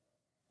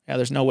 Yeah,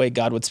 there's no way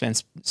God would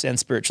send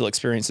spiritual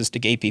experiences to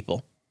gay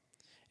people."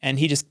 And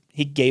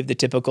he gave the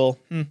typical,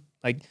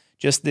 like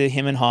just the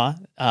him and ha.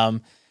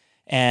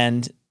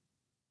 And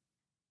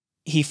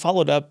he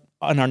followed up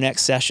on our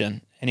next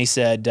session and he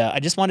said, "I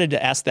just wanted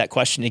to ask that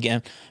question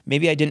again.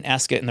 Maybe I didn't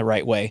ask it in the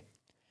right way."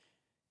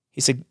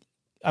 He said,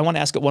 "I want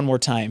to ask it one more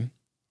time.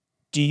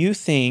 Do you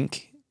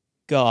think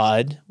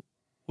God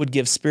would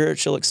give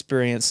spiritual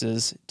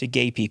experiences to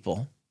gay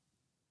people?"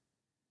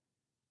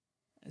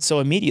 So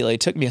immediately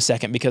it took me a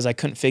second because I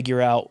couldn't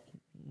figure out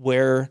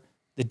where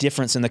the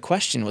difference in the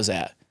question was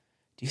at.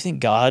 Do you think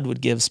God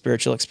would give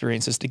spiritual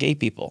experiences to gay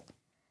people?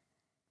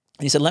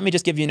 And he said, "Let me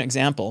just give you an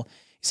example."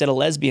 He said a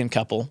lesbian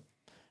couple,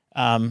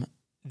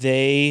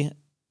 they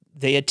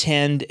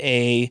attend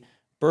a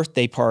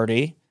birthday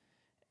party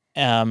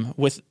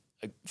with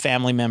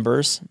family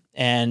members,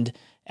 and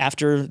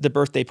after the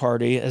birthday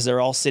party, as they're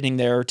all sitting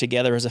there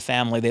together as a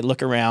family, they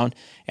look around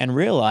and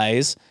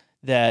realize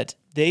that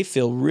they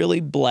feel really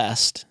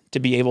blessed to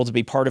be able to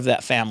be part of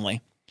that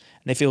family.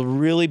 And they feel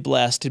really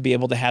blessed to be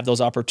able to have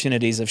those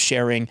opportunities of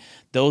sharing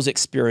those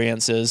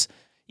experiences,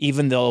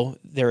 even though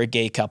they're a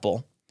gay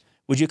couple.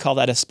 Would you call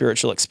that a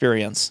spiritual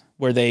experience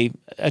where they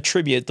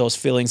attribute those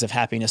feelings of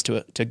happiness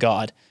to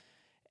God?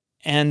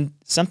 And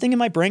something in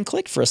my brain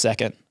clicked for a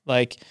second.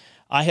 Like,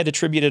 I had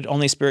attributed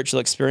only spiritual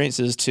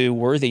experiences to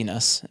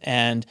worthiness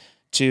and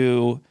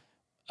to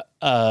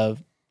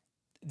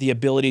the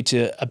ability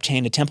to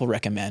obtain a temple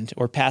recommend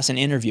or pass an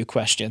interview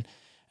question.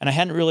 And I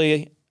hadn't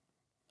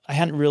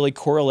really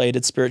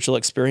correlated spiritual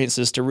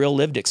experiences to real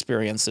lived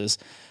experiences,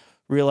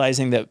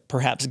 realizing that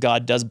perhaps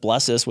God does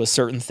bless us with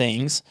certain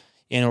things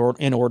in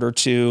order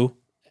to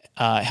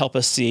help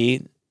us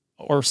see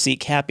or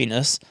seek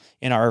happiness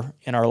in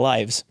our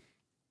lives.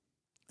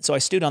 So I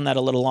stewed on that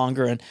a little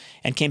longer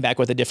and came back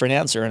with a different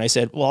answer. And I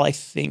said, well, I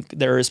think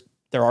there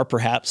are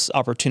perhaps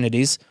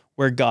opportunities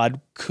where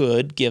God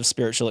could give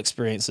spiritual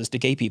experiences to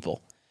gay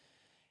people.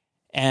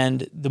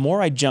 And the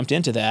more I jumped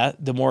into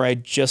that, the more I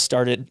just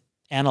started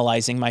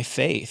analyzing my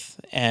faith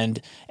and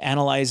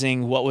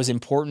analyzing what was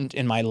important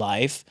in my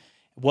life,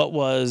 what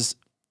was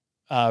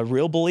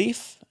real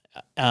belief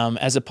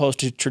as opposed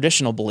to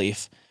traditional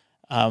belief.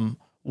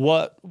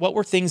 What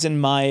were things in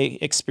my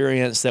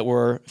experience that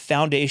were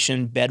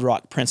foundation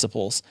bedrock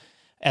principles,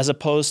 as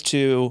opposed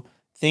to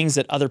things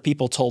that other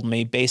people told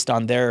me based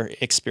on their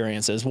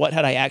experiences? What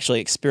had I actually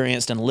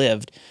experienced and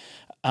lived?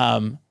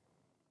 How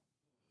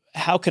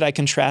could I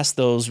contrast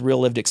those real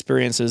lived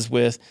experiences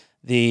with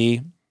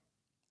the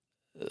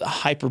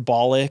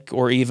hyperbolic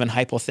or even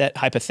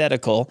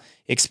hypothetical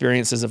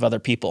experiences of other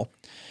people?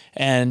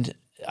 And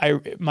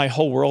my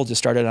whole world just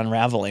started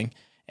unraveling,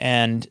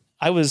 and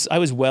I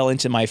was well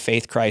into my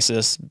faith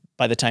crisis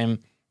by the time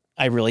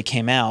I really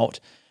came out,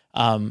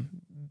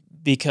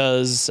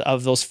 because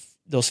of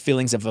those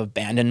feelings of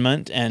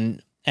abandonment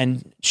and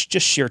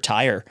just sheer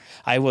tire.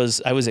 I was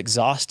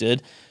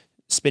exhausted,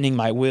 spinning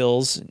my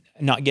wheels,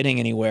 not getting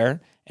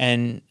anywhere,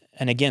 and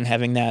again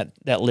having that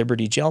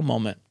Liberty Jail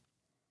moment.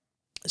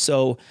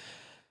 So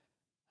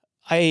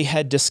I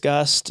had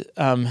discussed,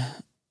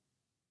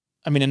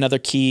 another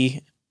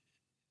key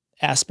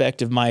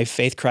aspect of my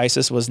faith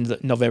crisis was the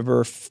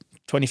November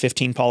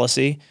 2015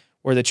 policy,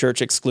 where the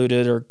church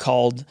excluded or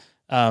called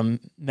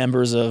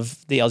members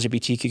of the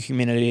LGBTQ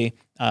community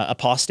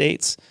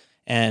apostates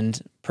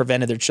and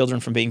prevented their children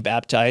from being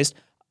baptized.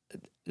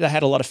 I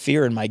had a lot of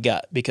fear in my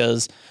gut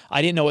because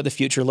I didn't know what the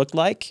future looked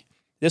like.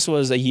 This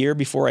was a year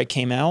before I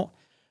came out,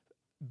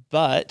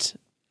 but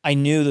I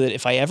knew that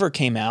if I ever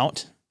came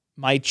out,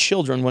 my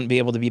children wouldn't be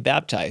able to be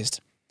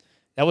baptized.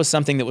 That was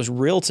something that was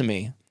real to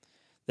me.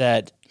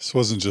 That this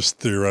wasn't just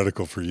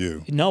theoretical for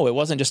you. No, it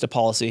wasn't just a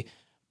policy.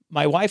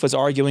 My wife was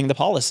arguing the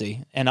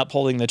policy and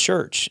upholding the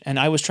church, and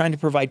I was trying to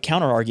provide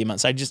counter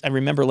arguments. I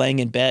remember laying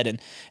in bed and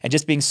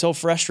just being so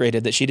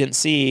frustrated that she didn't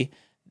see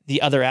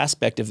the other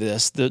aspect of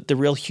this, the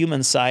real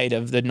human side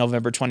of the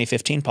November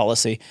 2015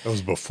 policy. That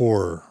was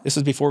before. This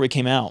was before we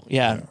came out.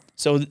 Yeah.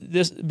 So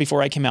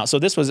before I came out. So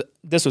this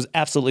was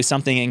absolutely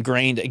something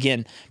ingrained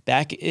again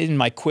back in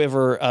my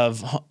quiver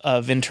of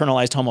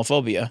internalized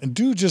homophobia. And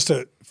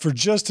for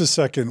just a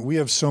second, we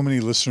have so many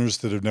listeners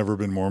that have never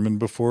been Mormon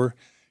before.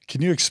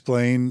 Can you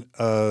explain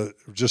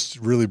just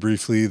really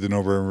briefly the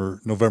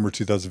November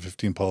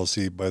 2015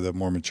 policy by the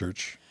Mormon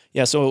Church?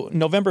 Yeah, so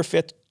November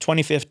 5th,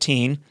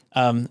 2015,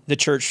 the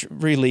church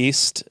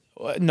released,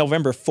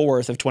 November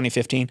 4th of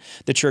 2015,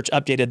 the church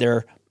updated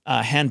their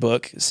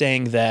handbook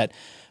saying that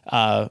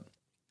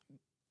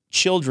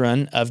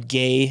children of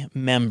gay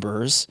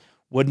members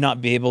would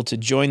not be able to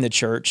join the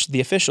church. The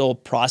official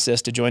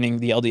process to joining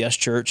the LDS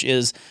church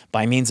is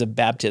by means of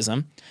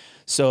baptism.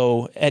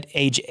 So at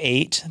age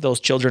 8, those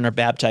children are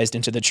baptized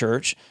into the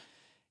church.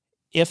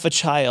 If a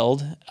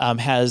child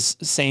has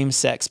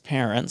same-sex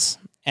parents,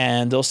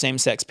 and those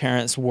same-sex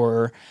parents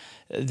were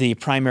the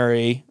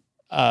primary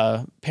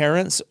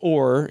parents,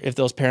 or if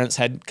those parents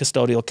had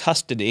custodial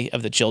custody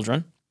of the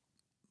children,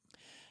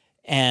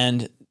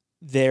 and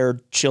their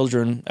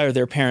children or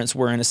their parents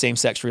were in a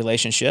same-sex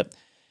relationship,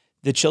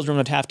 the children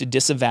would have to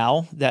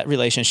disavow that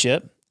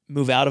relationship,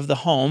 move out of the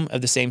home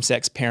of the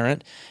same-sex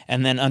parent,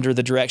 and then under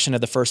the direction of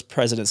the First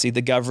Presidency,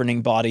 the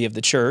governing body of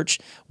the church,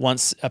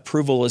 once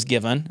approval is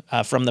given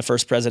from the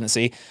First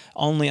Presidency,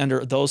 only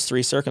under those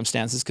 3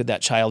 circumstances could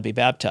that child be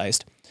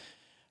baptized.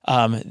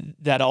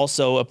 That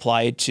also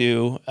applied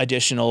to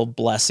additional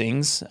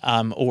blessings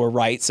or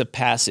rites of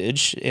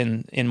passage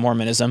in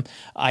Mormonism,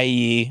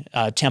 i.e.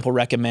 Temple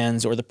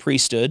recommends or the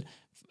priesthood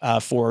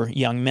for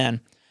young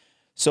men.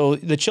 So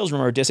the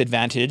children were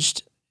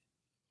disadvantaged.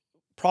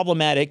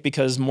 Problematic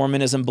because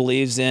Mormonism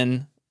believes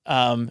in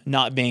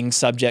not being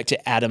subject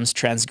to Adam's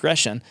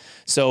transgression.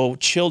 So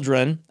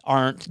children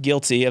aren't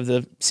guilty of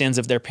the sins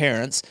of their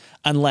parents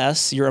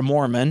unless you're a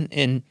Mormon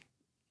in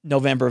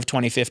November of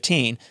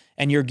 2015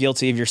 and you're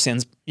guilty of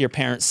your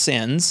parents'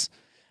 sins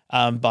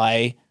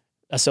by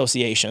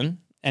association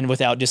and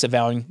without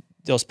disavowing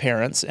those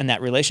parents and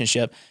that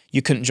relationship,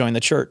 you couldn't join the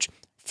church.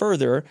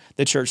 Further,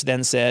 the church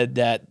then said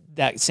that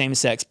that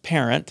same-sex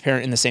parent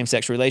in the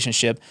same-sex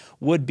relationship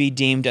would be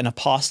deemed an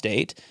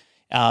apostate,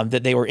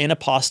 that they were in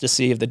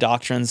apostasy of the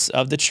doctrines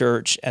of the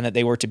church, and that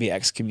they were to be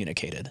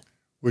excommunicated.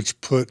 Which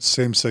put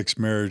same-sex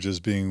marriage as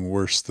being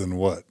worse than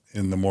what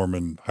in the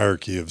Mormon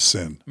hierarchy of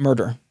sin?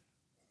 Murder.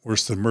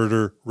 Worse than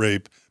murder,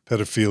 rape,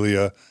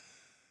 pedophilia,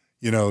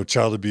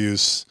 child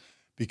abuse,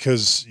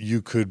 because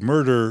you could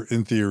murder,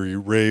 in theory,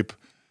 rape,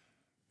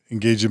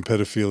 engage in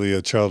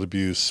pedophilia, child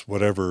abuse,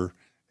 whatever,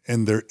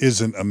 and there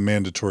isn't a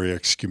mandatory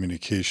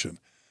excommunication.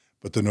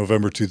 But the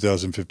November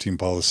 2015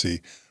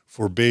 policy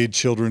forbade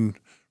children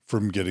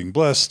from getting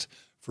blessed,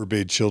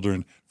 forbade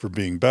children from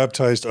being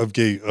baptized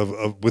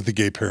with a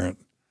gay parent,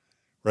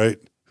 right?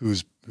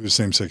 Who's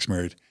same-sex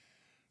married,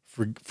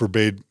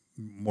 forbade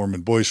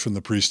Mormon boys from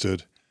the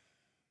priesthood,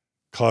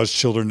 caused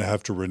children to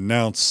have to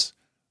renounce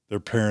their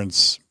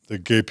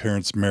gay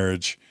parents'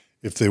 marriage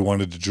if they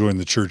wanted to join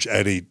the church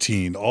at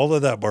 18. All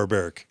of that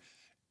barbaric.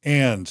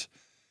 And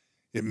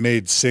it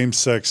made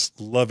same-sex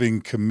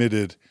loving,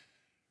 committed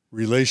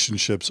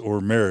relationships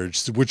or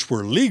marriage, which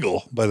were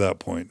legal by that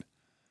point,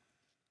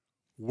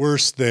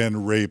 worse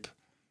than rape,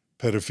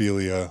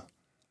 pedophilia,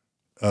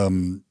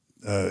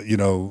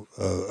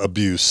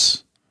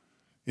 abuse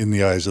in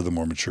the eyes of the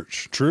Mormon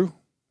Church. True?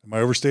 Am I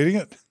overstating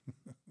it?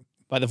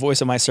 By the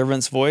voice of my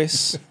servant's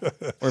voice,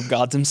 or of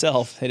God's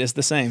himself, it is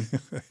the same.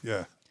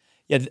 Yeah.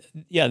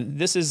 Yeah.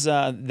 This is,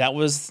 that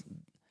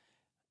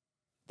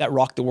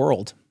rocked the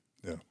world.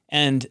 Yeah.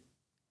 And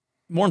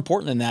more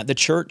important than that, the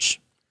church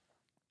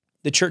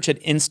had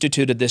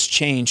instituted this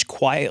change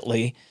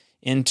quietly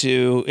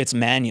into its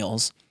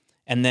manuals,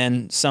 and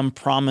then some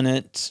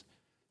prominent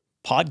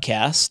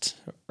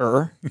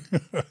podcaster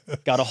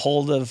got a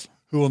hold of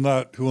who will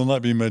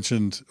not be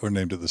mentioned or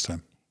named at this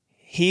time.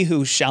 He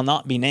who shall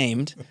not be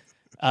named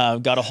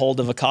got a hold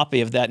of a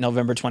copy of that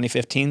November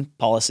 2015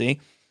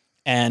 policy,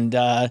 and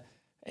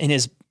in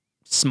his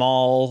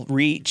small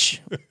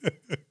reach,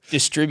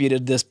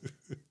 distributed this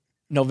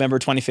November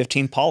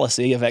 2015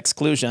 policy of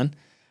exclusion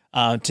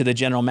to the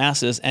general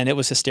masses, and it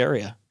was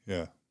hysteria.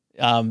 Yeah.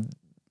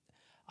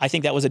 I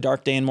think that was a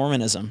dark day in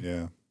Mormonism.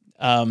 Yeah.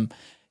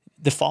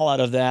 The fallout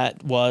of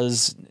that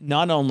was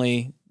not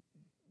only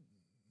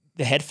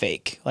the head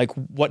fake, like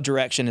what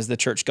direction is the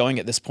church going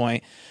at this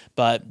point,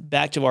 but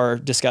back to our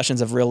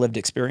discussions of real lived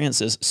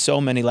experiences. So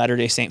many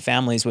Latter-day Saint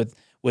families with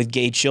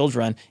gay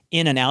children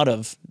in and out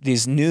of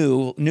these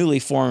newly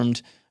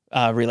formed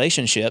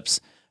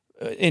relationships,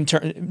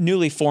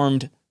 newly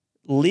formed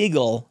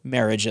legal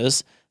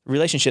marriages.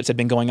 Relationships had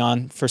been going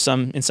on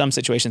in some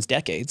situations,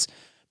 decades,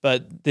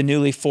 but the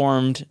newly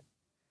formed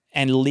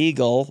and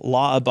legal,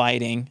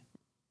 law-abiding,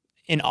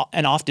 and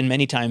often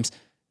many times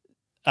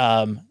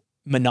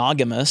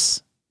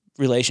monogamous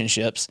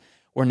relationships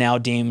were now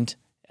deemed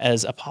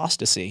as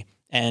apostasy,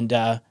 and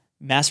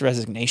mass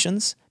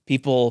resignations.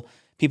 People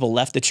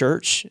left the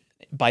church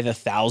by the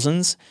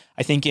thousands.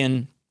 I think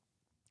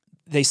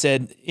they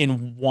said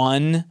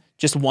in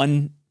just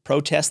one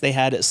protest they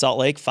had at Salt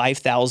Lake,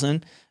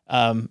 5,000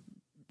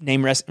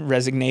 name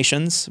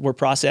resignations were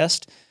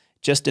processed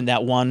just in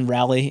that one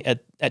rally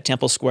at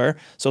Temple Square.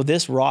 So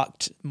this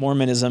rocked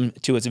Mormonism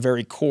to its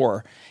very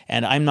core.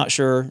 And I'm not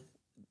sure,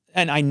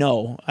 and I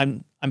know,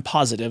 I'm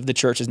positive the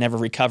church has never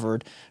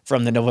recovered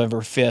from the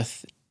November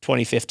 5th,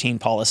 2015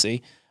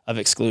 policy of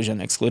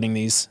excluding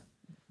these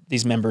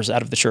members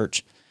out of the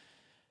church.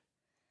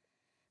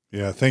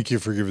 Yeah, thank you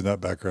for giving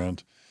that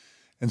background.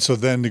 And so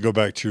then to go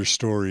back to your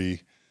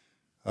story,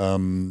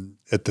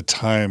 at the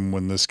time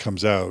when this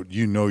comes out,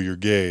 you're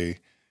gay,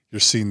 you're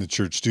seeing the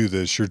church do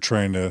this, you're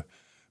trying to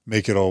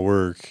make it all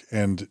work.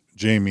 And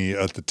Jamie,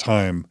 at the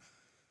time,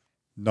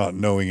 not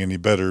knowing any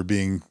better,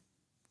 being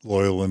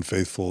loyal and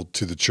faithful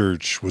to the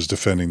church, was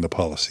defending the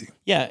policy.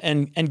 Yeah,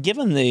 and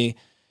given the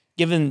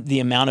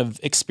amount of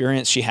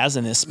experience she has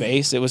in this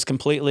space, it was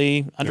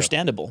completely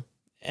understandable.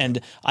 Yeah.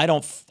 And I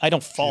don't fault her.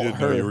 She didn't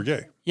know you were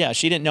gay. Yeah,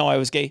 she didn't know I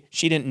was gay.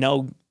 She didn't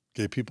know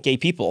gay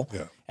people.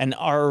 Yeah. And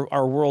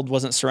our world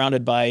wasn't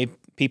surrounded by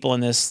people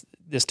in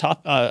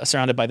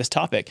surrounded by this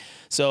topic.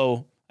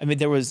 So I mean,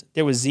 there was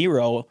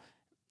zero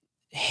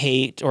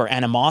hate or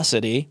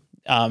animosity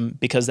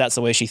because that's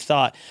the way she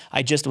thought.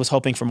 I just was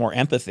hoping for more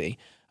empathy.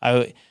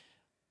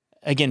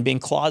 Again, being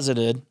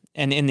closeted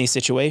and in these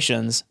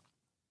situations,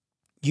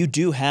 you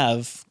do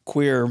have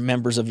queer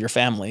members of your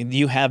family.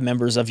 You have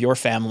members of your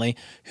family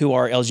who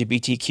are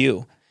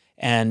LGBTQ.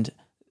 And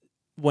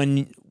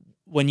when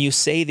you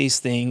say these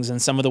things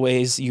and some of the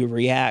ways you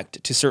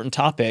react to certain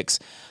topics,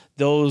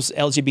 those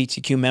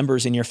LGBTQ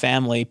members in your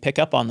family pick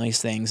up on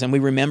these things, and we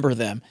remember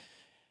them.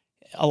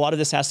 A lot of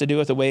this has to do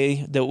with the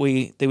way that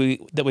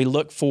we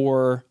look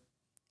for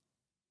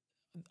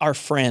our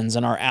friends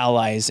and our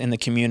allies in the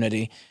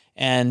community.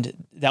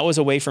 And that was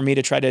a way for me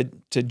to try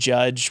to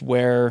judge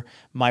where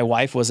my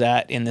wife was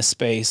at in this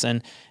space.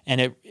 And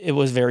it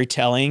was very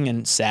telling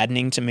and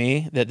saddening to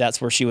me that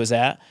that's where she was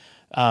at.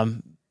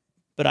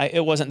 But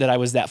it wasn't that I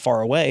was that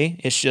far away.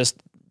 It's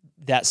just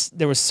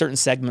there was certain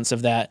segments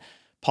of that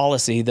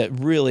policy that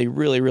really,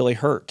 really, really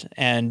hurt.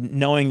 And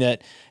knowing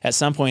that at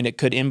some point it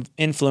could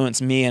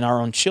influence me and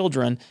our own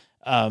children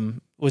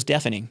was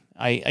deafening.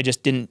 I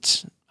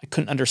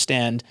couldn't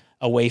understand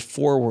a way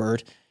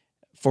forward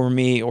for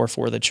me or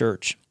for the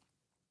church.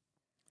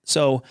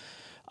 So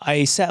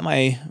I sat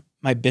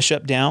my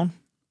bishop down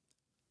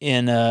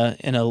in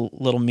a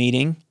little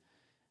meeting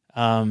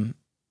and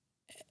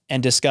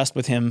discussed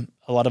with him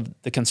a lot of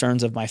the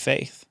concerns of my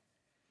faith.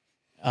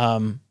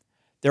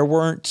 There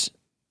weren't,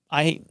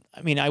 I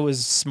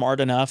was smart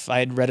enough, I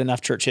had read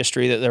enough church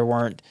history that there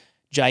weren't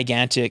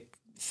gigantic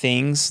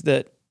things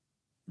that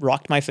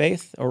rocked my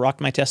faith or rocked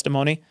my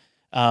testimony.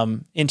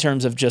 In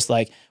terms of just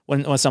like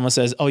when someone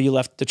says, oh, you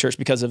left the church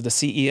because of the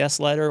CES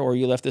letter, or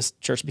you left this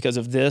church because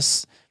of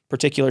this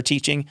particular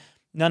teaching,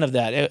 none of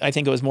that. I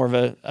think it was more of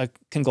a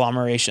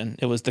conglomeration.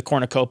 It was the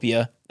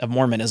cornucopia of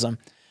Mormonism.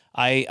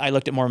 I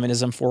looked at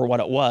Mormonism for what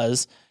it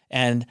was,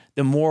 and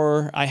the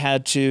more I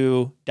had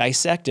to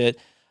dissect it,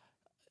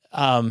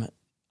 I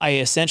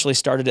essentially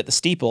started at the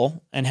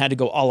steeple and had to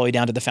go all the way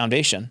down to the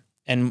foundation.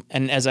 And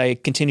as I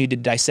continued to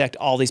dissect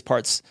all these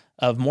parts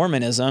of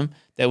Mormonism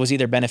that was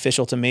either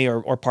beneficial to me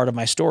or part of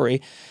my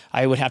story,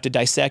 I would have to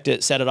dissect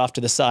it, set it off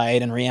to the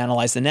side, and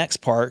reanalyze the next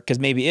part, because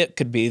maybe it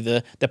could be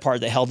the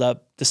part that held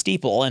up the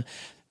steeple. And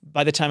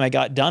by the time I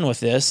got done with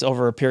this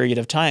over a period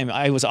of time,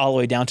 I was all the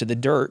way down to the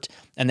dirt,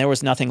 and there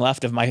was nothing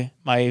left of my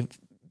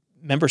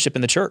membership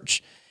in the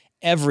church.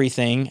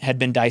 Everything had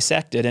been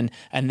dissected,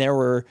 and there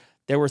were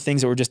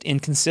things that were just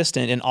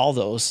inconsistent in all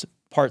those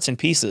parts and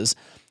pieces.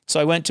 So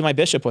I went to my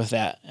bishop with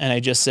that, and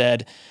I just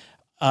said,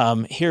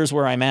 here's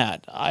where I'm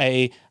at.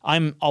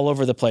 I'm all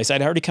over the place.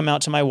 I'd already come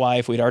out to my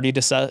wife. We'd already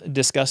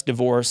discussed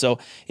divorce. So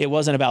it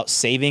wasn't about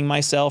saving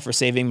myself or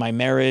saving my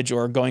marriage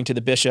or going to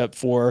the bishop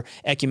for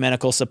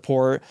ecumenical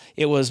support.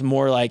 It was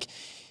more like,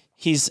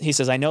 he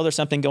says, I know there's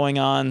something going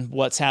on.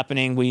 What's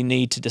happening? We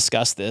need to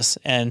discuss this.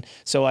 And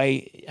so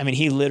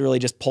he literally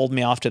just pulled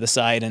me off to the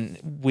side,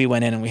 and we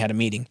went in and we had a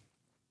meeting.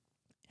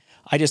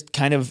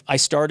 I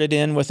started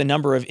in with a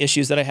number of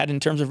issues that I had in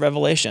terms of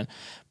revelation,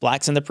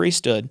 blacks in the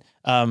priesthood,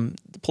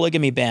 the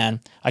polygamy ban.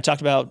 I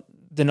talked about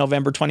the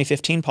November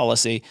 2015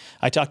 policy.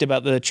 I talked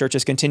about the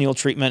church's continual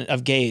treatment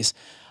of gays.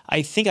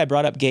 I think I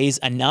brought up gays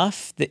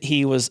enough that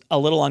he was a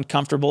little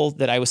uncomfortable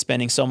that I was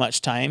spending so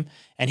much time.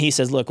 And he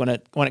says, look, when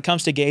it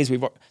comes to gays,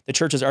 the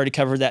church has already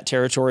covered that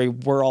territory.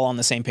 We're all on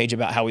the same page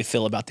about how we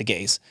feel about the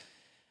gays,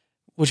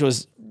 which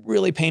was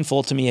really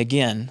painful to me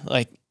again.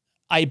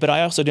 But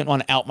I also didn't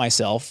want to out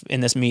myself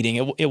in this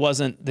meeting. It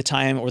wasn't the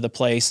time or the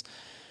place.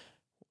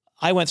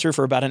 I went through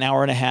for about an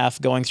hour and a half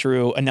going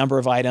through a number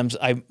of items.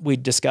 We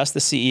discussed the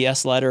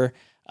CES letter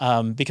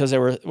because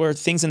there were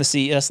things in the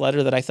CES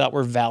letter that I thought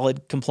were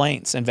valid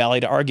complaints and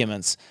valid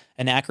arguments,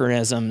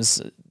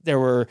 anachronisms. There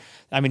were,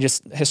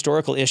 just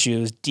historical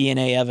issues,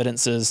 DNA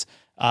evidences,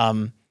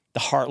 the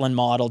Heartland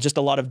model, just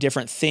a lot of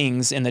different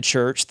things in the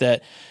church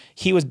that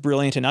he was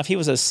brilliant enough. He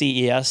was a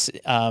CES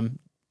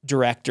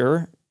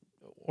director,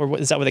 or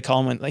is that what they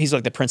call him? He's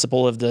like the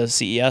principal of the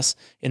CES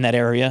in that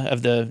area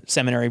of the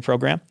seminary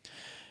program.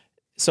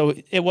 So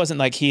it wasn't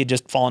like he had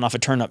just fallen off a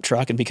turnip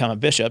truck and become a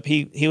bishop.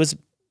 He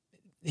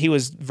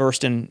was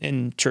versed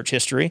in church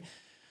history.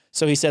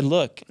 So he said,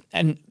 look,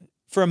 and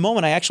for a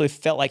moment, I actually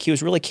felt like he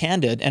was really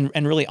candid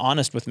and really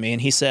honest with me.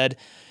 And he said,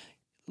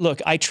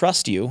 look, I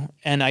trust you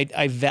and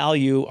I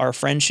value our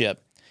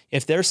friendship.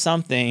 If there's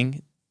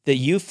something that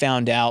you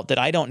found out that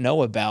I don't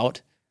know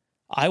about,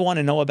 I want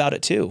to know about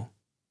it too.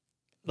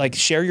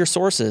 Share your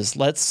sources.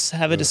 Let's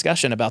have a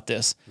discussion about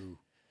this.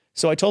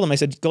 So I told him, I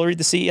said, go read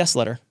the CES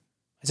letter.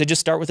 I said,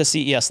 just start with the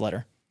CES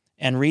letter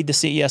and read the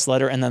CES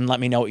letter and then let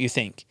me know what you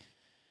think.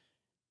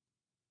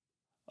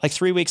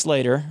 3 weeks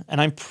later, and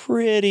I'm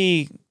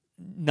pretty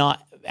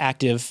not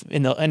active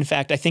in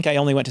fact, I think I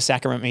only went to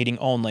sacrament meeting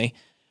only.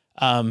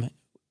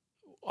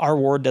 Our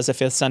ward does a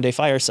Fifth Sunday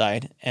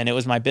fireside, and it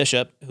was my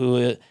bishop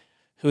who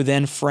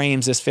then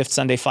frames this Fifth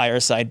Sunday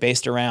fireside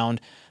based around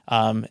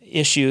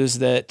issues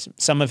that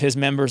some of his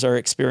members are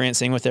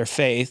experiencing with their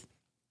faith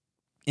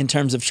in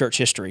terms of church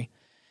history.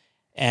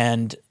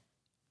 And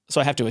so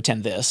I have to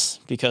attend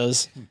this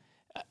because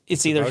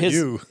it's either his,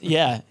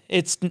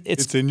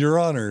 it's in your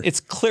honor. It's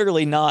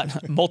clearly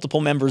not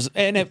multiple members,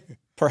 and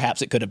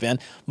perhaps it could have been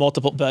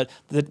multiple, but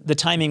the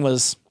timing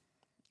was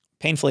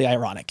painfully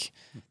ironic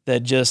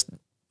that just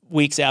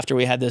weeks after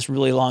we had this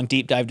really long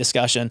deep dive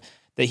discussion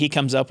that he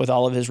comes up with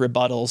all of his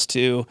rebuttals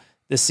to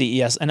the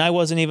CES. And I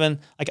wasn't even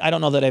I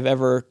don't know that I've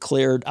ever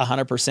cleared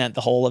 100%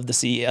 the whole of the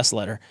CES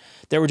letter.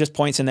 There were just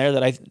points in there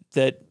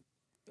that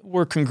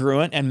were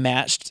congruent and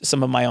matched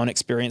some of my own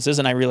experiences,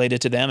 and I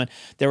related to them. And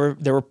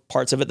there were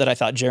parts of it that I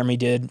thought Jeremy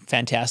did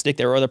fantastic.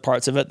 There were other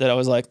parts of it that I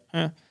was like,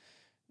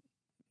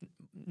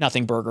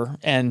 nothing burger.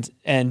 And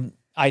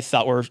I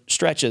thought were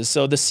stretches.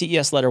 So the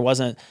CES letter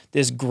wasn't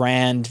this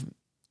grand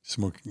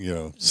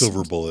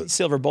silver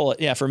bullet.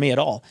 Yeah, for me at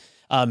all.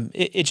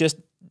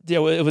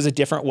 It was a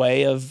different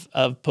way of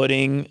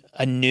putting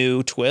a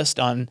new twist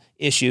on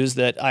issues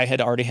that I had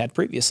already had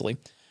previously.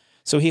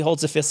 So he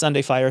holds the Fifth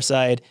Sunday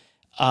fireside.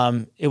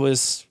 It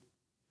was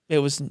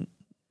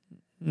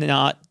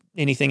not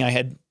anything I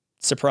had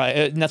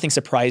nothing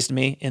surprised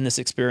me in this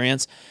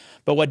experience.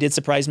 But what did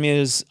surprise me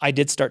is I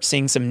did start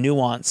seeing some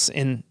nuance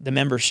in the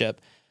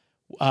membership.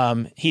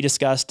 He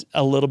discussed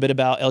a little bit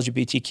about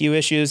LGBTQ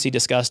issues. He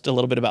discussed a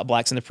little bit about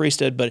blacks in the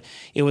priesthood, but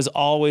it was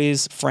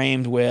always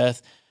framed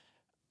with,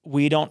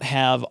 we don't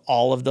have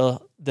all of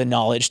the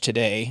knowledge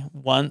today.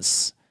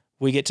 Once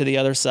we get to the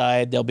other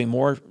side, there'll be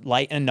more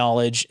light and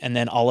knowledge, and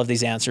then all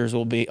these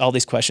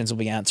questions will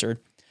be answered.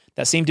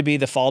 That seemed to be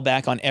the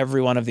fallback on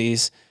every one of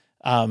these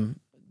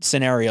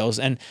scenarios.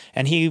 And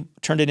he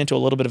turned it into a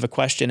little bit of a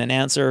question and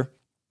answer.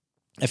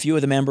 A few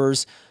of the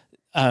members,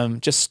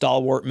 just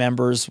stalwart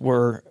members,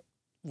 were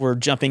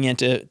jumping in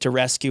to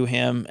rescue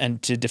him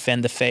and to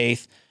defend the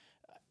faith.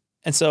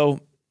 And so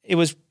it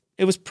was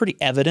pretty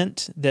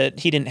evident that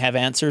he didn't have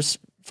answers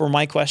for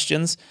my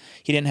questions.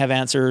 He didn't have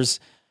answers.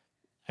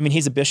 I mean,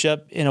 he's a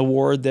bishop in a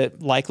ward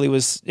that likely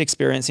was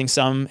experiencing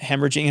some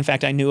hemorrhaging. In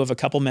fact, I knew of a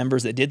couple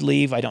members that did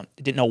leave. I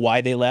didn't know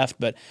why they left,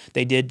 but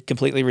they did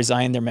completely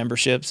resign their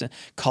memberships,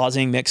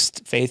 causing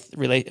mixed faith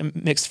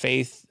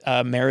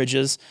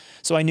marriages.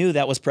 So I knew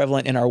that was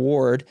prevalent in our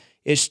ward.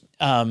 This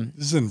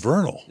is in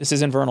Vernal. This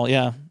is in Vernal,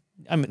 yeah.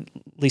 I mean,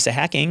 Lisa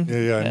Hacking.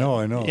 Yeah,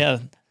 I know. Yeah,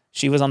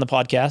 she was on the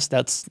podcast.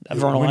 That's a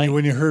Vernal.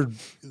 When you heard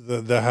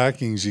the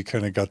Hackings, you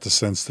kind of got the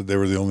sense that they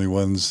were the only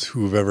ones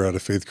who have ever had a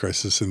faith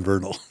crisis in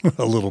Vernal,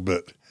 a little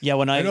bit. Yeah,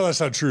 I know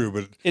that's not true,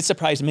 but it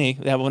surprised me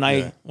that when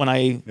I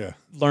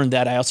learned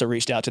that, I also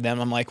reached out to them.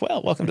 I'm like,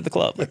 well, welcome to the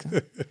club. Like,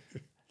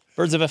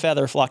 birds of a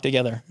feather flock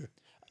together.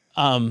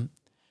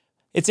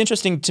 It's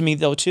interesting to me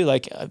though too,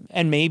 like,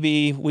 and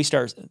maybe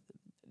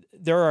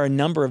there are a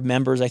number of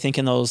members, I think,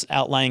 in those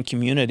outlying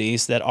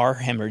communities that are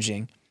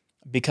hemorrhaging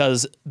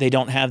because they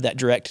don't have that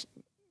direct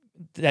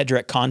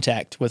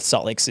contact with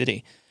Salt Lake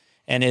City.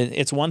 And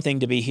it's one thing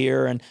to be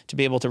here and to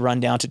be able to run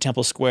down to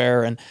Temple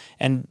Square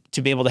and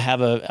to be able to have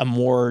a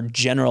more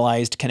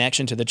generalized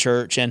connection to the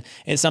church. And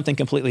it's something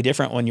completely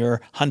different when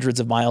you're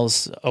hundreds of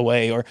miles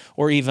away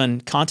or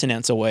even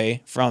continents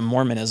away from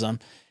Mormonism.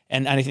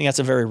 And I think that's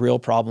a very real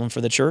problem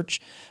for the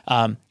church.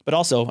 But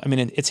also, I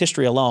mean, its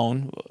history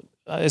alone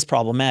is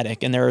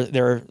problematic. And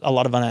there are a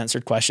lot of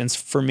unanswered questions.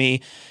 For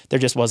me, there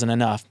just wasn't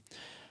enough.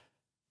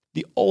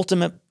 The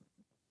ultimate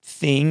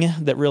thing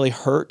that really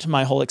hurt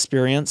my whole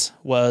experience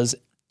was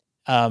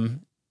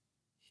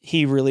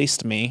he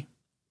released me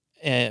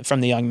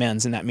from the young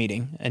men's in that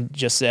meeting and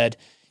just said,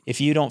 if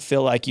you don't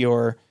feel like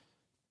you're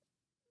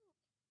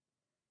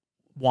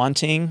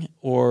wanting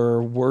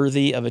or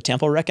worthy of a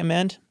temple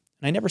recommend,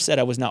 and I never said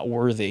I was not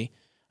worthy,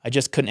 I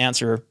just couldn't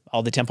answer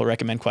all the temple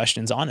recommend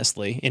questions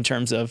honestly in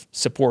terms of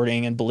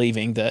supporting and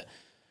believing that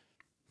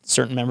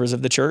certain members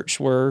of the church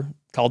were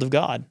called of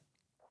God.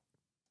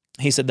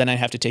 He said, then I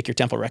have to take your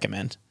temple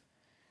recommend.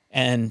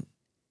 And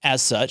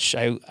as such,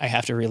 I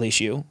have to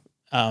release you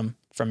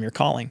from your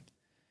calling.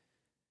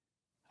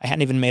 I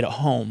hadn't even made it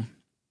home,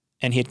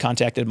 and he had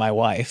contacted my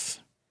wife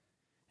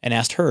and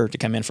asked her to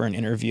come in for an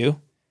interview.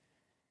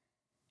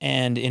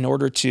 And in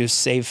order to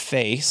save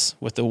face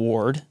with the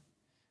ward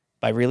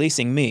by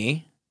releasing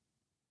me,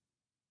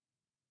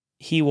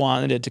 he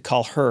wanted to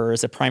call her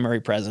as a primary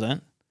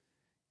president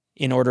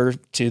in order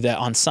to that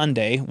on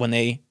Sunday, when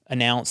they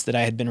announced that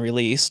I had been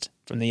released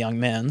from the young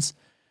men's,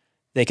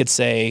 they could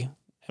say,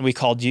 and we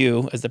called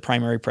you as the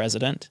primary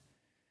president.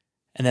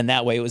 And then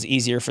that way it was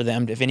easier for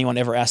them. If anyone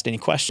ever asked any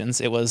questions,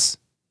 there was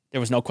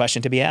no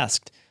question to be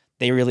asked.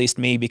 They released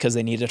me because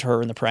they needed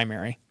her in the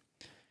primary.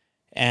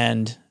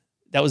 And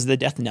that was the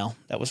death knell.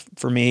 That was,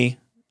 for me,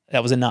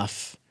 that was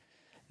enough.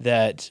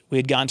 That we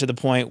had gotten to the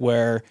point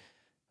where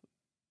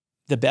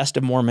the best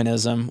of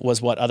Mormonism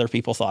was what other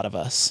people thought of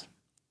us.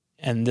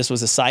 And this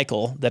was a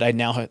cycle that I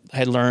now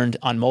had learned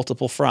on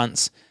multiple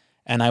fronts.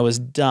 And I was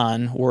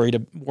done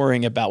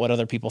worrying about what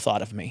other people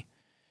thought of me.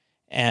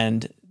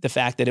 And the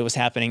fact that it was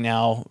happening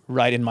now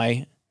right in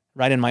my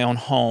own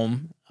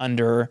home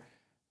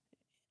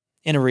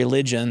in a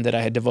religion that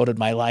I had devoted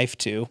my life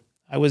to,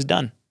 I was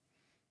done.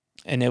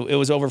 And it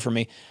was over for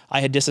me.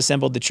 I had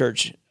disassembled the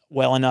church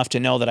well enough to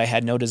know that I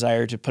had no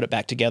desire to put it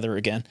back together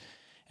again.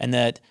 And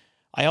that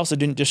I also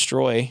didn't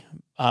destroy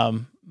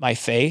my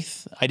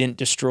faith. I didn't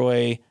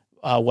destroy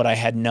what I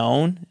had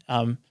known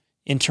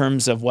in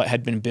terms of what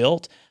had been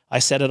built. I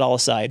set it all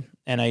aside,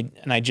 and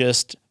I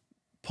just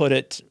put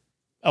it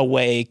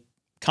away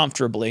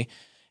comfortably,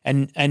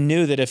 and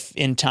knew that if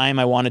in time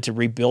I wanted to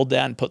rebuild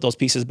that and put those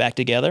pieces back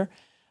together,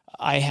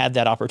 I had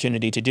that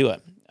opportunity to do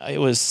it. It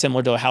was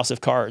similar to a house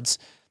of cards.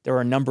 There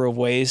are a number of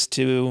ways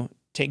to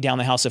take down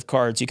the house of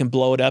cards. You can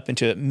blow it up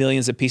into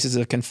millions of pieces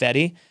of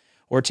confetti,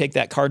 or take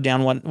that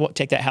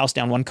house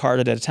down one card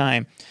at a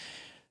time.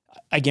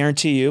 I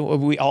guarantee you,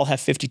 we all have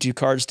 52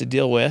 cards to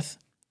deal with.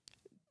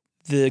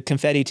 The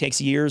confetti takes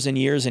years and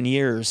years and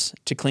years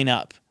to clean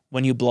up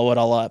when you blow it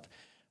all up.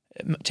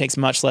 It takes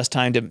much less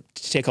time to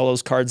take all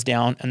those cards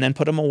down and then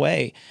put them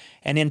away.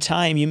 And in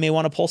time, you may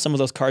want to pull some of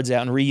those cards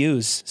out and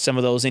reuse some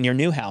of those in your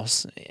new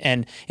house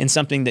and in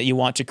something that you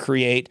want to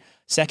create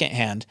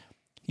secondhand.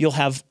 you'll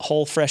have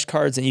whole fresh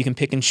cards and you can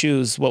pick and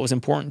choose what was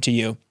important to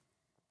you.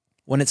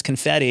 When it's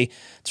confetti,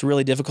 it's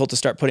really difficult to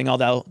start putting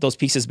all those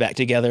pieces back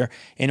together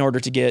in order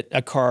to get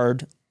a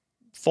card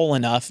full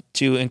enough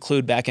to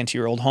include back into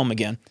your old home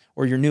again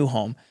or your new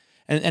home.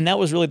 And that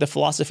was really the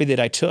philosophy that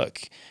I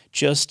took,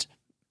 just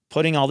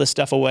putting all this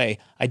stuff away.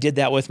 I did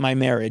that with my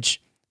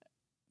marriage.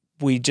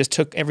 We just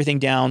took everything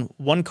down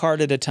one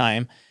card at a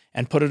time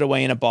and put it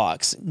away in a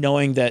box,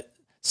 knowing that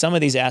some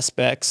of these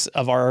aspects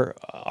of our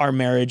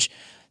marriage,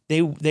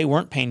 they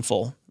weren't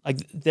painful.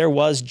 Like there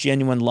was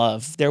genuine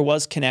love. There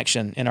was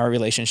connection in our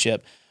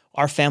relationship.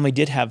 Our family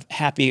did have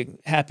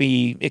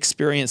happy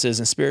experiences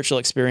and spiritual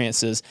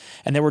experiences.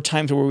 And there were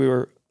times where we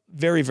were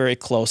very, very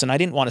close. And I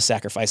didn't want to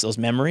sacrifice those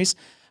memories.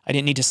 I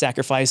didn't need to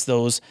sacrifice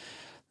those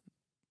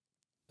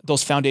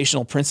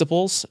foundational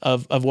principles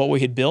of what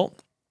we had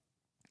built.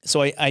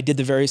 So I did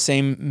the very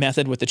same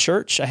method with the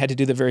church. I had to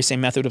do the very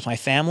same method with my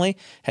family,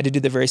 had to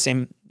do the very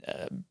same,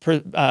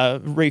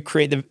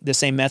 recreate the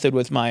same method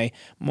with my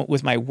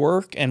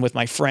work and with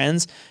my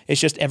friends.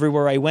 It's just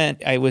everywhere I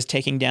went, I was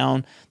taking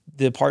down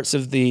the parts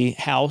of the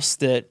house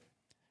that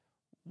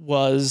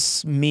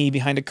was me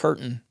behind a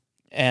curtain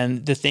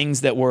and the things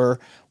that were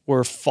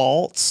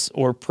false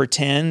or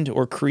pretend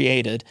or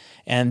created.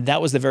 And that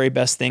was the very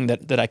best thing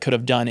that I could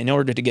have done in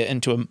order to get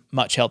into a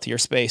much healthier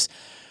space.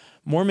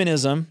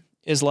 Mormonism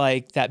is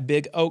like that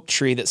big oak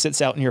tree that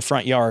sits out in your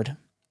front yard.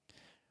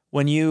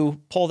 When you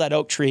pull that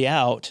oak tree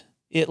out,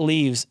 it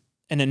leaves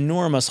an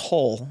enormous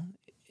hole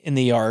in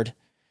the yard.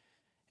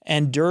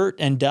 And dirt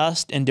and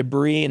dust and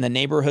debris and the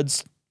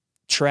neighborhood's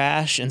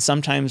trash, and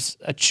sometimes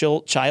a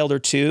child or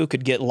two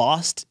could get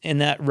lost in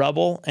that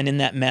rubble and in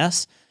that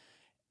mess.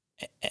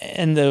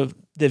 And the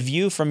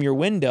view from your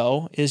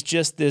window is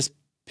just this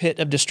pit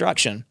of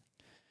destruction.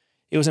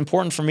 It was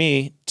important for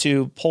me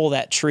to pull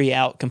that tree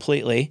out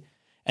completely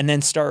and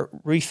then start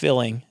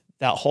refilling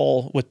that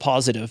hole with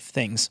positive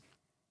things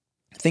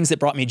that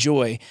brought me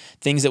joy,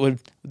 things that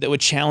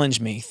would challenge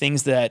me,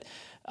 things that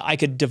I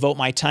could devote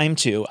my time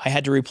to. I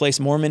had to replace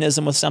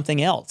Mormonism with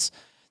something else.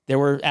 There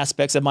were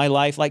aspects of my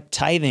life like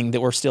tithing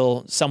that were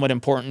still somewhat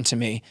important to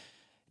me.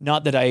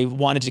 Not that I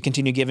wanted to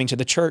continue giving to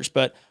the church,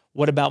 but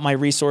what about my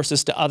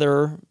resources to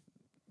other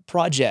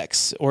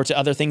projects or to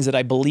other things that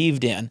I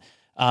believed in?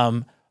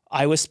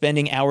 I was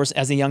spending hours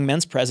as a young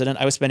men's president.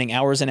 I was spending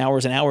hours and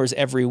hours and hours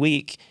every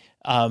week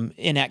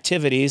in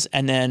activities.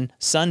 And then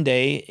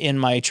Sunday in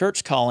my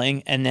church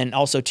calling and then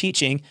also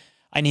teaching,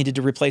 I needed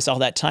to replace all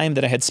that time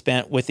that I had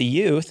spent with the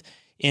youth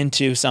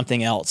into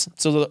something else.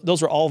 So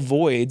those were all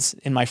voids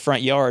in my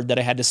front yard that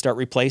I had to start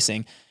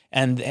replacing.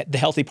 And the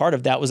healthy part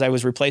of that was I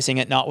was replacing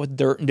it not with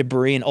dirt and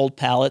debris and old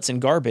pallets and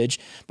garbage,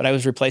 but I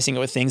was replacing it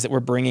with things that were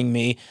bringing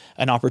me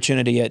an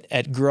opportunity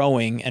at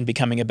growing and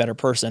becoming a better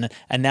person.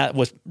 And that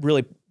was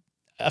really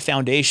a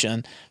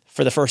foundation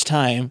for the first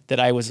time that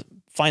I was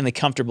finally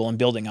comfortable in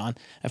building on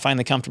and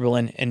finally comfortable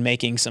in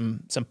making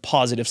some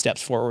positive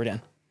steps forward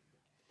in.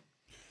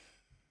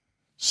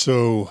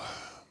 So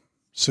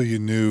you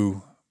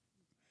knew,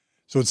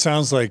 so it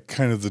sounds like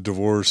kind of the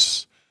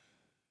divorce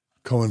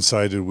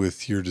coincided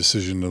with your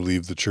decision to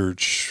leave the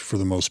church for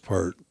the most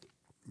part,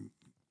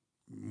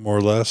 more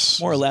or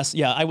less? More or less,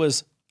 yeah. I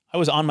was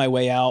on my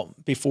way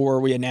out before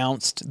we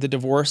announced the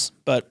divorce,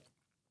 but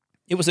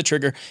it was a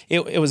trigger.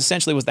 It was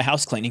essentially the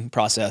house cleaning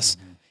process.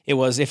 Mm-hmm. It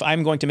was, if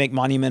I'm going to make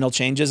monumental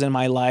changes in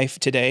my life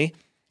today,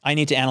 I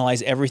need to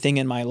analyze everything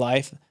in my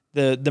life.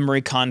 The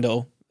Marie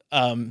Kondo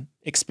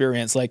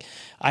experience, like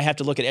I have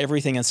to look at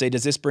everything and say,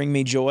 does this bring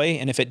me joy?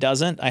 And if it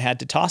doesn't, I had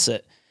to toss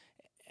it.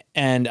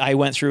 And I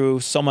went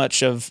through so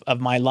much of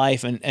my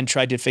life and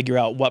tried to figure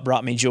out what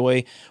brought me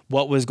joy,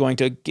 what was going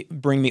to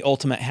bring me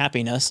ultimate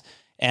happiness.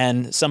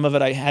 And some of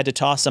it I had to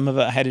toss, some of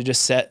it I had to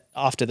just set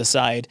off to the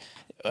side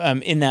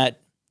in that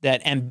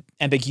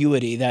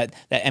ambiguity, that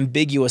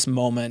ambiguous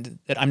moment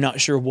that I'm not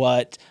sure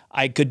what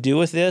I could do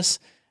with this,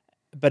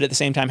 but at the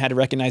same time had to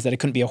recognize that I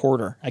couldn't be a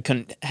hoarder. I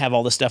couldn't have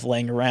all this stuff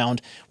laying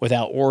around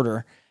without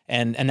order.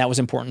 And that was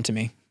important to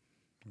me.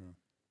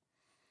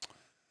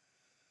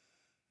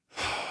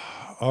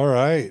 All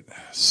right.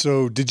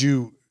 So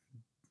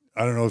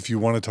I don't know if you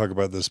want to talk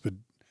about this, but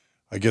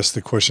I guess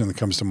the question that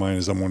comes to mind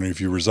is I'm wondering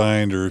if you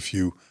resigned or if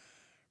you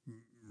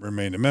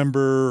remained a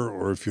member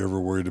or if you ever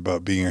worried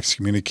about being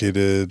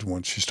excommunicated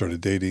once you started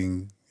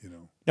dating,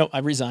 No, I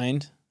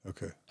resigned.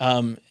 Okay.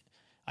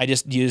 I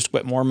just used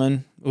Quit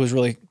Mormon. It was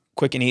really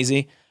quick and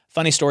easy.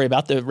 Funny story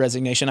about the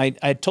resignation.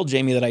 I told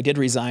Jamie that I did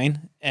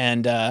resign,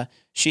 and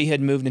she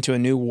had moved into a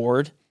new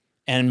ward,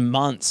 and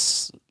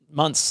months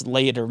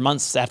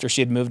after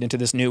she had moved into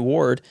this new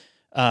ward,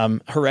 her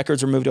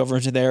records were moved over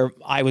into there.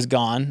 I was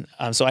gone,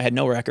 so I had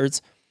no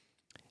records.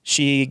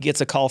 She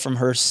gets a call from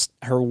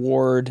her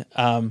ward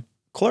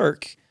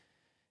clerk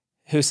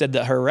who said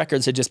that her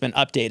records had just been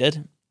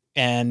updated.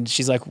 And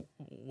she's like,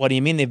 what do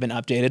you mean they've been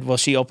updated? Well,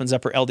 she opens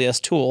up her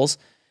LDS tools.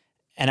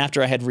 And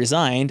after I had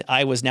resigned,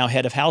 I was now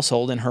head of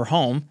household in her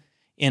home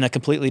in a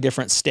completely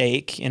different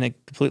stake, in a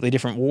completely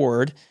different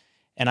ward.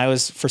 And I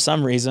was, for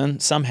some reason,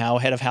 somehow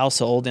head of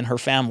household in her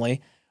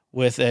family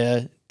with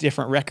a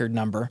different record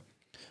number.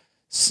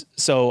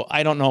 So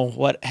I don't know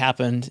what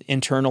happened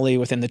internally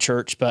within the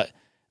church, but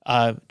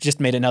just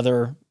made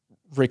another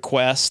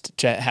request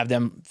to have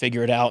them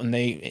figure it out. And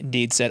they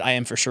indeed said, I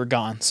am for sure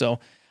gone. So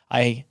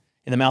in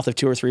the mouth of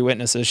 2 or 3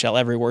 witnesses shall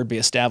every word be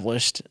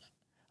established.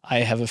 I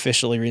have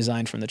officially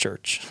resigned from the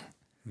church.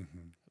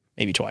 Mm-hmm.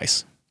 Maybe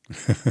twice.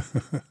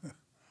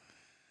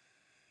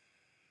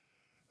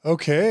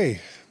 Okay.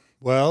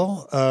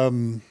 Well,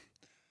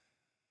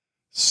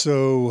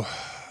 so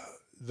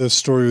the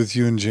story with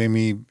you and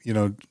Jamie,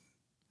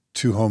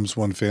 2 homes,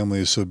 1 family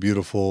is so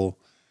beautiful.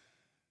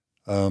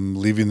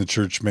 Leaving the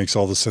church makes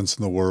all the sense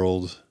in the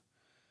world.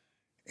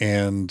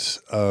 And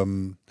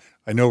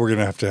I know we're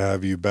going to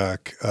have you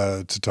back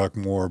to talk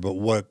more, but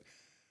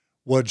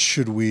what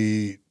should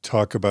we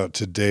talk about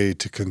today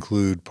to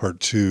conclude part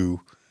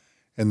 2?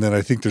 And then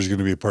I think there's going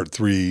to be a part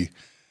 3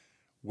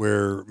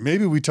 where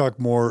maybe we talk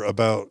more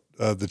about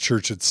the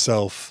church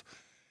itself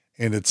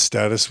and its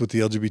status with the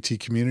LGBT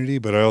community.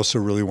 But I also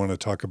really want to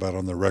talk about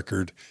on the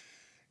record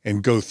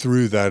and go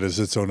through that as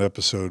its own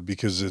episode,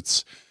 because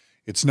it's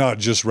not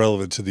just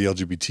relevant to the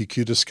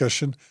LGBTQ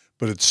discussion,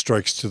 but it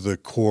strikes to the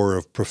core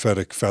of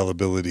prophetic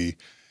fallibility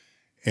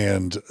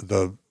and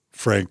the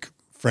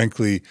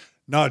frankly,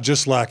 not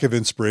just lack of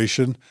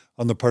inspiration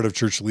on the part of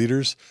church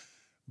leaders,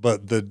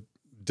 but the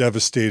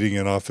devastating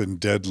and often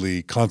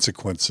deadly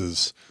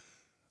consequences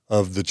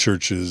of the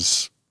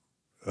church's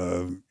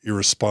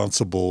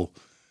irresponsible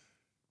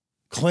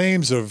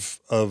claims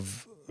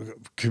of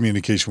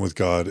communication with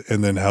God,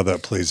 and then how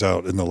that plays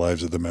out in the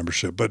lives of the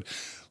membership. But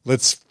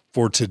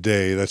for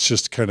today, that's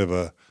just kind of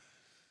a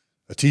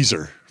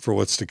teaser for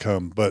what's to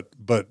come. But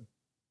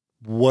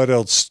what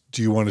else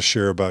do you want to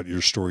share about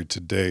your story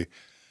today?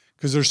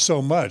 Because there's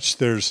so much.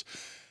 There's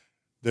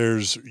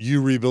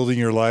you rebuilding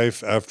your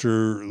life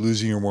after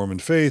losing your Mormon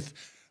faith.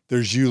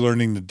 There's you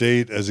learning to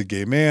date as a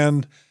gay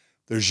man.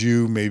 There's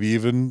you maybe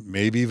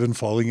even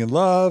falling in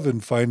love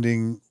and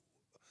finding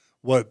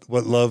what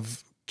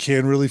love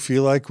can really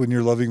feel like when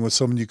you're loving with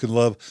someone you can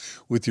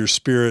love with your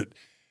spirit,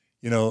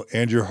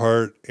 and your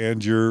heart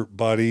and your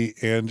body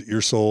and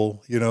your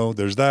soul.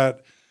 There's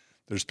that.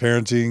 There's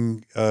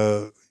parenting,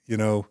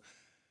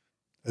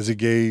 as a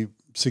gay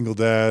single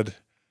dad.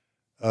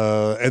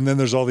 And then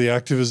there's all the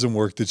activism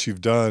work that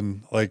you've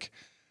done. Like,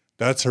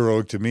 that's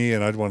heroic to me,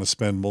 and I'd want to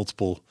spend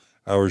multiple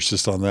hours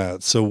just on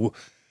that. So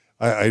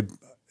I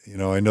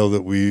know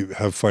that we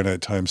have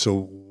finite time. So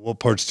what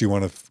parts do you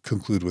want to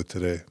conclude with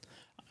today?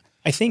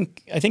 I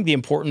think the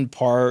important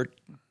part,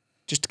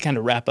 just to kind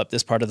of wrap up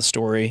this part of the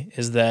story,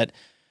 is that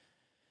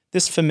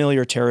this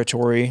familiar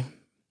territory,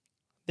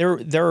 there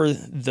are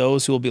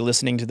those who will be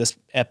listening to this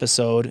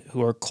episode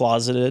who are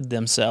closeted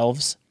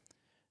themselves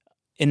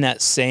in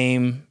that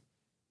same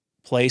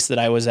place that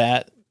I was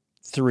at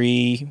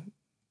 3-5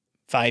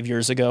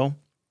 years ago,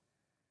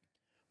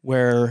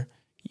 where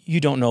you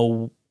don't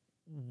know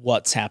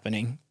what's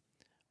happening.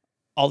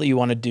 All that you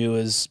want to do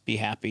is be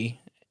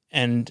happy,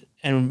 and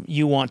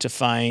you want to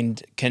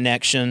find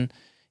connection.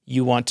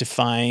 You want to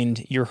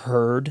find you're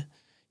heard.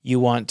 You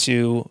want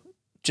to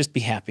just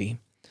be happy.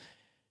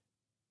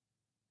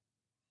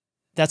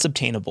 That's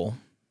obtainable.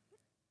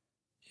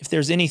 If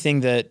there's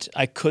anything that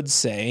I could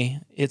say,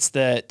 it's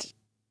that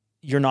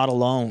you're not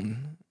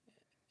alone,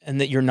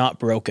 and that you're not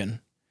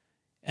broken,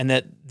 and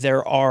that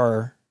there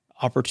are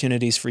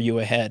opportunities for you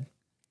ahead.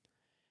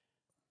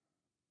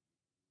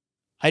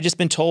 I just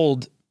been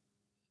told,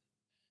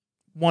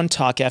 one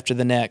talk after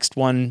the next,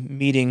 one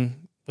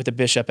meeting with a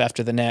bishop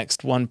after the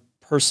next, one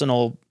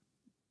personal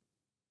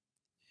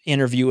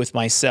interview with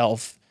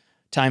myself,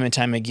 time and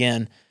time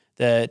again,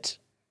 that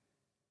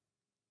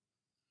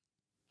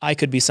I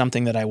could be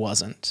something that I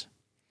wasn't,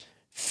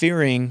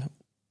 fearing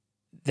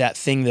that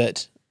thing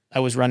that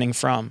I was running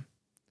from.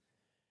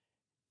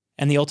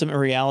 And the ultimate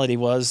reality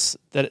was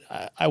that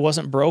I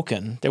wasn't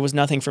broken. There was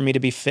nothing for me to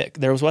be fixed.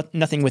 There was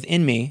nothing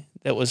within me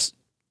that was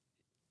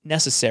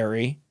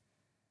necessary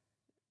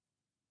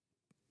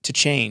to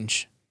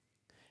change.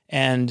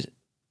 And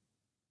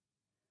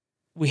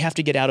we have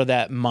to get out of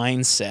that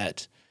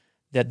mindset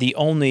that the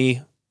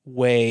only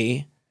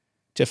way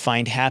to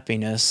find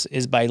happiness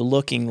is by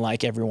looking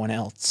like everyone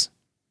else.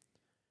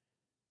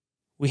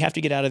 We have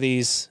to get out of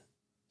these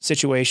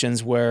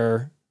situations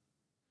where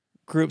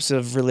groups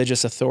of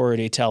religious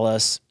authority tell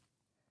us,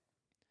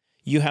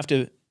 you have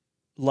to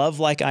love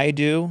like I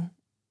do,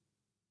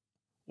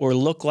 or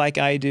look like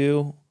I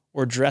do,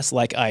 or dress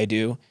like I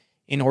do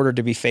in order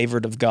to be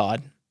favored of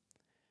God.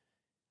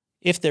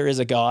 If there is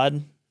a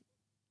God,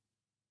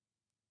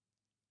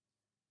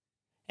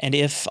 and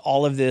if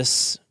all of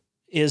this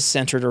is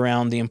centered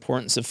around the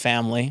importance of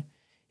family,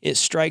 it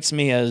strikes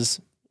me as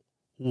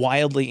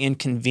wildly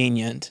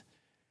inconvenient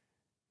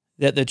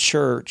that the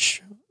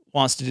church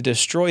wants to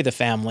destroy the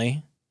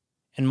family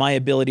and my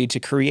ability to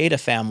create a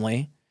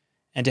family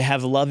and to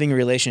have loving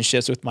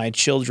relationships with my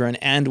children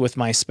and with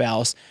my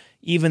spouse,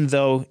 even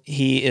though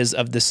he is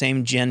of the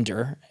same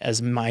gender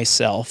as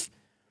myself.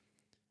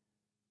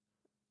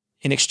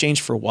 In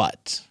exchange for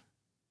what?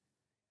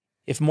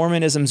 If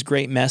Mormonism's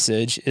great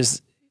message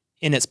is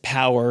in its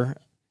power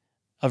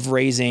of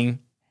raising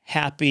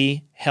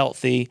happy,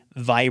 healthy,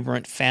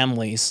 vibrant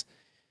families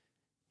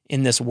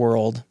in this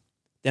world,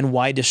 then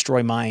why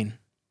destroy mine?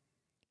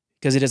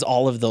 Because it is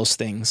all of those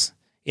things.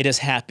 It is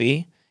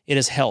happy, it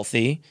is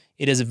healthy,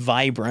 it is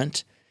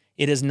vibrant,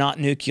 it is not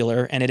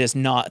nuclear, and it is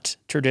not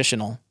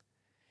traditional.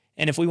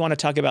 And if we want to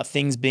talk about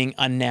things being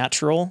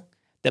unnatural,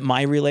 that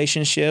my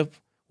relationship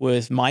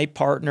with my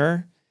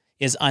partner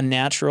is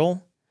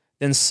unnatural,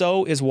 then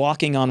so is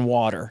walking on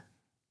water.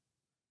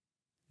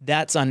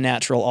 That's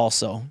unnatural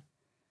also,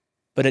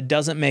 but it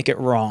doesn't make it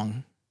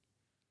wrong.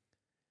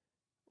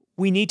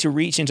 We need to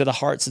reach into the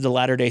hearts of the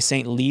Latter-day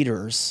Saint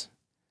leaders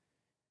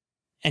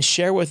and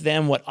share with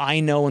them what I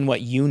know and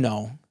what you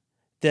know,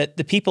 that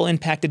the people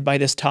impacted by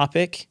this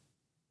topic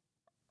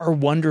are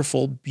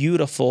wonderful,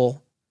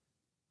 beautiful,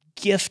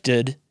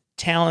 gifted,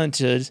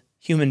 talented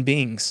human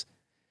beings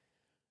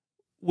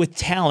with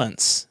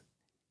talents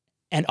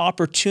and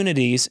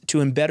opportunities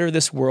to better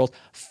this world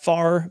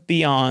far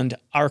beyond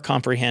our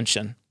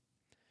comprehension.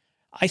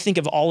 I think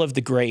of all of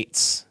the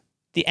greats,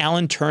 the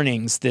Alan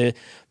Turnings, the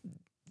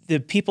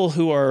people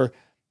who are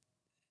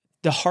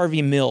the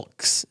Harvey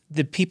Milks,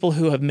 the people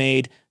who have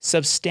made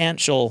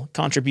substantial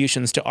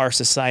contributions to our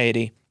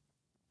society,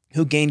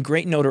 who gained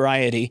great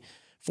notoriety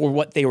for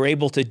what they were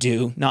able to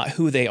do, not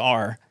who they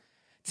are.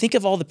 Think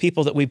of all the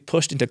people that we've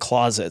pushed into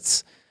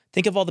closets.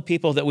 Think of all the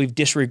people that we've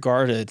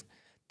disregarded,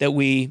 that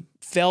we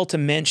fail to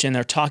mention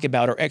or talk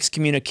about or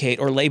excommunicate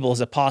or label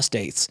as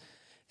apostates.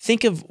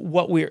 Think of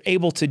what we're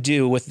able to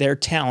do with their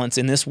talents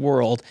in this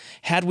world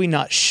had we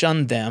not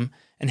shunned them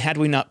and had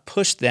we not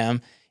pushed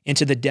them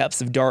into the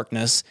depths of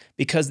darkness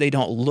because they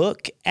don't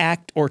look,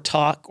 act, or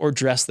talk or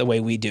dress the way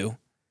we do.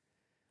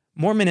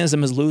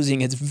 Mormonism is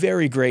losing its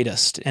very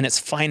greatest and its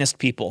finest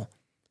people.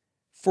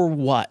 For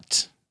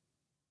what?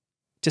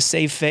 To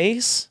save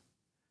face?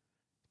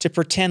 To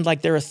pretend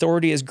like their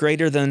authority is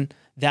greater than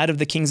that of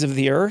the kings of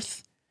the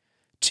earth?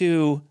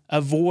 To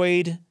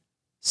avoid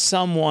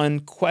someone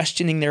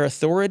questioning their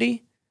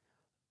authority?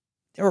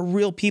 There are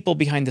real people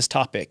behind this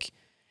topic.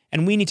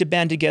 And we need to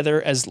band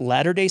together as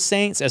Latter-day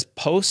Saints, as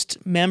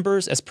post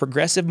members, as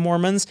progressive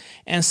Mormons,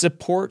 and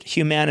support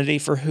humanity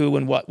for who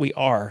and what we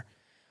are.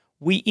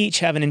 We each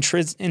have an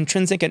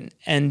intrinsic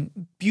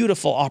and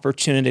beautiful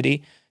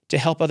opportunity to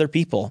help other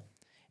people.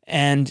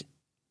 And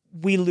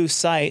we lose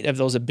sight of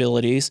those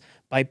abilities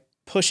by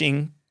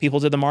pushing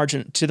people to the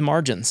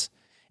margins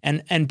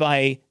and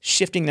by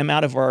shifting them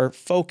out of our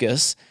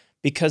focus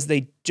because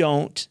they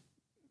don't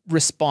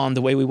respond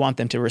the way we want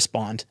them to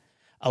respond.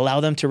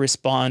 Allow them to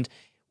respond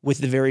with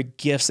the very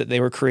gifts that they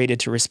were created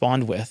to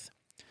respond with.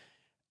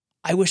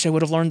 I wish I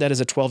would have learned that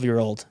as a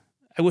 12-year-old.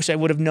 I wish I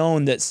would have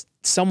known that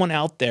someone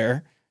out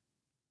there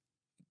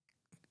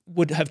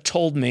would have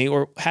told me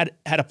or had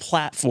a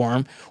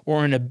platform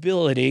or an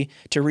ability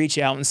to reach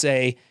out and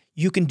say,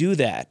 you can do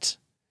that.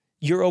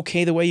 You're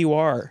okay the way you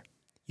are.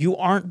 You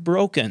aren't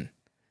broken.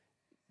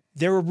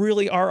 There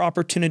really are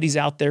opportunities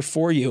out there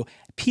for you.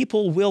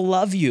 People will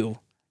love you.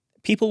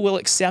 People will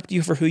accept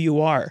you for who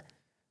you are.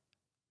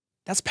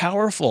 That's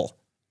powerful.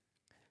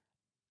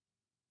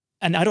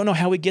 And I don't know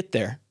how we get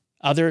there.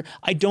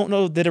 I don't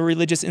know that a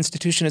religious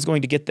institution is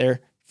going to get there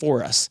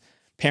for us.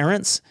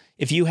 Parents,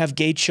 if you have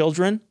gay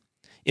children,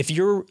 if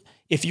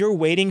you're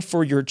waiting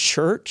for your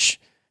church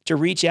to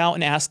reach out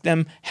and ask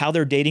them how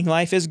their dating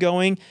life is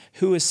going,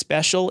 who is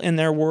special in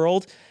their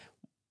world,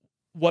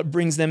 what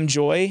brings them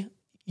joy,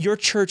 your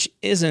church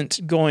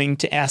isn't going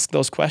to ask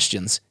those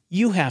questions.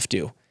 You have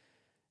to.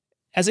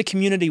 As a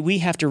community, we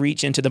have to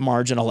reach into the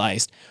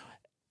marginalized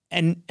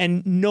and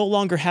no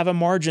longer have a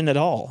margin at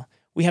all.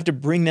 We have to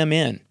bring them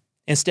in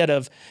instead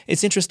of,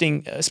 it's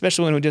interesting,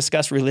 especially when we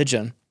discuss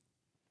religion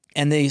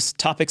and these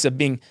topics of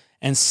being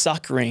and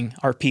succoring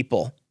our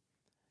people.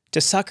 To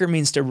succor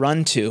means to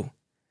run to.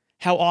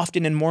 How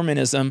often in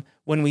Mormonism,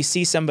 when we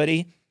see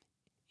somebody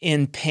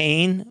in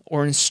pain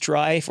or in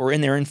strife or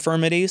in their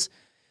infirmities,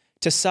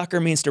 to succor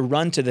means to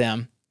run to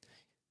them.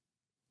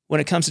 When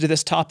it comes to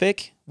this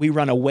topic, we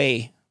run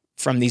away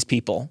from these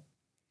people.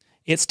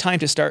 It's time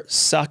to start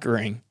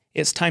succoring.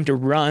 It's time to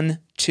run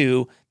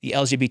to the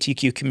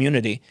LGBTQ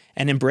community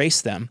and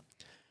embrace them.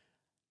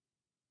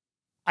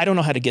 I don't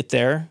know how to get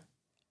there.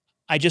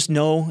 I just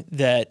know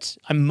that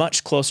I'm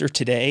much closer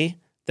today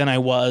than I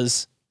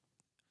was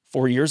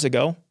 4 years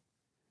ago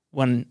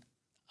when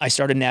I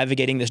started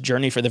navigating this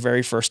journey for the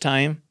very first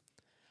time.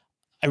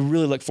 I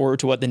really look forward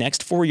to what the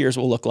next 4 years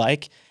will look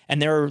like.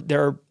 And there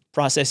are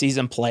processes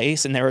in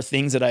place, and there are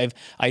things that I've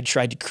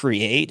tried to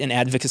create and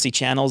advocacy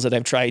channels that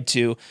I've tried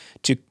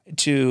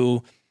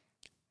to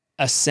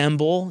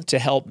assemble to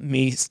help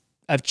me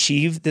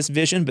achieve this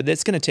vision. But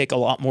it's going to take a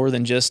lot more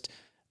than just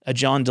a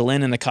John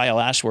Dehlin and a Kyle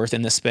Ashworth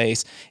in this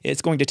space,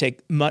 it's going to take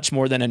much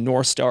more than a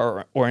North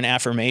Star or an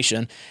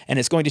affirmation. And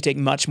it's going to take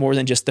much more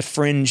than just the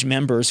fringe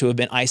members who have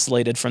been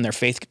isolated from their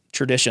faith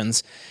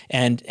traditions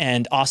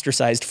and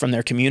ostracized from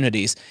their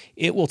communities.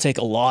 It will take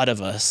a lot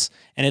of us,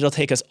 and it'll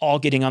take us all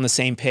getting on the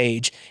same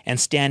page and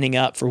standing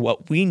up for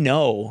what we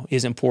know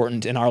is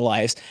important in our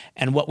lives.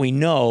 And what we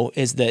know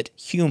is that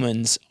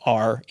humans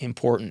are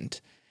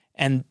important.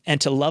 And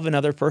to love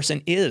another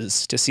person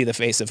is to see the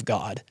face of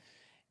God.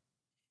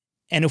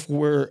 And if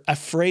we're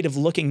afraid of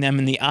looking them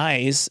in the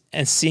eyes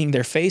and seeing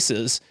their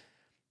faces,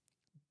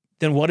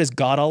 then what is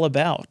God all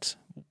about?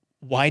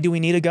 Why do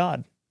we need a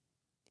God?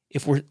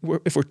 If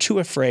we're too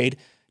afraid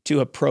to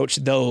approach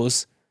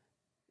those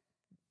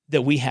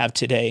that we have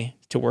today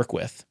to work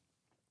with,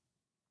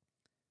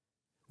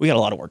 we got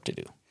a lot of work to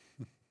do.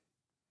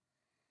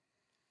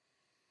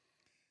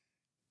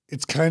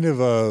 It's kind of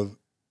a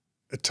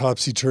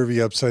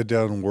topsy-turvy,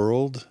 upside-down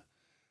world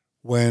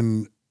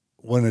when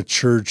a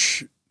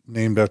church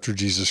named after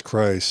Jesus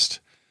Christ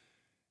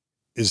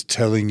is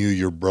telling you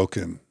you're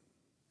broken,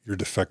 you're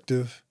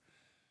defective,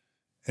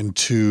 and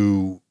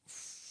two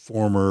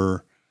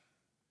former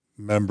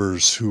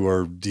members who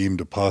are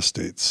deemed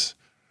apostates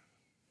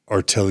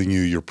are telling you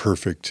you're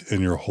perfect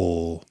and you're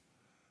whole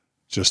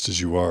just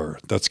as you are.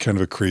 That's kind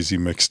of a crazy,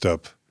 mixed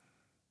up,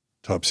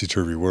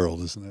 topsy-turvy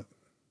world, isn't it?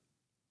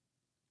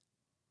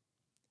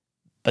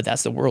 But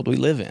that's the world we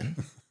live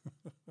in.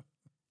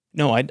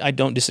 No, I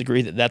don't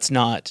disagree that that's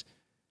not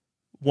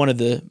one of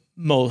the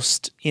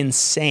most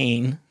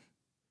insane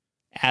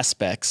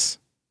aspects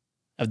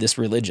of this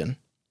religion.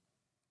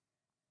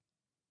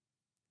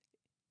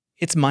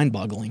 It's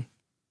mind-boggling.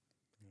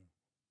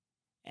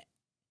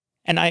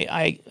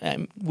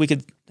 And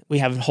we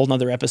have a whole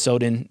nother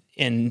episode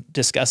in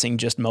discussing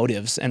just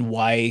motives and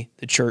why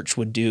the church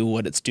would do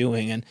what it's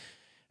doing.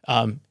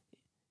 And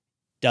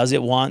does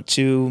it want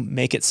to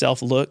make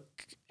itself look,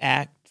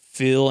 act,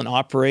 feel, and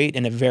operate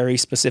in a very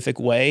specific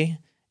way?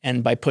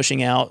 And by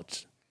pushing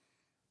out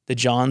the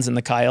Johns and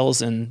the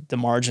Kyles and the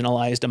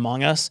marginalized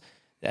among us,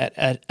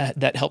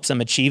 that helps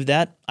them achieve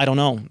that? I don't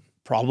know.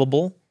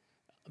 Probable,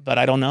 but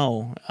I don't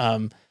know.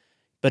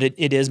 But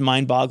it is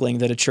mind-boggling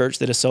that a church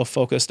that is so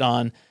focused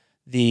on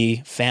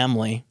the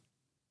family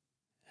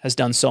has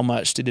done so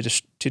much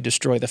to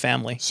destroy the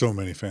family. So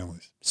many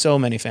families. So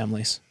many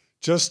families.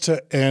 Just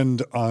to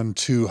end on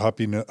two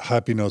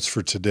happy notes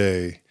for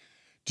today,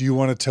 do you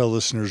want to tell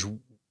listeners,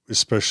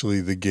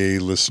 especially the gay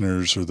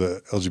listeners or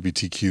the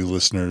LGBTQ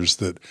listeners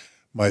that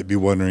might be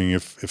wondering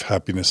if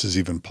happiness is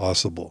even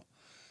possible,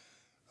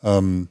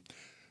 do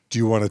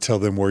you want to tell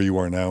them where you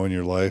are now in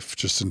your life,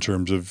 just in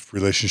terms of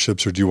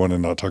relationships, or do you want to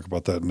not talk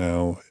about that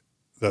now?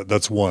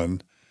 That's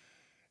one.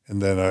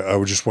 And then I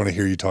would just want to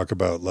hear you talk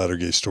about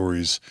Latter-Gay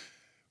Stories,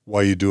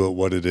 why you do it,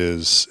 what it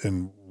is,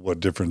 and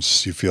what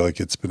difference you feel like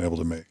it's been able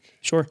to make.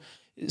 Sure.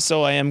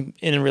 So I am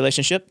in a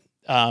relationship.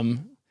 I've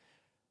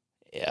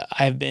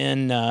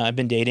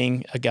been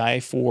dating a guy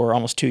for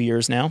almost 2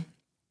 years now,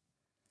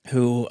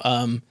 who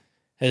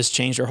has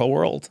changed our whole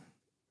world.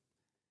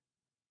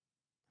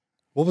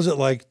 What was it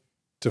like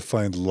to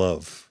find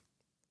love?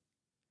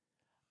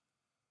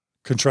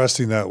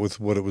 Contrasting that with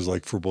what it was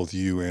like for both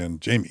you and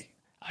Jamie.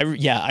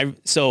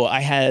 So I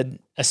had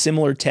a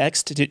similar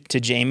text to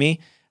Jamie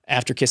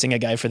after kissing a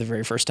guy for the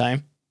very first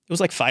time. It was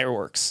like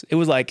fireworks. It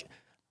was like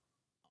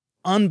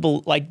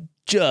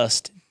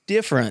just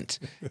different.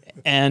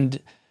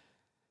 And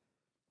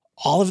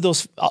all of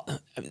those,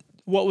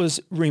 what was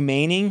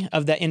remaining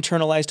of that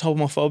internalized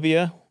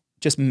homophobia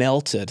just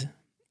melted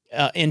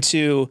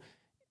into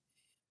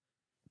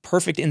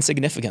perfect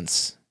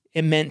insignificance.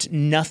 It meant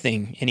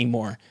nothing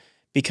anymore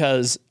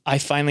because I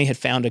finally had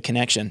found a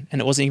connection,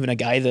 and it wasn't even a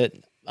guy that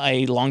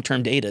I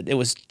long-term dated. It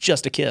was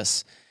just a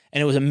kiss.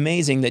 And it was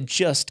amazing that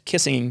just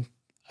kissing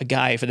a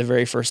guy for the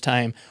very first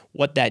time,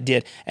 what that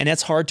did. And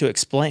that's hard to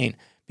explain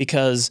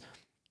because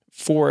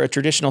for a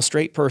traditional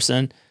straight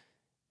person,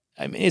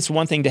 I mean, it's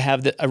one thing to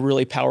have a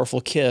really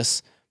powerful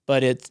kiss,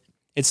 but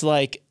it's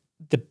like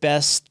the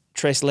best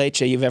tres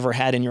leche you've ever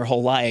had in your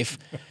whole life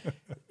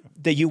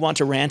that you want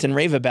to rant and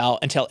rave about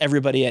and tell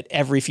everybody at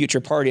every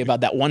future party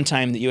about that one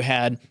time that you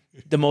had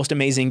the most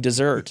amazing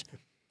dessert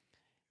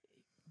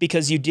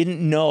because you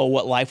didn't know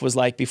what life was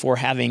like before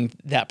having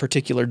that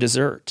particular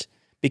dessert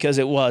because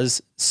it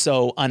was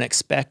so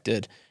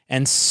unexpected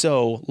and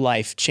so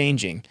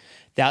life-changing.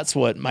 That's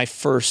what my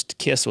first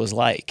kiss was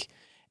like.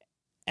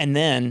 And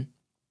then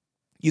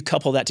you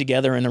couple that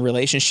together in a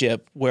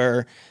relationship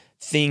where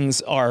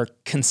things are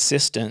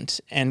consistent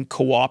and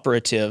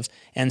cooperative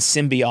and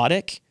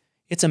symbiotic.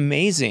 It's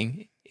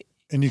amazing.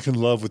 And you can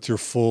love with your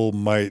full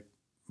might,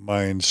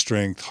 mind,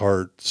 strength,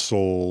 heart,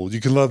 soul. You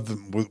can love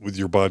them with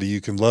your body. You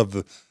can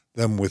love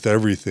them with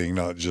everything,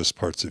 not just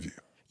parts of you.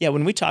 Yeah,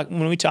 when we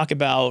talk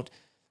about,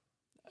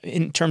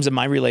 in terms of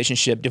my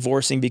relationship,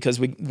 divorcing because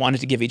we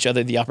wanted to give each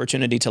other the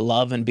opportunity to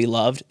love and be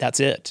loved,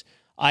 that's it.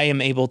 I am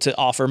able to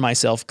offer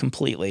myself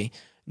completely.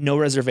 No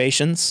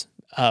reservations,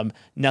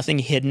 nothing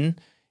hidden.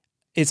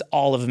 It's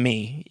all of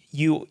me.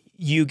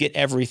 You get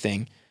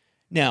everything.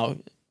 Now,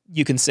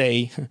 you can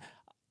say,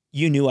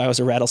 you knew I was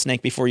a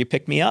rattlesnake before you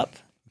picked me up.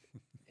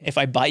 If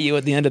I bite you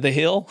at the end of the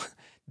hill,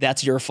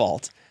 that's your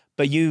fault.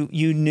 But you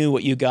knew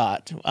what you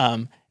got.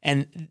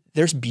 And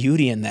there's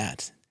beauty in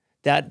that.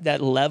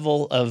 That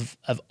level of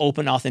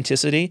open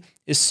authenticity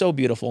is so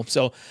beautiful.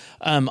 So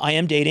I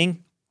am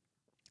dating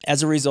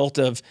as a result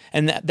of,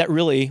 and that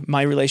really,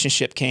 my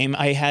relationship came.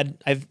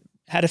 I've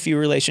had a few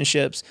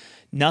relationships,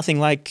 nothing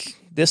like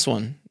this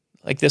one.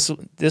 Like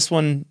this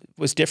one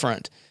was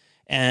different.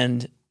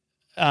 And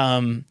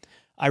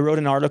I wrote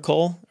an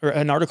article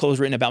was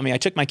written about me. I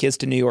took my kids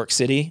to New York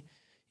City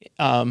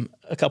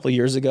a couple of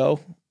years ago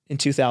in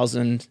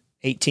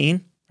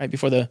 2018, right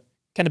before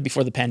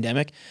the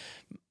pandemic.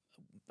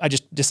 I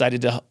just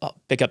decided to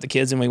pick up the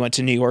kids, and we went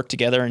to New York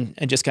together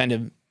and just kind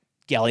of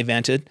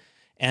gallivanted.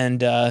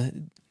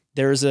 And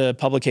there's a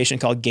publication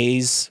called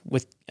Gays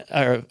with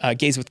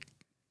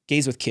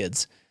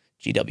Kids,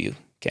 GW.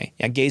 Okay,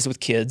 yeah, Gays with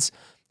Kids,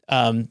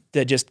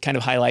 that just kind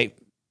of highlight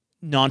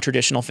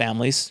non-traditional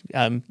families,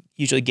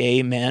 usually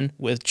gay men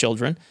with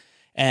children,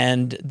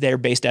 and they're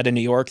based out of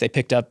New York. They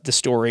picked up the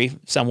story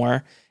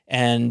somewhere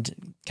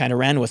and kind of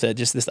ran with it.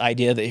 Just this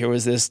idea that here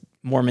was this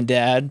Mormon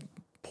dad,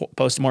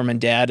 post-Mormon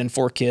dad, and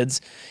 4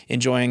 kids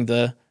enjoying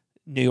the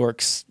New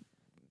York's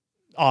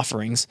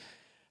offerings.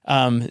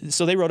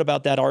 So they wrote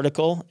about that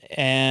article,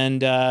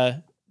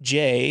 and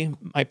Jay,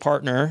 my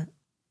partner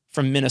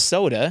from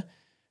Minnesota,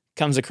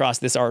 comes across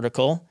this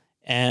article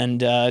and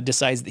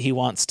decides that he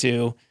wants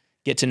to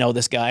get to know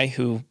this guy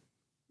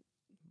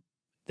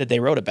that they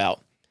wrote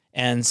about.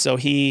 And so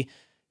he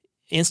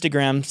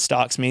Instagram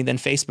stalks me, then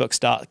Facebook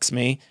stalks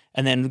me,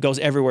 and then goes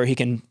everywhere he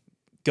can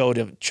go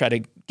to try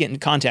to get in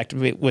contact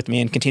with me,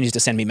 and continues to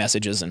send me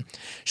messages. And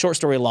short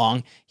story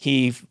long,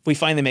 we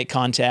finally make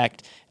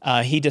contact.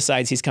 He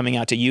decides he's coming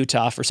out to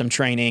Utah for some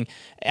training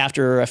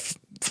after a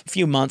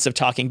few months of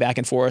talking back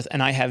and forth,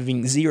 and I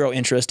having zero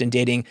interest in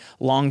dating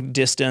long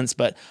distance,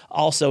 but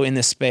also in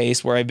this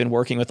space where I've been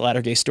working with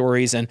Latter-day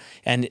Stories and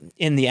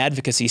in the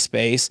advocacy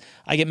space.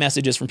 I get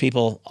messages from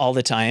people all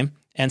the time,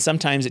 and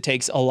sometimes it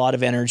takes a lot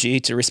of energy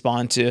to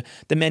respond to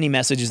the many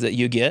messages that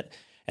you get.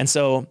 And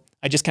so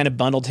I just kind of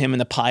bundled him in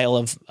the pile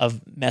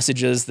of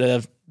messages,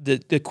 the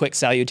quick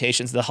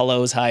salutations, the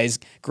hellos, highs,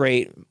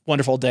 great,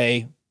 wonderful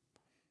day,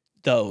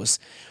 those.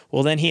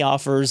 Well, then he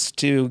was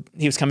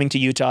coming to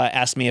Utah,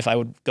 asked me if I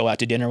would go out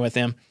to dinner with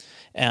him.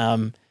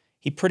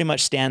 He pretty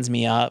much stands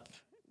me up.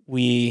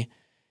 We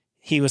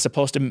were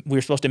supposed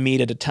to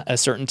meet at a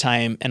certain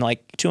time, and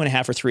like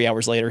 2.5 or 3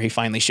 hours later, he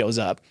finally shows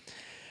up.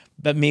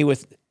 But me,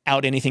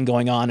 without anything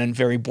going on and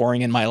very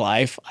boring in my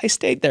life, I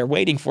stayed there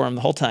waiting for him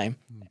the whole time.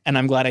 And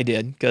I'm glad I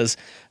did, because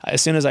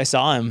as soon as I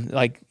saw him,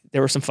 like,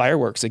 there were some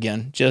fireworks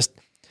again.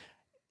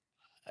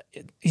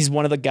 He's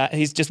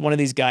just one of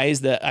these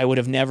guys that I would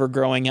have never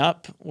growing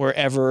up,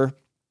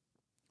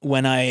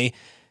 when I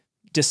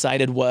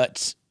decided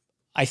what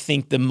I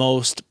think the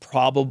most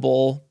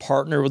probable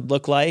partner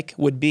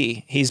would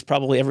be. He's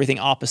probably everything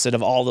opposite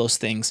of all those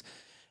things.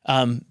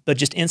 But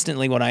just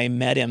instantly when I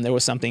met him, there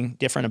was something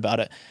different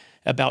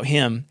about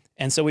him.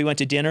 And so we went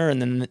to dinner,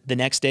 and then the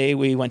next day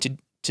we went to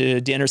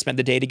dinner, spent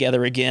the day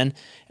together again.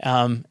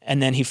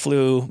 And then he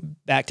flew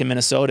back to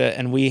Minnesota,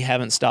 and we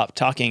haven't stopped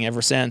talking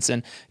ever since.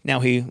 And now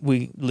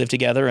we live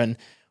together, and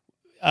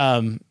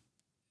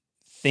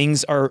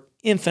things are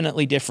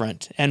infinitely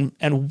different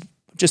and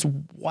just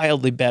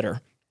wildly better.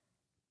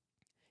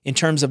 In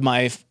terms of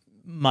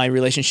my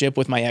relationship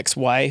with my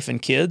ex-wife and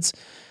kids,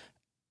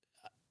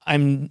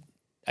 I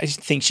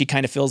think she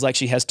kind of feels like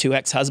she has 2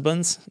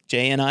 ex-husbands,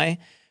 Jay and I,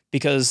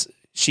 because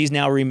she's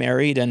now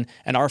remarried, and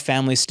our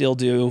families still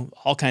do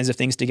all kinds of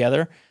things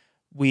together.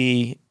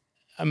 We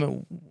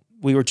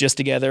were just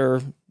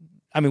together.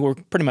 We're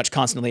pretty much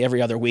constantly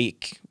every other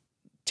week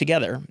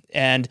together,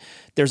 and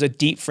there's a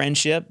deep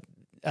friendship.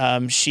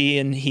 She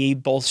and he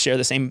both share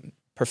the same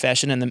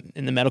profession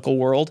in the medical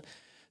world,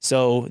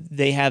 so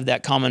they have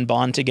that common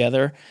bond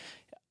together.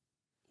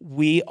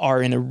 We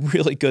are in a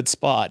really good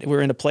spot.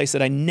 We're in a place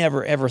that I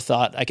never ever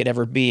thought I could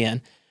ever be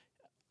in.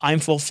 I'm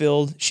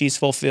fulfilled. She's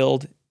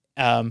fulfilled.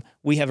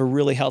 We have a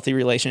really healthy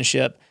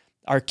relationship.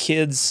 Our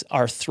kids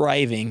are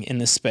thriving in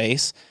this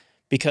space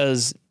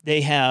because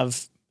they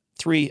have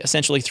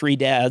essentially three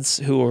dads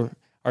who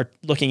are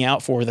looking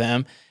out for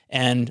them.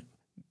 And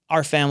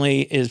our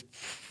family is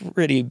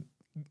pretty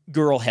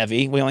girl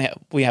heavy.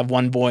 We have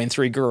 1 boy and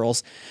 3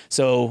 girls.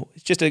 So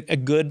it's just a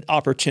good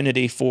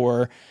opportunity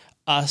for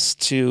us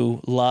to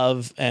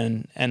love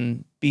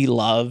and be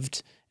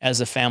loved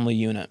as a family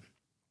unit.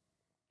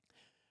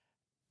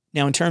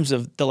 Now, in terms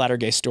of the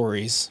Latter-day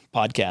Stories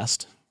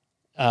podcast,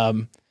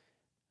 not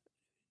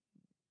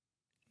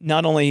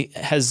only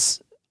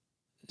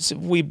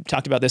we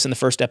talked about this in the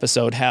first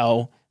episode,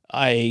 how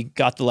I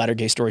got the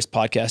Latter-day Stories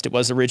podcast. It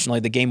was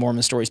originally the Gay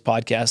Mormon Stories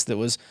podcast that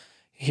was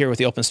here with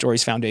the Open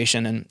Stories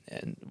Foundation, and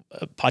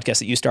a podcast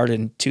that you started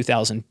in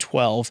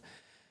 2012.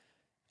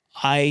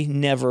 I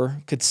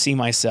never could see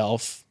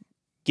myself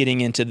getting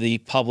into the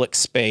public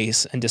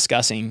space and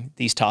discussing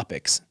these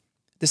topics.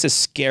 This is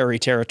scary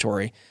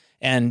territory.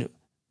 And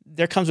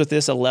there comes with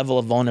this a level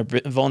of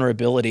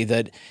vulnerability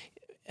that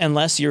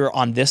unless you're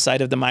on this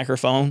side of the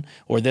microphone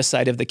or this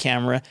side of the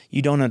camera,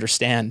 you don't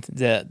understand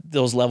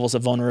those levels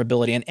of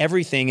vulnerability. And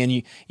everything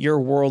in your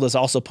world is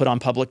also put on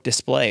public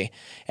display.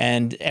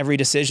 And every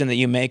decision that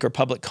you make or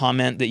public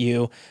comment that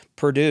you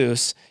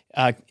produce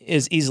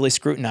is easily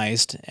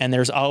scrutinized. And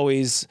there's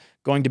always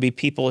going to be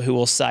people who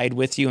will side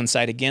with you and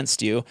side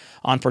against you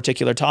on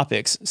particular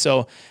topics.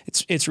 So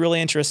it's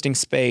really interesting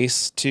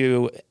space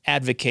to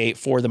advocate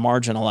for the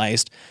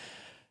marginalized.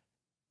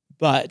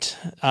 But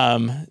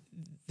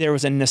there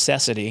was a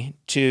necessity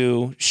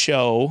to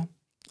show,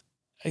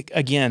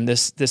 again,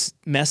 this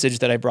message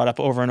that I brought up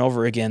over and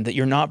over again, that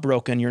you're not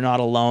broken, you're not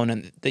alone,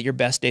 and that your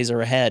best days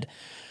are ahead.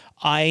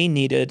 I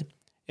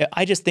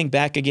just think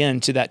back again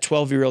to that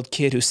 12-year-old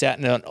kid who sat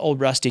in an old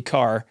rusty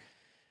car.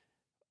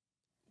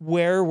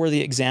 Where were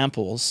the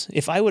examples?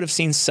 If I would have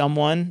seen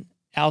someone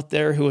out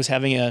there who was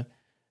having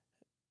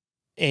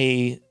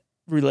a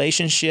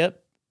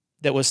relationship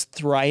that was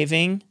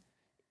thriving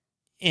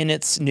in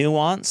its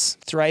nuance,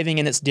 thriving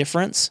in its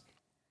difference,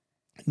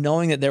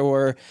 knowing that there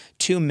were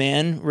two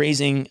men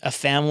raising a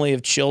family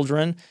of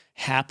children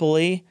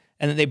happily,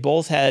 and that they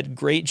both had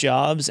great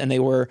jobs and they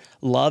were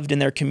loved in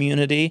their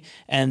community,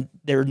 and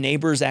their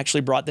neighbors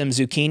actually brought them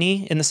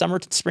zucchini in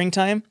the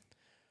springtime.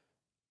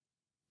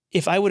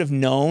 If I would have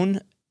known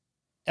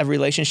a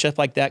relationship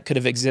like that could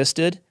have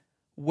existed,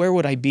 where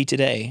would I be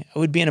today? I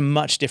would be in a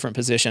much different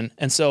position.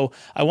 And so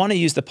I want to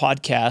use the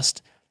podcast,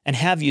 and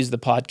have used the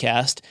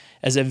podcast,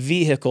 as a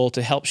vehicle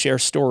to help share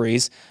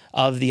stories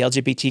of the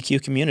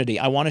LGBTQ community.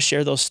 I want to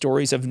share those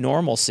stories of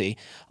normalcy.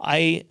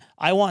 I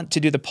want to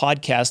do the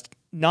podcast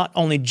not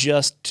only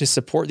just to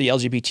support the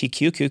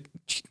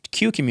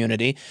LGBTQ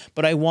community,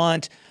 but I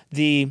want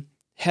the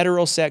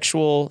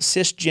heterosexual,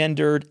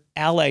 cisgendered,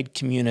 allied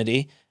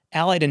community,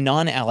 allied and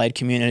non-allied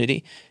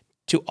community,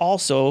 to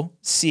also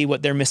see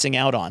what they're missing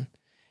out on,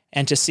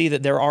 and to see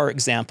that there are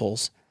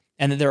examples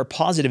and that there are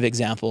positive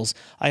examples.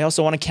 I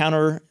also want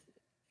to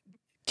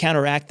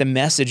counteract the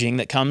messaging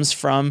that comes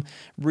from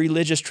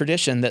religious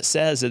tradition that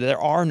says that there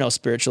are no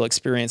spiritual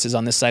experiences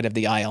on this side of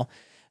the aisle,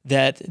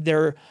 that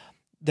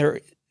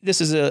this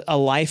is a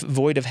life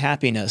void of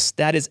happiness.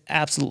 That is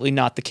absolutely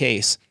not the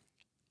case.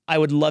 I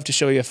would love to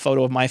show you a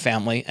photo of my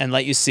family and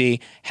let you see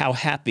how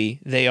happy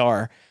they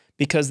are,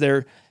 because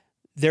their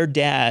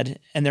dad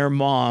and their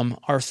mom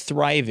are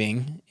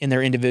thriving in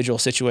their individual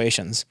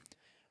situations.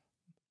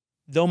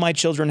 Though my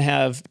children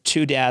have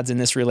two dads in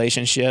this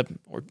relationship,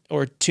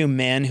 or two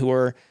men who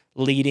are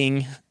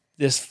leading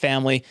this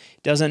family,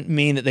 doesn't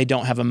mean that they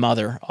don't have a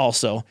mother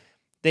also.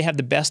 They have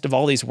the best of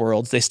all these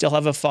worlds. They still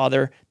have a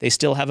father. They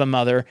still have a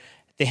mother.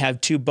 They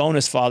have two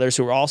bonus fathers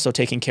who are also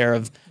taking care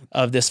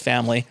of this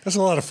family. That's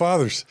a lot of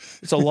fathers.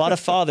 It's a lot of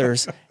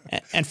fathers.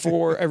 And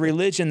for a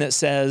religion that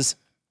says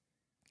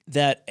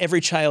that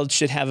every child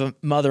should have a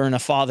mother and a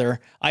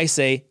father, I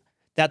say,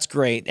 that's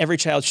great. Every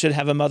child should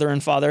have a mother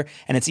and father,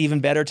 and it's even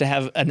better to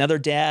have another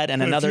dad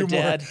and another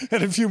dad.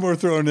 And a few more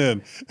thrown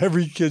in.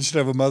 Every kid should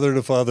have a mother and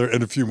a father,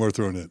 and a few more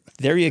thrown in.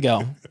 There you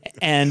go.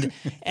 And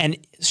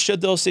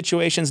should those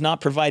situations not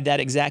provide that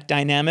exact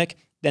dynamic,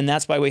 then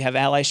that's why we have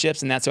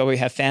allyships, and that's why we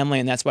have family,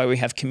 and that's why we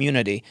have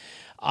community.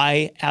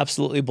 I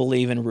absolutely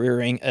believe in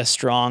rearing a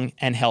strong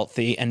and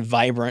healthy and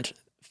vibrant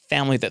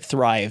family that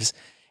thrives.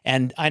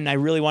 And I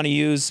really want to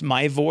use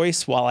my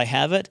voice while I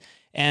have it,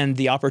 and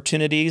the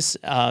opportunities,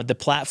 the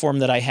platform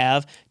that I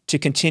have, to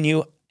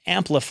continue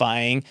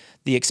amplifying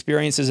the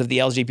experiences of the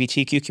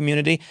LGBTQ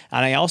community.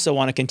 And I also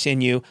want to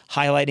continue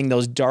highlighting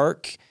those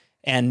dark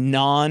and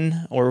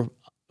non or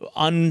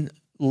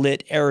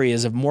unlit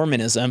areas of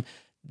Mormonism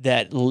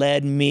that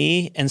led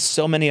me and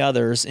so many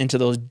others into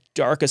those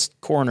darkest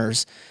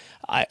corners.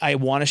 I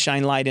want to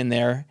shine light in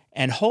there,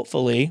 and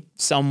hopefully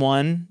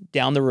someone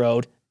down the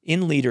road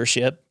in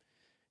leadership,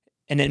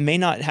 and it may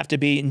not have to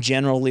be in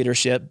general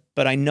leadership,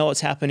 but I know it's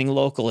happening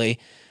locally,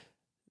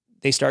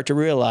 they start to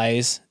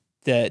realize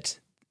that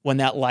when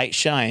that light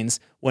shines,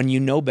 when you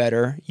know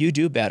better, you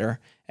do better.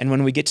 And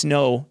when we get to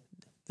know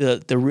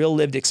the real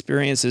lived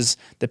experiences,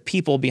 the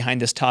people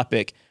behind this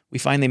topic, we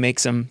finally make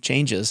some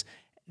changes.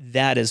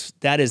 That is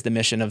the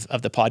mission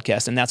of the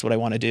podcast, and that's what I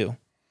want to do.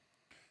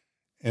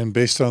 And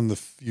based on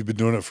you've been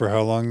doing it for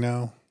how long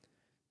now?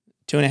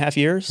 2.5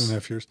 years.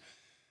 2.5 years.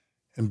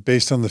 And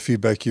based on the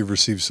feedback you've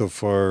received so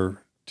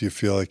far, do you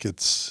feel like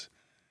it's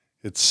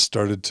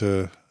started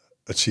to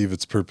achieve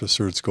its purpose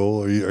or its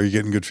goal? Are you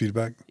getting good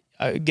feedback?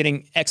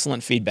 Getting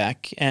excellent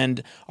feedback.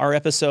 And our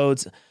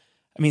episodes,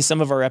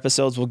 some of our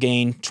episodes will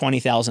gain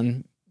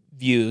 20,000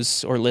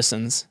 views or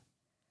listens.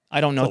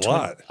 I don't know.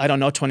 I don't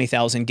know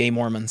 20,000 gay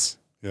Mormons.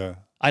 Yeah.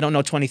 I don't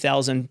know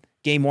 20,000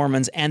 gay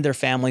Mormons and their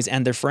families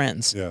and their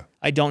friends. Yeah.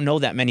 I don't know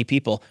that many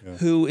people. Yeah.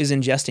 Who is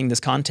ingesting this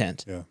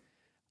content. Yeah.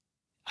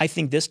 I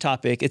think this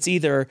topic, it's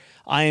either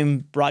I'm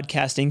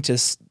broadcasting to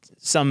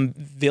some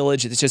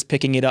village that's just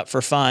picking it up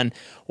for fun,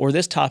 or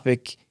this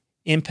topic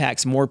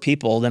impacts more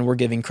people than we're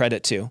giving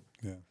credit to.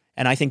 Yeah.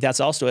 And I think that's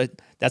also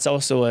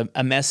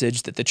a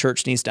message that the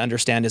church needs to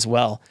understand as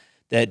well,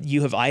 that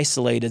you have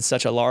isolated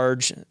such a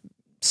large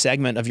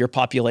segment of your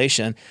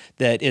population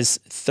that is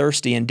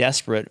thirsty and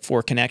desperate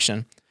for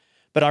connection.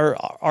 But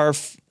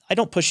I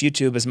don't push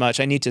YouTube as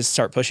much. I need to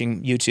start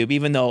pushing YouTube,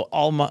 even though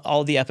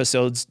all the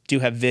episodes do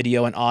have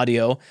video and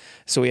audio.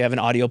 So we have an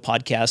audio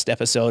podcast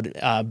episode,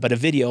 but a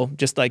video,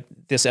 just like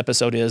this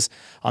episode is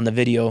on the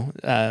video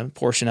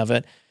portion of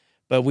it.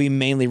 But we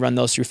mainly run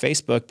those through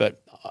Facebook.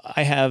 But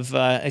I have,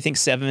 I think,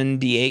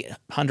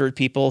 7,800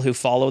 people who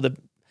follow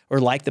or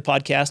like the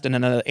podcast, and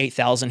another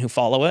 8,000 who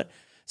follow it.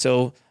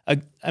 So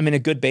I'm in a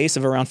good base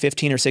of around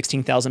 15 or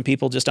 16,000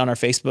 people just on our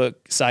Facebook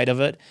side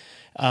of it.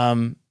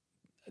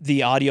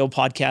 The audio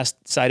podcast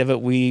side of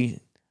it, we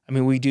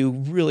do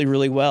really,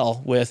 really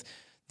well with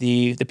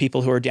the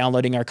people who are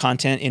downloading our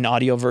content in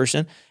audio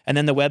version. And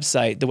then the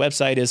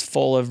website is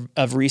full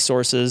of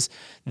resources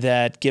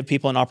that give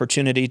people an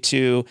opportunity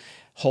to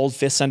hold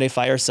Fifth Sunday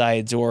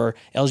firesides or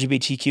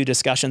LGBTQ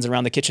discussions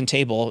around the kitchen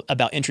table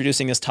about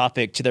introducing this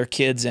topic to their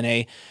kids in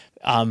a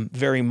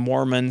very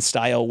Mormon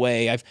style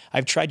way.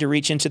 I've tried to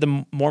reach into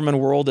the Mormon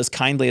world as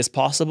kindly as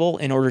possible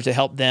in order to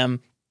help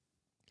them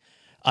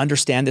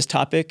understand this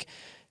topic.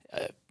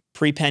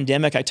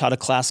 Pre-pandemic, I taught a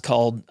class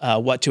called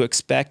What to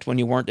Expect When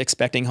You Weren't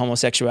Expecting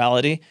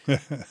Homosexuality,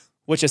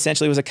 which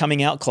essentially was a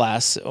coming out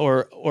class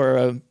or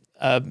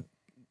a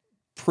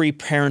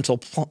pre-parental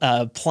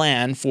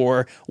plan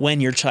for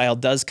when your child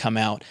does come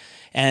out.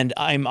 And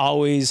I'm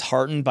always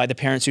heartened by the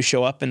parents who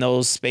show up in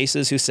those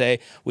spaces who say,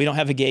 we don't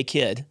have a gay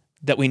kid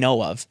that we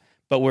know of,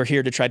 but we're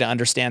here to try to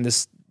understand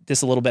this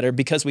a little better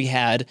because we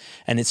had,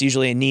 and it's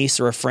usually a niece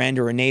or a friend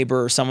or a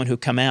neighbor or someone who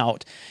come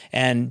out.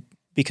 And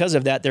because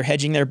of that, they're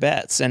hedging their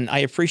bets. And I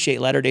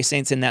appreciate Latter-day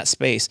Saints in that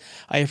space.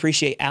 I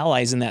appreciate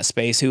allies in that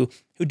space who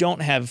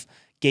don't have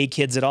gay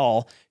kids at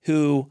all,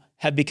 who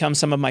have become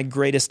some of my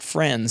greatest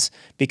friends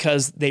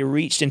because they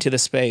reached into the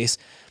space.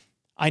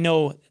 I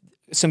know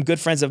some good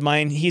friends of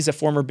mine. He's a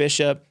former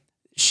bishop.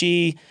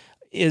 She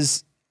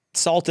is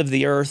salt of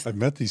the earth. I've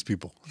met these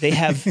people. They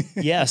have,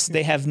 yes,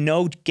 they have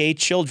no gay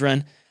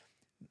children.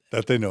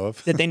 That they know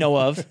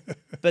of.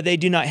 But they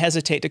do not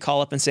hesitate to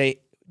call up and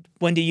say,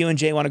 when do you and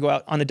Jay want to go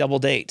out on a double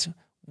date?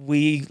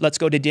 Let's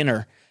go to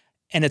dinner.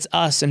 And it's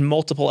us and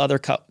multiple other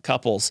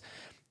couples.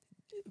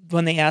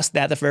 When they asked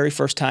that the very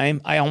first time,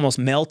 I almost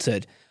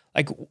melted.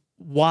 Like,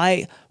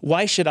 why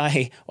should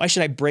I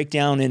break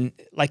down in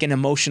like an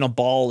emotional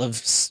ball of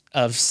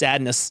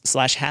sadness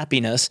 /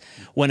 happiness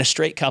when a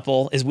straight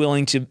couple is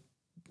willing to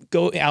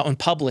go out in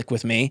public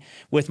with me,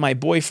 with my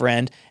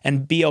boyfriend,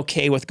 and be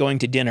okay with going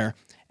to dinner,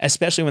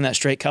 especially when that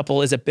straight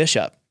couple is a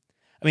bishop?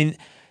 I mean,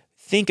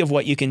 think of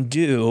what you can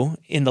do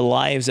in the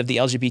lives of the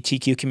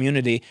LGBTQ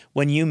community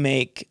when you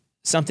make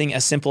something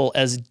as simple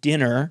as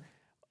dinner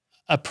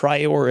a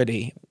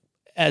priority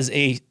as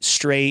a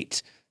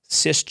straight,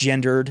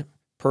 cisgendered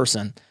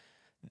person.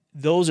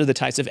 Those are the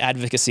types of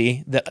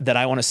advocacy that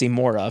I want to see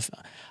more of.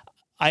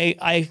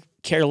 I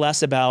care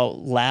less about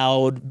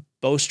loud,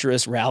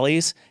 boisterous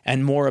rallies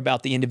and more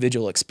about the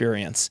individual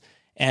experience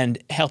and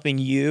helping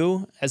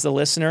you as a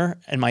listener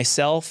and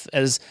myself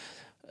as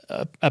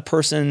a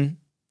person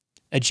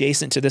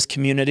adjacent to this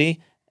community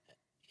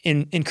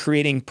in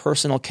creating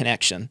personal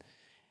connection.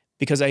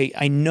 Because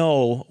I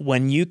know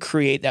when you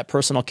create that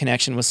personal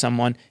connection with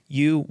someone,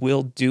 you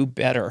will do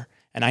better.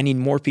 And I need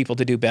more people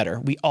to do better.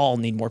 We all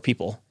need more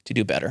people to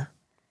do better.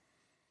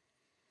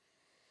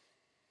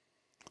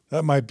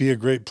 That might be a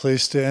great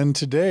place to end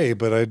today,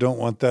 but I don't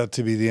want that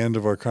to be the end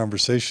of our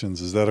conversations.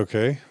 Is that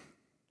okay?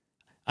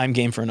 I'm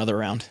game for another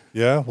round.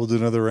 Yeah, we'll do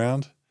another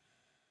round.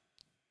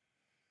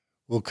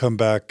 We'll come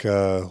back.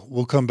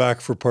 We'll come back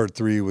for part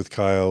 3 with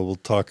Kyle. We'll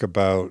talk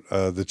about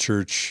the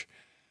church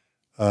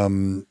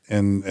and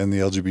the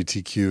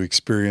LGBTQ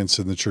experience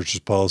and the church's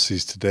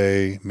policies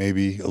today,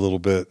 maybe a little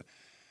bit.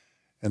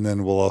 And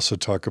then we'll also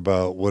talk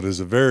about what is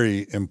a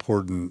very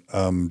important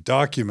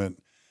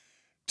document.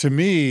 To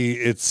me,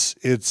 I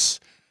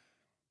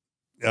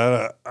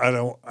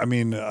don't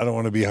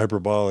want to be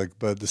hyperbolic,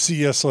 but the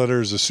CES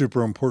letter is a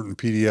super important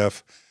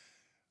PDF.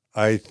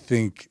 I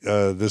think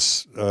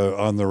this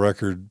on the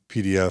record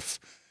PDF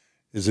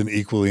is an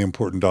equally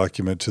important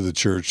document to the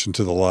church and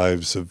to the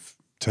lives of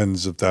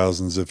tens of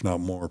thousands, if not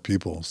more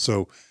people.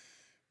 So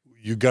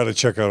you got to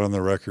check out on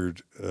the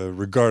record,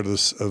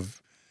 regardless of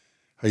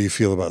how you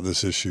feel about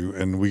this issue.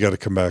 And we got to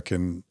come back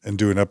and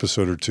do an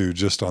episode or two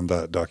just on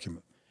that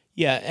document.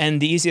 Yeah. And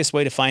the easiest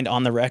way to find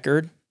on the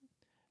record,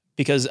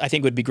 because I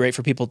think it would be great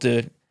for people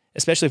to,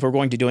 especially if we're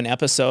going to do an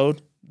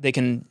episode, they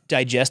can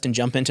digest and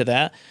jump into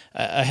that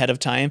ahead of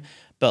time.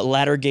 But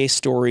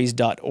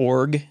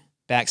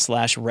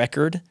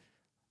lattergaystories.org/record,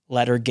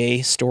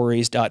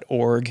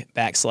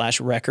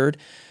 lattergaystories.org/record.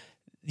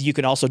 You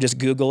can also just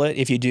Google it.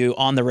 If you do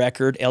on the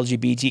record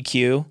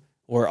LGBTQ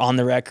or on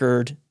the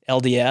record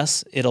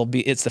LDS,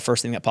 it's the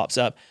first thing that pops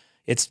up.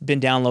 It's been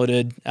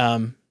downloaded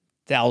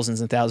thousands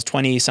and thousands,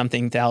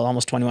 20-something,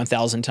 almost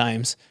 21,000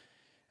 times.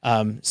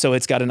 So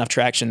it's got enough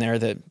traction there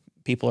that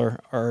people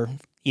are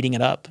eating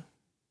it up.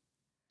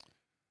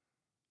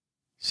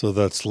 So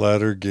that's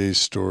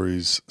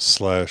lattergaystories/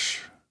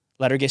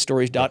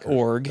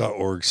 lattergaystories.org.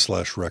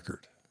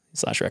 .org/record.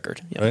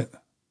 /record. Yep. Right.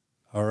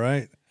 All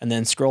right. And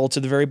then scroll to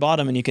the very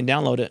bottom and you can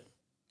download it.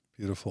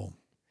 Beautiful.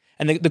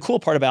 And the cool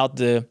part about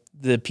the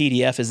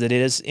PDF is that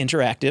it is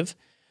interactive.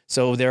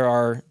 So there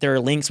are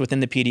links within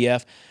the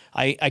PDF.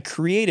 I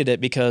created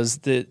it because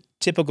the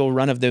typical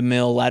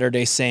run-of-the-mill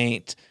Latter-day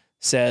Saint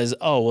says,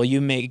 oh, well,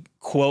 you may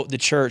quote the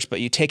church, but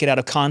you take it out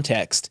of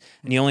context,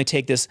 and you only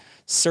take this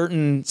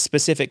certain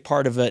specific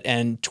part of it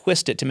and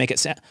twist it to make it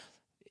sound.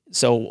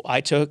 So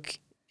I took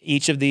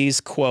each of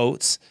these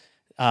quotes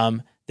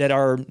that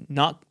are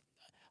not,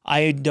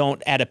 I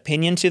don't add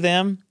opinion to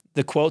them.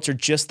 The quotes are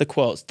just the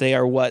quotes. They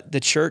are what the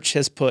church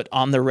has put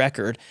on the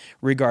record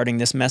regarding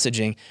this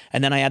messaging.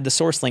 And then I add the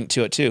source link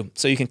to it too.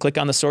 So you can click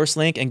on the source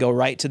link and go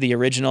right to the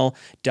original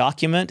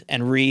document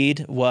and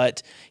read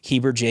what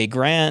Heber J.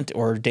 Grant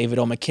or David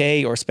O.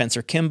 McKay or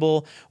Spencer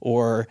Kimball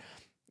or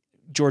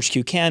George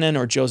Q. Cannon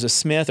or Joseph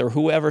Smith or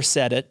whoever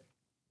said it.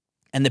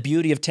 And the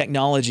beauty of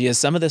technology is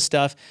some of this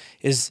stuff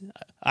is,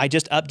 I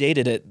just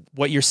updated it.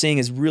 What you're seeing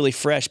is really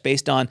fresh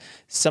based on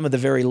some of the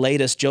very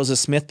latest Joseph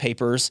Smith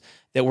papers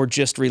that were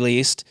just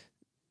released,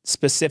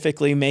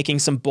 specifically making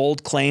some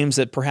bold claims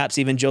that perhaps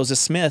even Joseph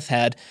Smith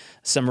had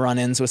some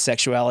run-ins with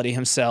sexuality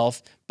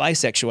himself,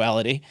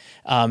 bisexuality,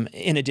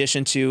 in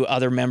addition to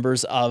other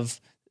members of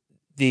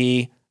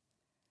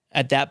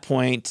at that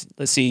point,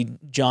 let's see,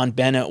 John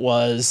Bennett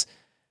was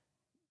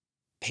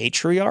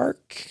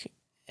patriarch.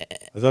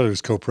 I thought he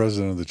was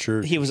co-president of the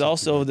church. He was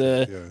also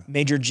the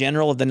major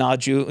general of the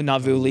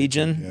Nauvoo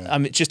Legion. Yeah.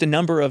 Just a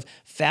number of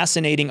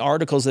fascinating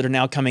articles that are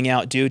now coming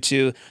out due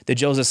to the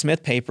Joseph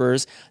Smith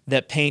papers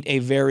that paint a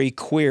very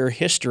queer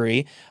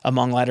history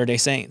among Latter-day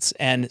Saints.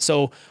 And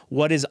so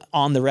what is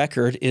on the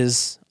record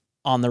is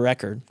on the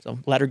record. So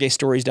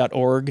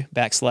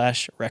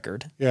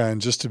LatterGayStories.org/record. Yeah, and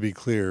just to be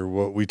clear,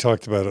 what we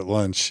talked about at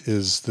lunch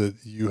is that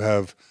you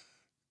have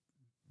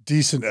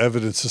decent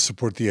evidence to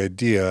support the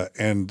idea,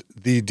 and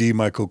the D.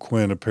 Michael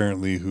Quinn,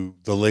 apparently,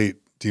 the late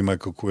D.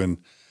 Michael Quinn,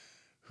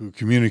 who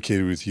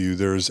communicated with you,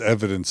 there is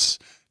evidence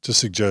to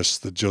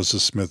suggest that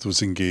Joseph Smith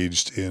was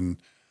engaged in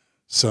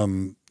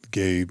some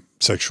gay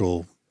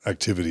sexual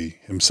activity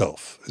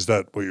himself. Is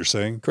that what you're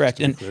saying? Correct.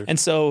 And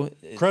so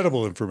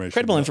credible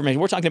information.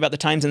 We're talking about the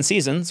Times and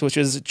Seasons, which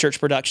is church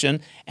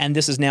production, and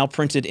this is now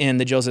printed in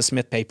the Joseph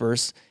Smith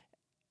papers.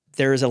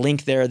 There is a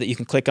link there that you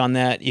can click on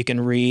that. You can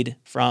read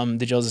from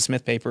the Joseph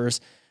Smith papers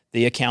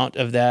the account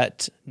of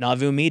that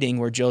Nauvoo meeting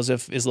where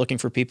Joseph is looking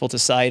for people to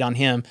side on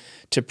him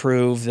to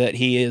prove that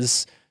he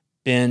has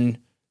been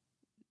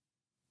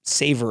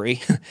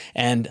savory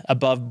and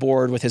above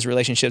board with his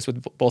relationships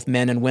with both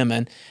men and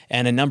women.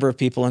 And a number of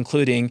people,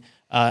 including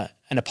an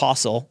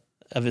apostle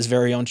of his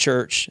very own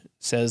church,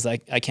 says, I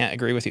can't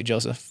agree with you,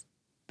 Joseph,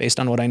 based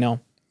on what I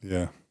know.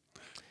 Yeah.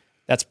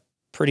 That's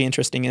pretty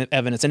interesting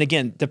evidence. And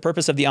again, the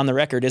purpose of the on the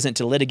record isn't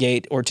to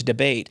litigate or to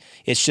debate.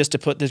 It's just to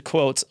put the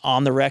quotes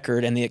on the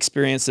record and the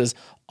experiences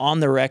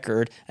on the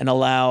record and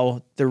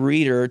allow the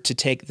reader to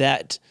take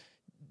that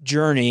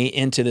journey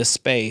into this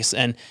space.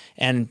 And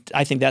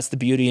I think that's the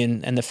beauty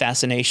and the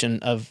fascination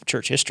of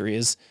church history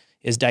is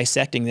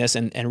dissecting this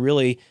and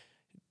really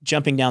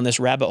jumping down this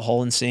rabbit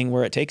hole and seeing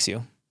where it takes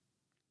you.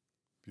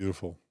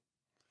 Beautiful.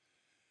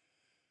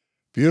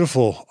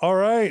 Beautiful. All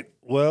right.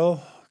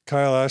 Well,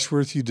 Kyle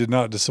Ashworth, you did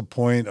not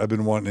disappoint. I've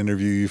been wanting to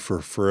interview you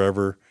for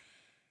forever,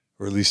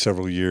 or at least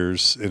several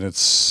years, and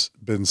it's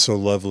been so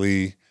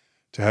lovely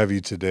to have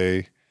you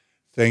today.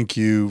 Thank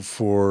you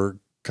for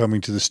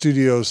coming to the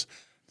studios.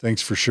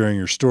 Thanks for sharing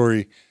your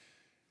story.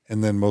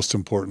 And then most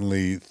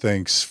importantly,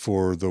 thanks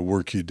for the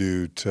work you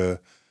do to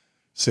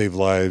save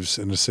lives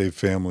and to save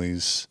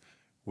families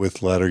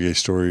with Latter-gay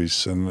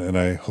Stories. And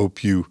I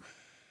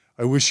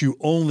wish you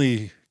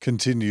only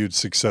continued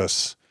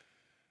success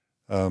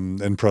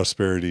and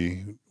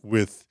prosperity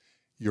with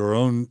your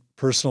own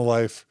personal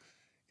life,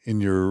 in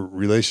your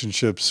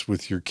relationships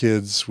with your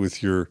kids,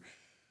 with your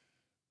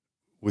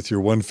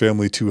one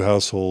family, two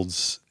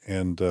households,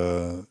 and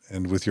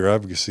with your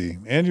advocacy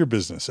and your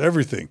business,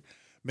 everything.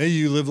 May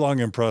you live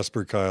long and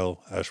prosper,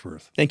 Kyle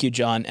Ashworth. Thank you,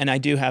 John. And I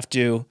do have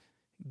to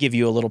give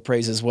you a little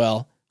praise as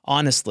well.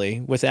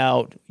 Honestly,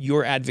 without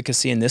your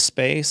advocacy in this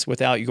space,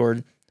 without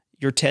your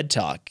TED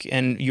Talk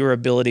and your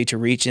ability to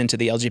reach into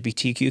the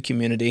LGBTQ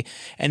community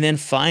and then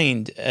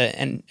find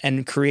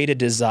and create a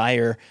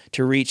desire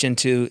to reach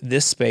into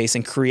this space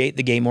and create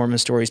the Gay Mormon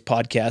Stories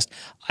podcast,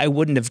 I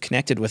wouldn't have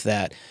connected with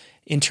that.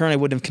 In turn, I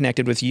wouldn't have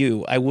connected with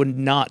you. I would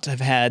not have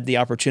had the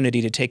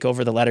opportunity to take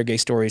over the Latter-gay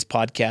Stories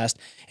podcast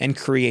and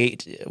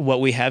create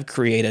what we have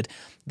created.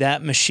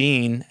 That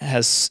machine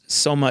has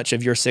so much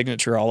of your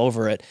signature all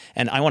over it,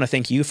 and I want to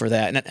thank you for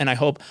that. And I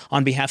hope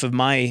on behalf of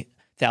my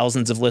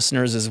thousands of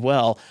listeners as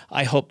well,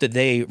 I hope that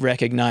they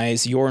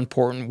recognize your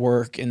important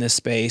work in this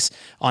space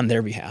on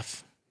their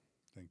behalf.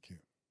 Thank you.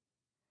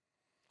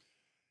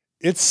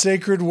 It's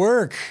sacred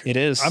work. It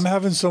is. I'm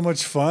having so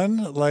much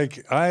fun.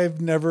 Like,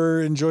 I've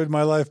never enjoyed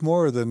my life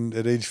more than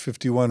at age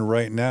 51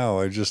 right now.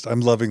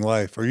 I'm loving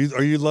life. Are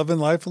you loving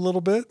life a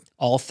little bit?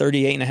 All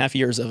 38 and a half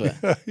years of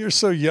it. You're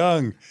so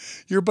young.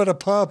 You're but a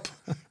pup.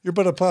 You're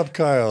but a pup,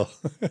 Kyle.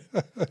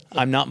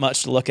 I'm not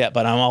much to look at,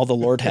 but I'm all the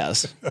Lord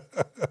has.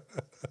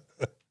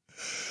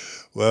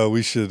 Well,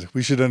 we should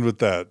end with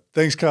that.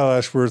 Thanks, Kyle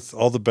Ashworth.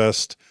 All the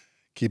best.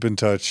 Keep in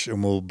touch,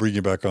 and we'll bring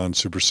you back on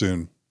super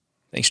soon.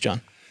 Thanks,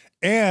 John.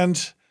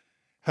 And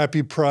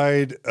happy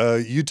Pride,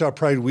 Utah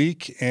Pride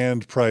Week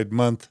and Pride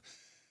Month.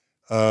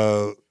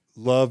 Love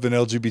an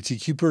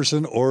LGBTQ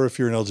person, or if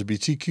you're an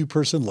LGBTQ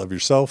person, love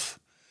yourself.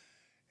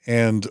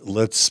 And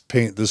let's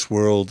paint this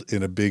world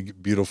in a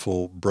big,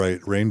 beautiful,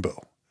 bright rainbow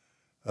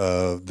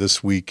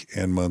this week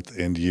and month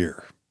and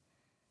year.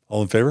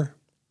 All in favor?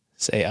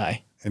 Say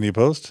aye. Any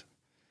opposed?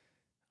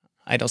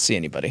 I don't see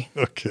anybody.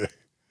 Okay.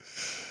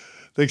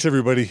 Thanks,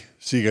 everybody.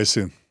 See you guys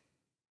soon.